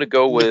 I am gonna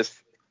go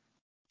with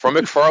from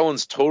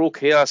McFarlane's Total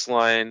Chaos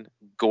line,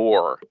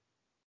 Gore,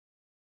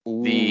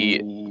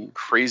 the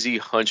crazy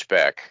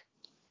hunchback.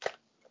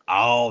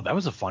 Oh, that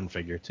was a fun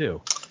figure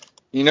too.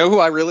 You know who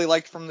I really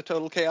liked from the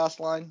Total Chaos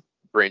line?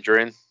 Brain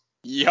Drain.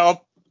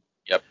 Yup.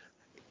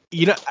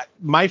 You know,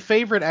 my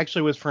favorite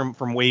actually was from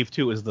Wave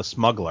 2 is the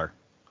Smuggler.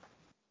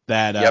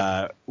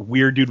 That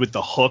weird dude with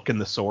the hook and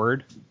the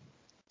sword.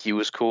 He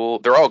was cool.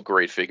 They're all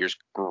great figures.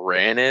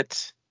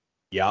 Granite.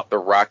 Yep. The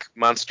rock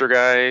monster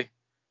guy.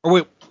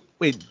 Or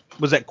wait,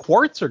 was that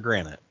Quartz or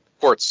Granite?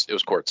 Quartz. It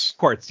was Quartz.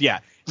 Quartz, yeah.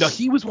 No,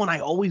 he was one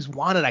I always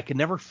wanted. I could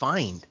never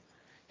find.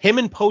 Him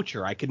and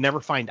Poacher, I could never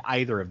find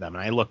either of them,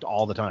 and I looked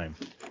all the time.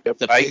 Yep.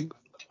 The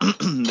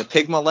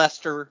pig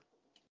molester.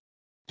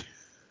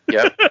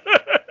 Yep.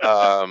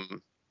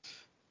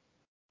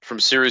 From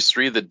Series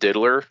 3, the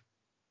Diddler.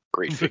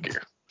 Great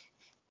figure.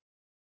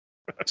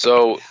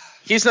 So,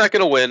 he's not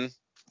going to win.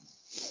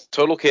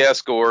 Total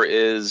Chaos Gore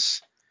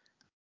is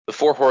the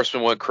Four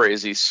Horsemen went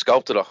crazy,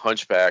 sculpted a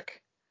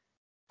hunchback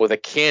with a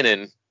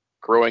cannon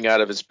growing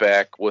out of his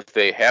back with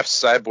a half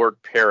cyborg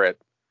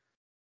parrot.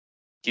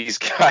 He's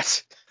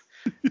got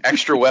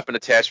extra weapon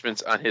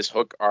attachments on his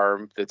hook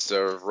arm that's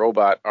a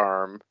robot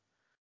arm.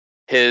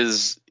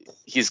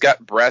 He's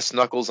got brass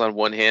knuckles on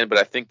one hand, but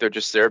I think they're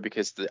just there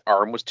because the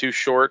arm was too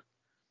short.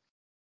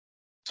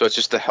 So it's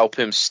just to help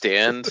him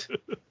stand.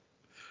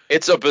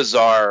 It's a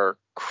bizarre,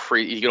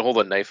 crazy. He can hold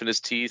a knife in his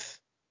teeth.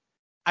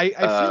 I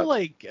feel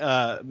like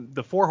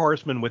the Four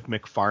Horsemen with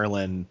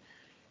McFarlane,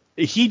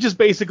 he just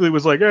basically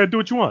was like, do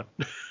what you want.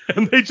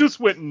 And they just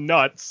went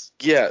nuts.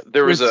 Yeah,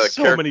 there was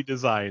so many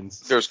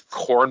designs. There's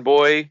Corn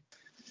Boy,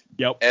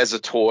 Yep. as a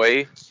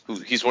toy.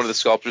 He's one of the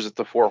sculptors at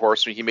the Four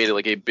Horsemen. He made it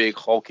like a big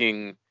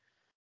hulking,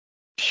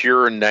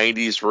 pure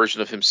 '90s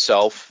version of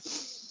himself.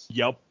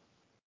 Yep.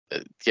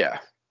 Yeah,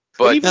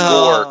 but even-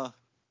 Gore,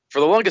 for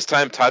the longest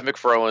time, Todd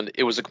McFarlane,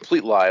 it was a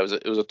complete lie. It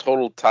was a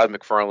total Todd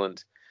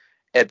McFarlane.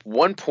 At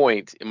one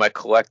point in my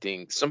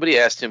collecting, somebody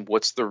asked him,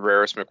 "What's the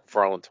rarest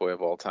McFarlane toy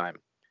of all time?"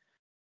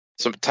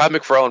 So Todd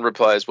McFarlane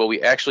replies, "Well,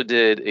 we actually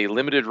did a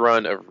limited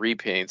run of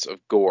repaints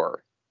of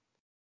Gore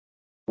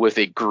with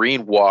a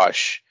green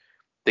wash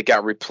that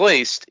got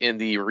replaced in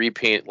the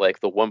repaint,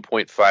 like the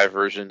 1.5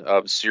 version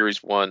of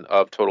Series 1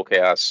 of Total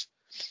Chaos,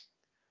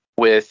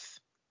 with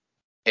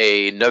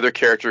another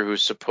character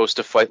who's supposed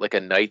to fight like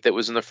a knight that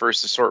was in the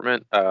first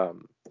assortment.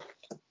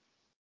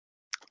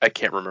 I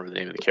can't remember the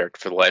name of the character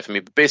for the life of me,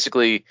 but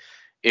basically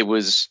it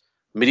was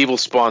Medieval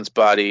Spawn's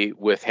body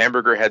with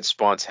Hamburger Head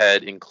Spawn's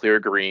head in clear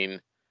green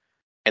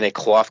and a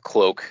cloth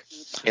cloak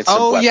and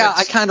some weapons. Yeah,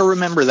 I kind of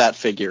remember that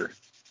figure.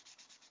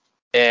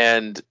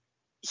 And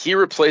he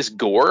replaced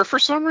Gore for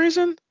some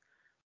reason,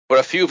 but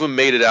a few of them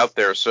made it out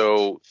there.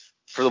 So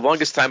for the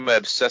longest time, I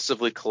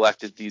obsessively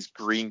collected these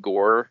green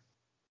Gore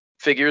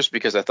figures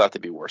because I thought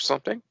they'd be worth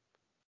something.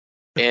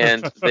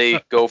 And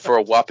they go for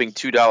a whopping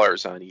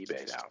 $2 on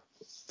eBay now.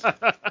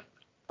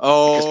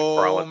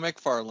 Oh,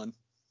 McFarlane.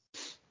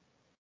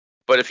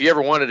 But if you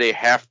ever wanted a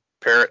half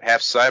parrot,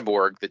 half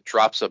cyborg that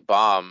drops a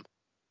bomb,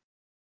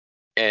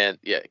 and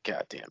yeah,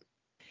 goddamn.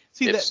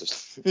 See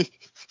that,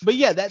 but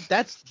yeah,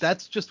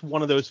 that's just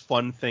one of those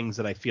fun things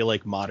that I feel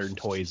like modern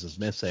toys is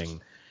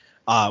missing.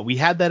 We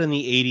had that in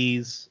the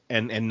 80s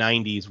and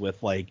 90s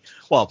with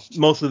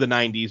mostly the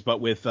 90s,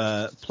 but with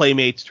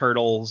Playmates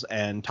Turtles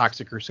and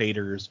Toxic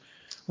Crusaders,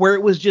 where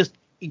it was just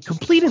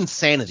complete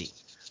insanity.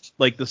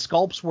 Like the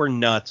sculpts were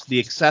nuts, the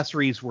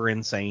accessories were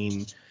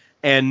insane,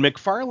 and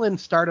McFarlane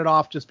started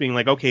off just being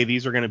like, okay,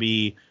 these are going to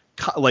be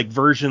like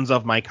versions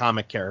of my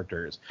comic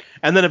characters,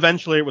 and then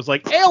eventually it was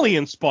like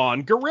Alien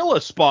Spawn,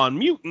 Gorilla Spawn,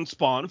 Mutant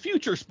Spawn,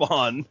 Future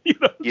Spawn. It's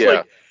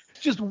like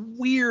just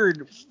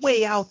weird,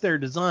 way out there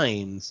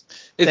designs.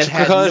 It's that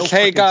because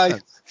had no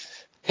sense.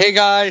 Hey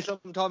guys,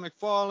 I'm Tom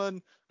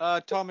McFarlane.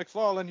 Tom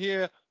McFarlane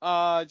here.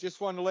 Just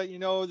wanted to let you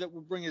know that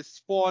we're bringing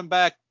Spawn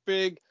back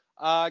big.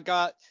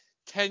 Got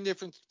 10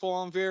 different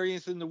Spawn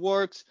variants in the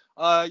works.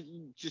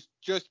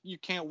 You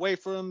can't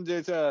wait for them.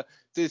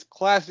 There's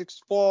classic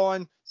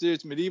Spawn.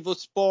 There's medieval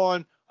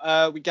Spawn.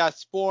 We got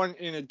Spawn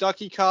in a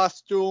ducky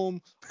costume.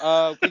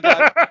 We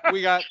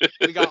got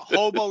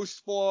hobo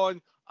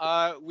Spawn.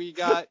 We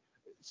got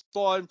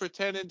Spawn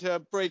pretending to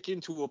break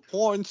into a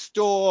porn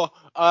store.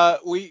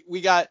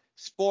 We got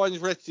Spawn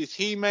dressed as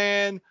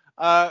He-Man.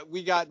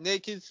 We got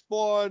naked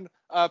Spawn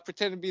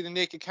pretending to be the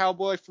naked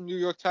cowboy from New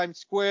York Times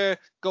Square.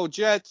 Go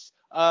Jets.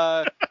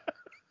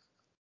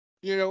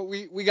 We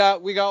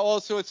got all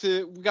sorts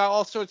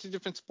of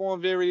different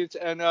Spawn variants,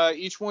 and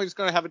each one is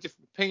gonna have a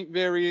different paint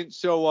variant.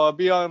 So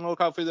be on the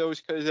lookout for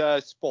those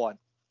because Spawn.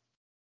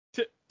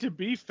 To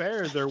be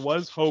fair, there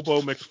was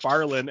Hobo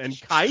McFarlane and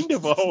kind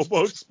of a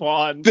Hobo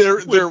Spawn.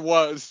 There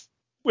was.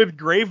 With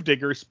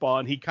Gravedigger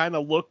Spawn, he kind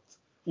of looked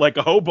like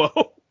a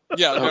hobo.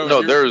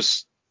 Yeah.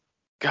 There's,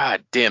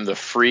 god damn, the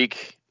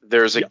Freak.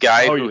 There's a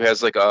guy who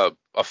has like a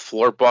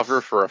floor buffer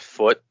for a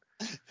foot.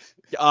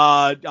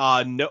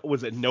 No,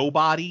 was it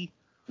Nobody?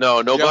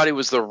 No, Nobody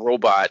was the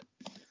robot.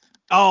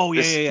 Oh,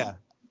 yeah.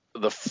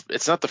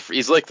 It's not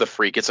he's like the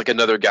Freak. It's like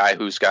another guy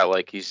who's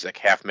got he's like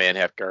half man,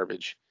 half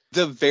garbage.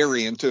 The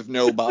variant of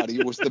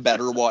Nobody was the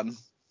better one. Man.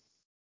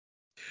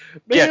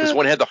 Yeah, because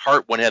one had the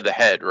heart, one had the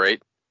head,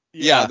 right?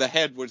 Yeah, the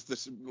head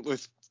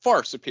was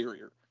far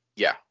superior.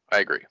 Yeah, I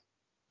agree.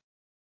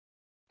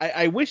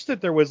 I wish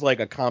that there was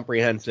like a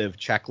comprehensive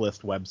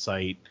checklist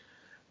website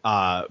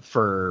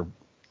for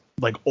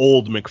like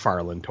old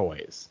McFarlane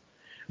toys.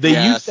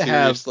 They used to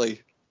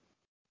seriously.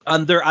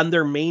 have on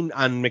their main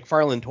on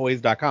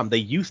McFarlaneToys.com. They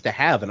used to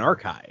have an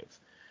archive,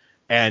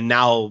 and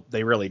now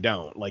they really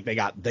don't. Like they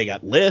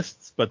got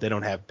lists, but they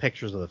don't have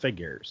pictures of the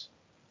figures.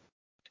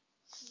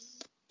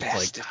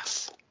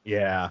 Bastards.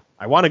 Yeah,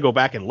 I want to go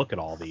back and look at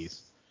all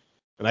these,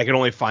 and I can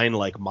only find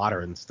like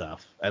modern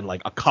stuff and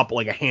like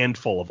a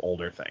handful of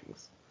older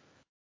things.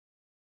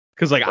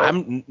 Because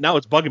now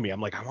it's bugging me.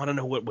 I'm like, I want to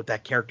know what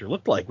that character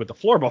looked like with the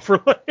floor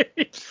buffer.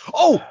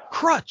 Oh,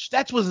 Crutch,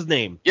 that's was his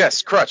name.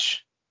 Yes,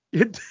 Crutch.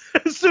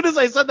 As soon as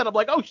I said that, I'm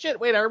like, oh shit,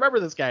 wait, I remember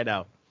this guy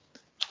now.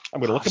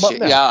 I'm gonna look him up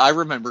now. Yeah, I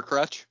remember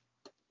Crutch.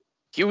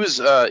 He was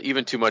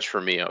even too much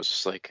for me. I was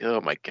just like,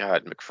 oh my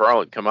god,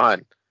 McFarlane, come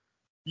on.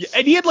 Yeah,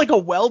 and he had like a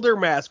welder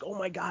mask. Oh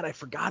my god, I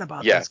forgot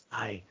about this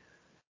guy.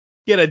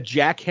 He had a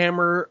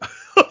jackhammer.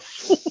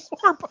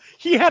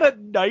 He had a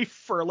knife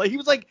for he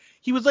was like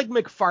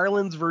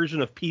McFarlane's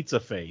version of Pizza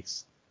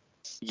Face.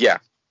 Yeah.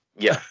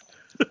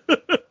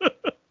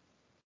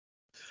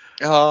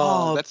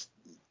 Oh,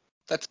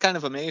 that's kind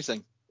of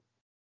amazing.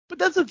 But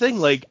that's the thing,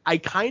 like I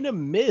kind of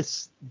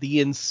miss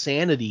the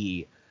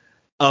insanity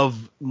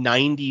of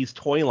 90s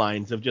toy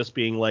lines of just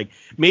being like,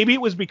 maybe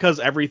it was because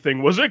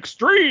everything was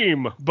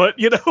extreme, but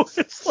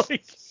it's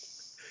like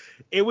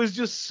It was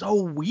just so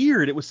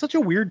weird. It was such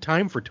a weird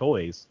time for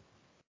toys.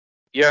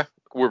 Yeah,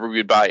 where we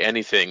would buy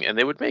anything and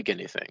they would make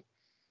anything.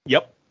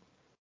 Yep.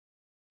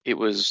 It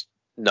was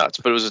nuts,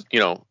 but it was,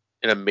 an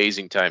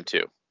amazing time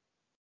too.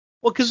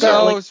 Well, because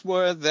Those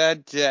were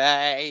the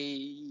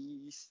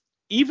days.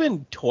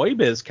 even Toy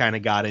Biz kind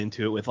of got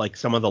into it with like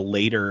some of the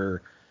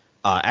later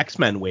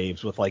X-Men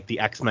waves with like the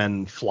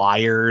X-Men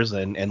flyers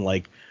and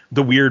like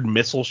the weird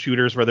missile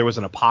shooters where there was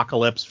an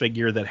Apocalypse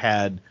figure that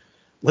had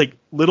like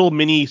little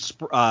mini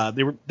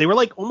they were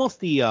like almost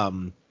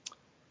the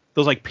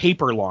those like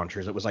paper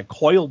launchers. It was like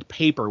coiled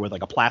paper with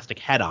like a plastic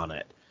head on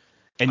it,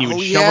 and you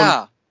would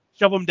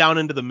shove them down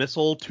into the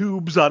missile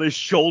tubes on his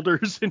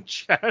shoulders and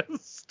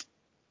chest,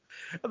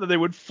 and then they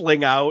would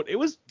fling out. It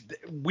was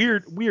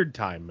weird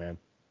time, man.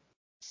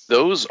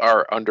 Those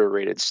are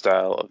underrated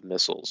style of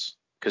missiles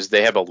because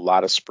they have a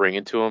lot of spring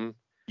into them.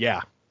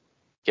 Yeah.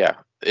 Yeah,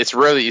 it's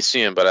rare that you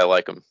see them, but I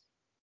like them.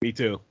 Me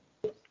too.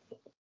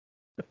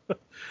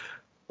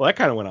 Well, that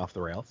kind of went off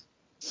the rails.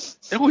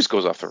 It always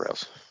goes off the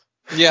rails.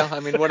 Yeah, I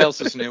mean, what else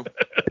is new?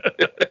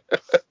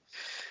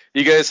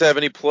 You guys have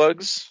any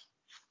plugs?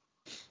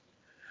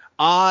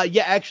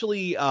 Yeah,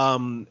 actually,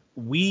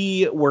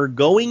 we were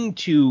going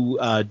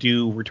to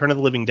do Return of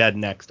the Living Dead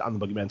next on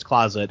the Boogeyman's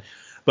Closet,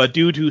 but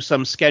due to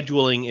some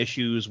scheduling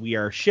issues, we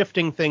are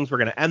shifting things. We're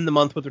going to end the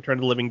month with Return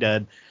of the Living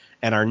Dead,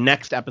 and our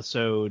next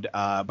episode,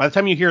 by the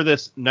time you hear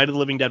this, Night of the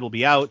Living Dead will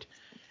be out,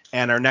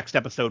 and our next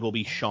episode will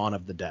be Shaun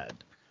of the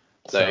Dead.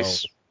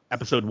 Nice. So,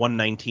 episode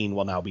 119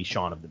 will now be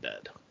Shaun of the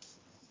Dead.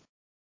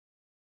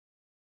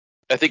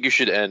 I think you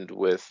should end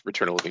with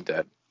Return of the Living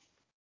Dead.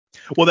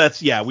 Well,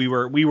 we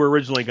were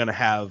originally going to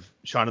have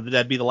Shaun of the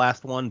Dead be the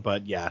last one,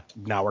 but yeah,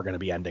 now we're going to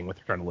be ending with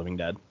Return of the Living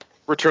Dead.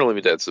 Return of the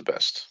Living Dead's the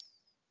best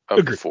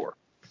of the four.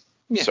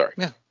 Yeah, Sorry.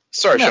 Yeah.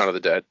 Sorry, Yeah. Shaun of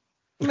the Dead.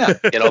 Yeah.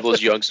 And all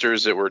those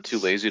youngsters that were too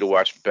lazy to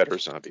watch better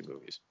zombie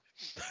movies.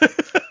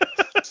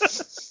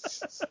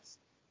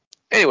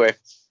 Anyway.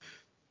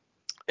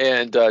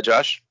 And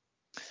Josh?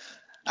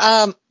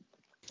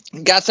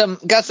 Got some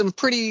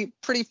pretty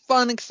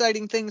fun,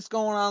 exciting things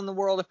going on in the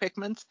world of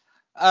Pikmin.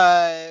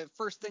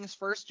 First things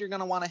first, you're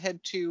gonna want to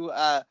head to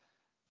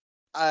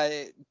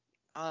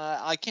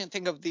I can't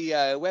think of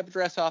the web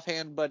address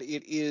offhand, but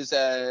it is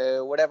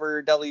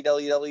whatever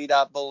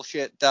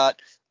www.bullshit.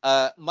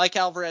 Mike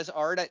Alvarez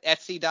art at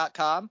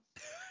Etsy.com.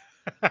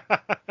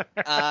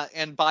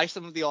 And buy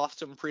some of the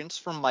awesome prints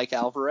from Mike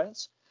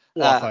Alvarez.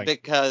 Well,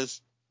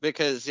 because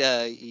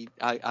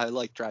I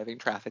like driving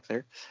traffic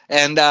there.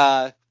 And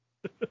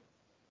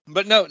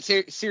but no,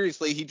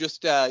 seriously, he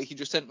just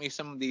sent me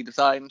some of the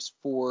designs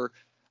for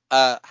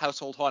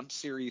Household Haunt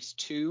Series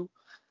 2,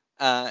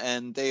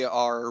 and they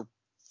are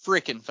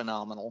freaking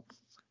phenomenal.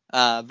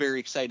 Very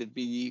excited to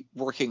be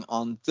working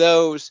on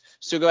those.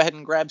 So go ahead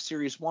and grab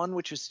Series 1,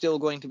 which is still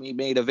going to be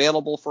made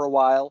available for a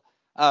while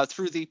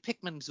through the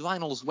Pikmin's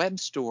Vinyls web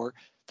store.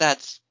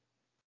 That's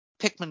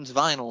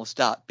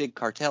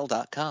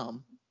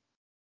pikminsvinyls.bigcartel.com.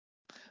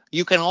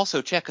 You can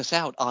also check us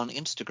out on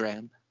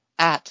Instagram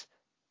at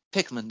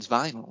Pikmin's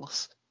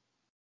Vinyls.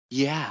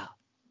 Yeah.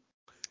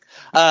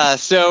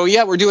 So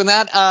yeah, we're doing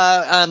that.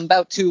 I'm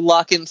about to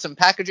lock in some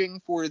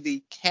packaging for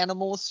the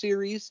Canimal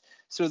series.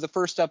 So the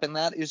first up in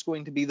that is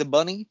going to be the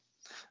bunny.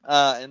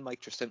 And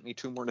Mike just sent me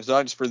 2 more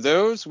designs for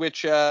those,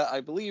 which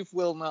I believe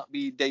will not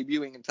be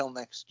debuting until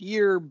next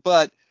year.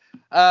 But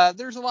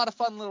there's a lot of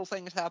fun little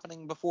things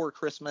happening before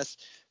Christmas.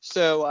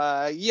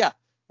 So yeah,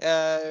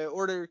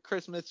 order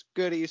Christmas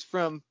goodies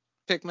from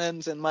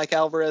Pikmin's and Mike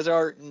Alvarez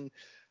art, and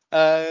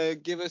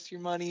give us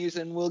your monies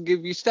and we'll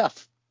give you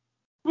stuff.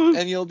 Woo.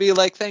 And you'll be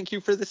like, thank you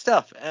for the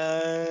stuff.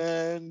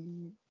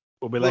 And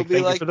we'll be like,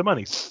 thank you for the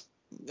monies.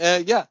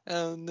 Yeah,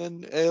 and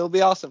then it'll be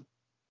awesome.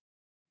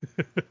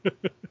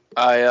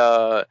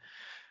 I,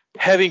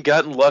 having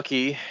gotten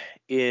lucky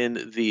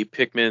in the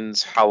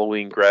Pikmin's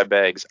Halloween grab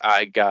bags,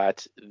 I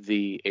got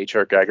the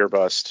H.R. Geiger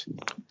bust.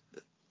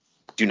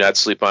 Do not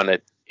sleep on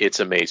it. It's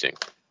amazing.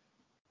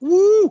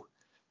 Woo!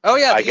 Oh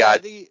yeah,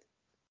 the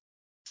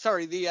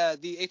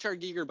H.R.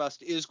 Giger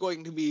bust is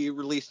going to be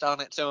released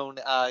on its own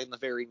in the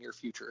very near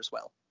future as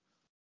well.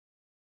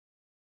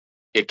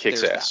 It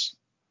kicks ass.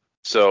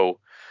 So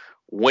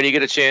when you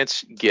get a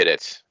chance, get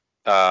it.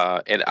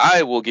 And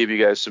I will give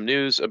you guys some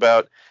news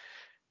about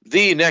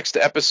the next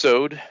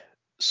episode.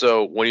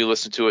 So when you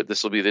listen to it,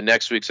 this will be the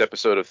next week's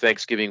episode of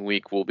Thanksgiving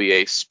week. Will be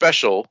a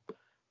special,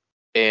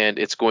 and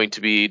it's going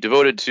to be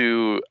devoted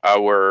to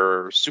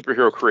our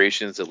superhero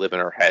creations that live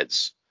in our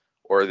heads,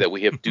 or that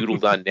we have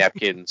doodled on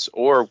napkins,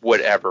 or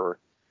whatever,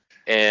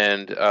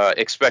 and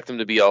expect them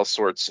to be all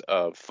sorts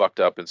of fucked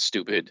up and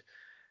stupid,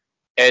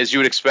 as you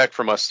would expect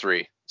from us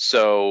three.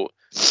 So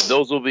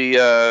those will be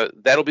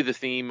that'll be the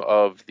theme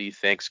of the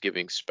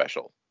Thanksgiving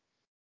special.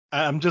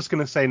 I'm just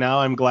gonna say now,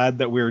 I'm glad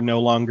that we're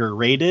no longer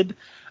rated,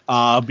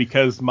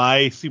 because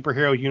my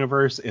superhero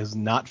universe is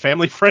not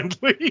family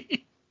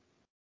friendly.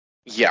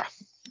 Yeah.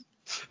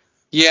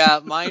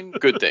 Yeah, mine.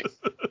 Good thing.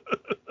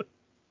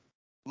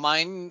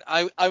 Mine,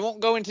 I won't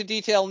go into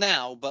detail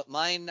now, but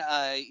mine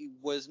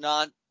was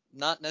not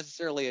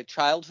necessarily a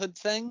childhood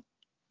thing.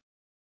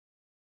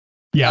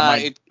 Yeah,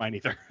 It mine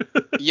either.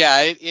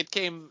 yeah, it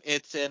came.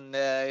 It's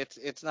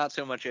not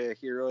so much a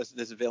hero as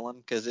this villain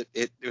because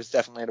it was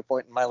definitely at a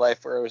point in my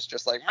life where it was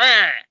just like,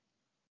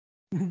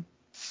 meh.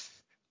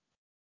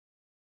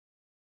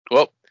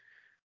 Well,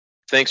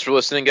 thanks for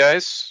listening,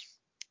 guys.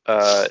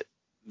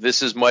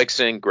 This is Mike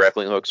saying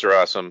grappling hooks are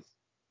awesome.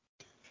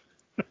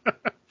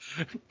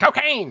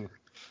 Cocaine.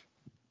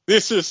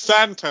 This is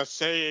Santa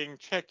saying,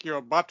 check your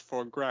butt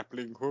for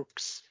grappling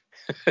hooks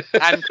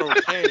and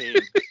cocaine.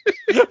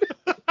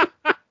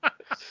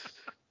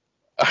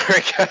 All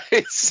right,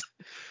 guys.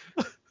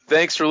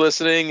 Thanks for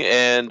listening,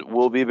 and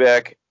we'll be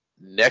back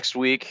next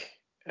week.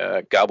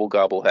 Gobble,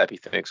 gobble, happy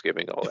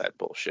Thanksgiving, all that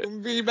bullshit.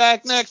 We'll be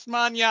back next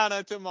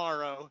mañana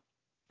tomorrow.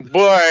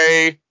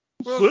 Bye.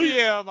 We'll see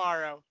you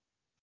tomorrow.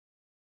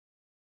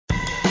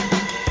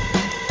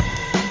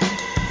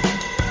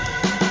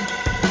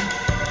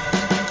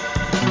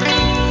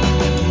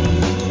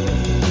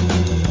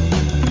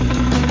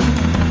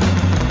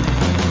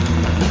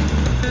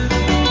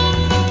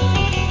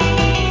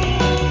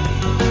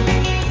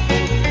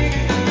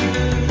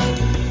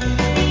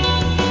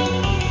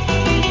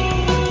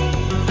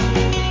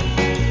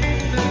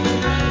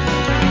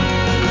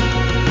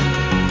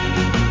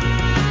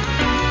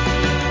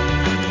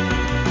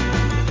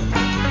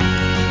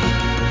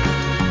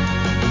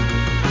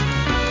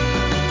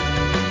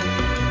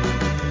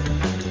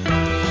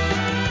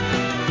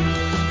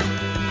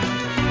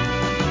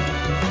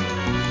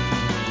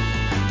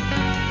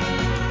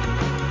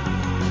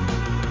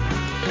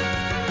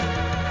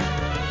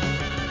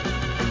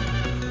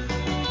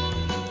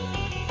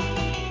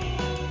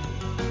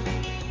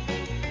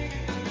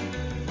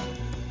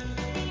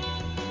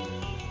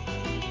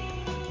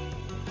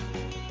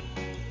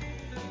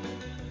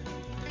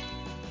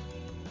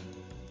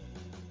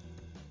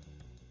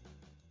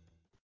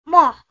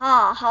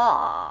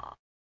 Mwahaha!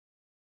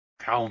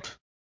 Count,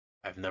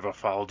 I've never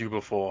followed you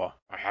before.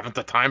 I haven't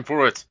the time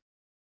for it.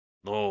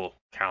 No,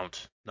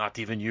 Count, not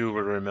even you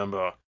will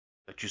remember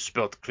that you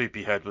spelt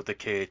Creepyhead with a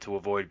K to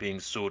avoid being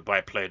sued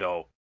by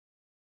Play-Doh.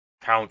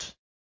 Count,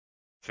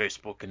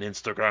 Facebook and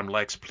Instagram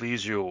likes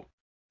please you,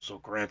 so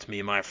grant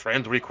me my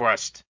friend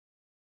request.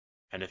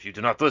 And if you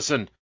do not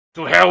listen,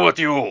 to hell with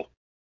you!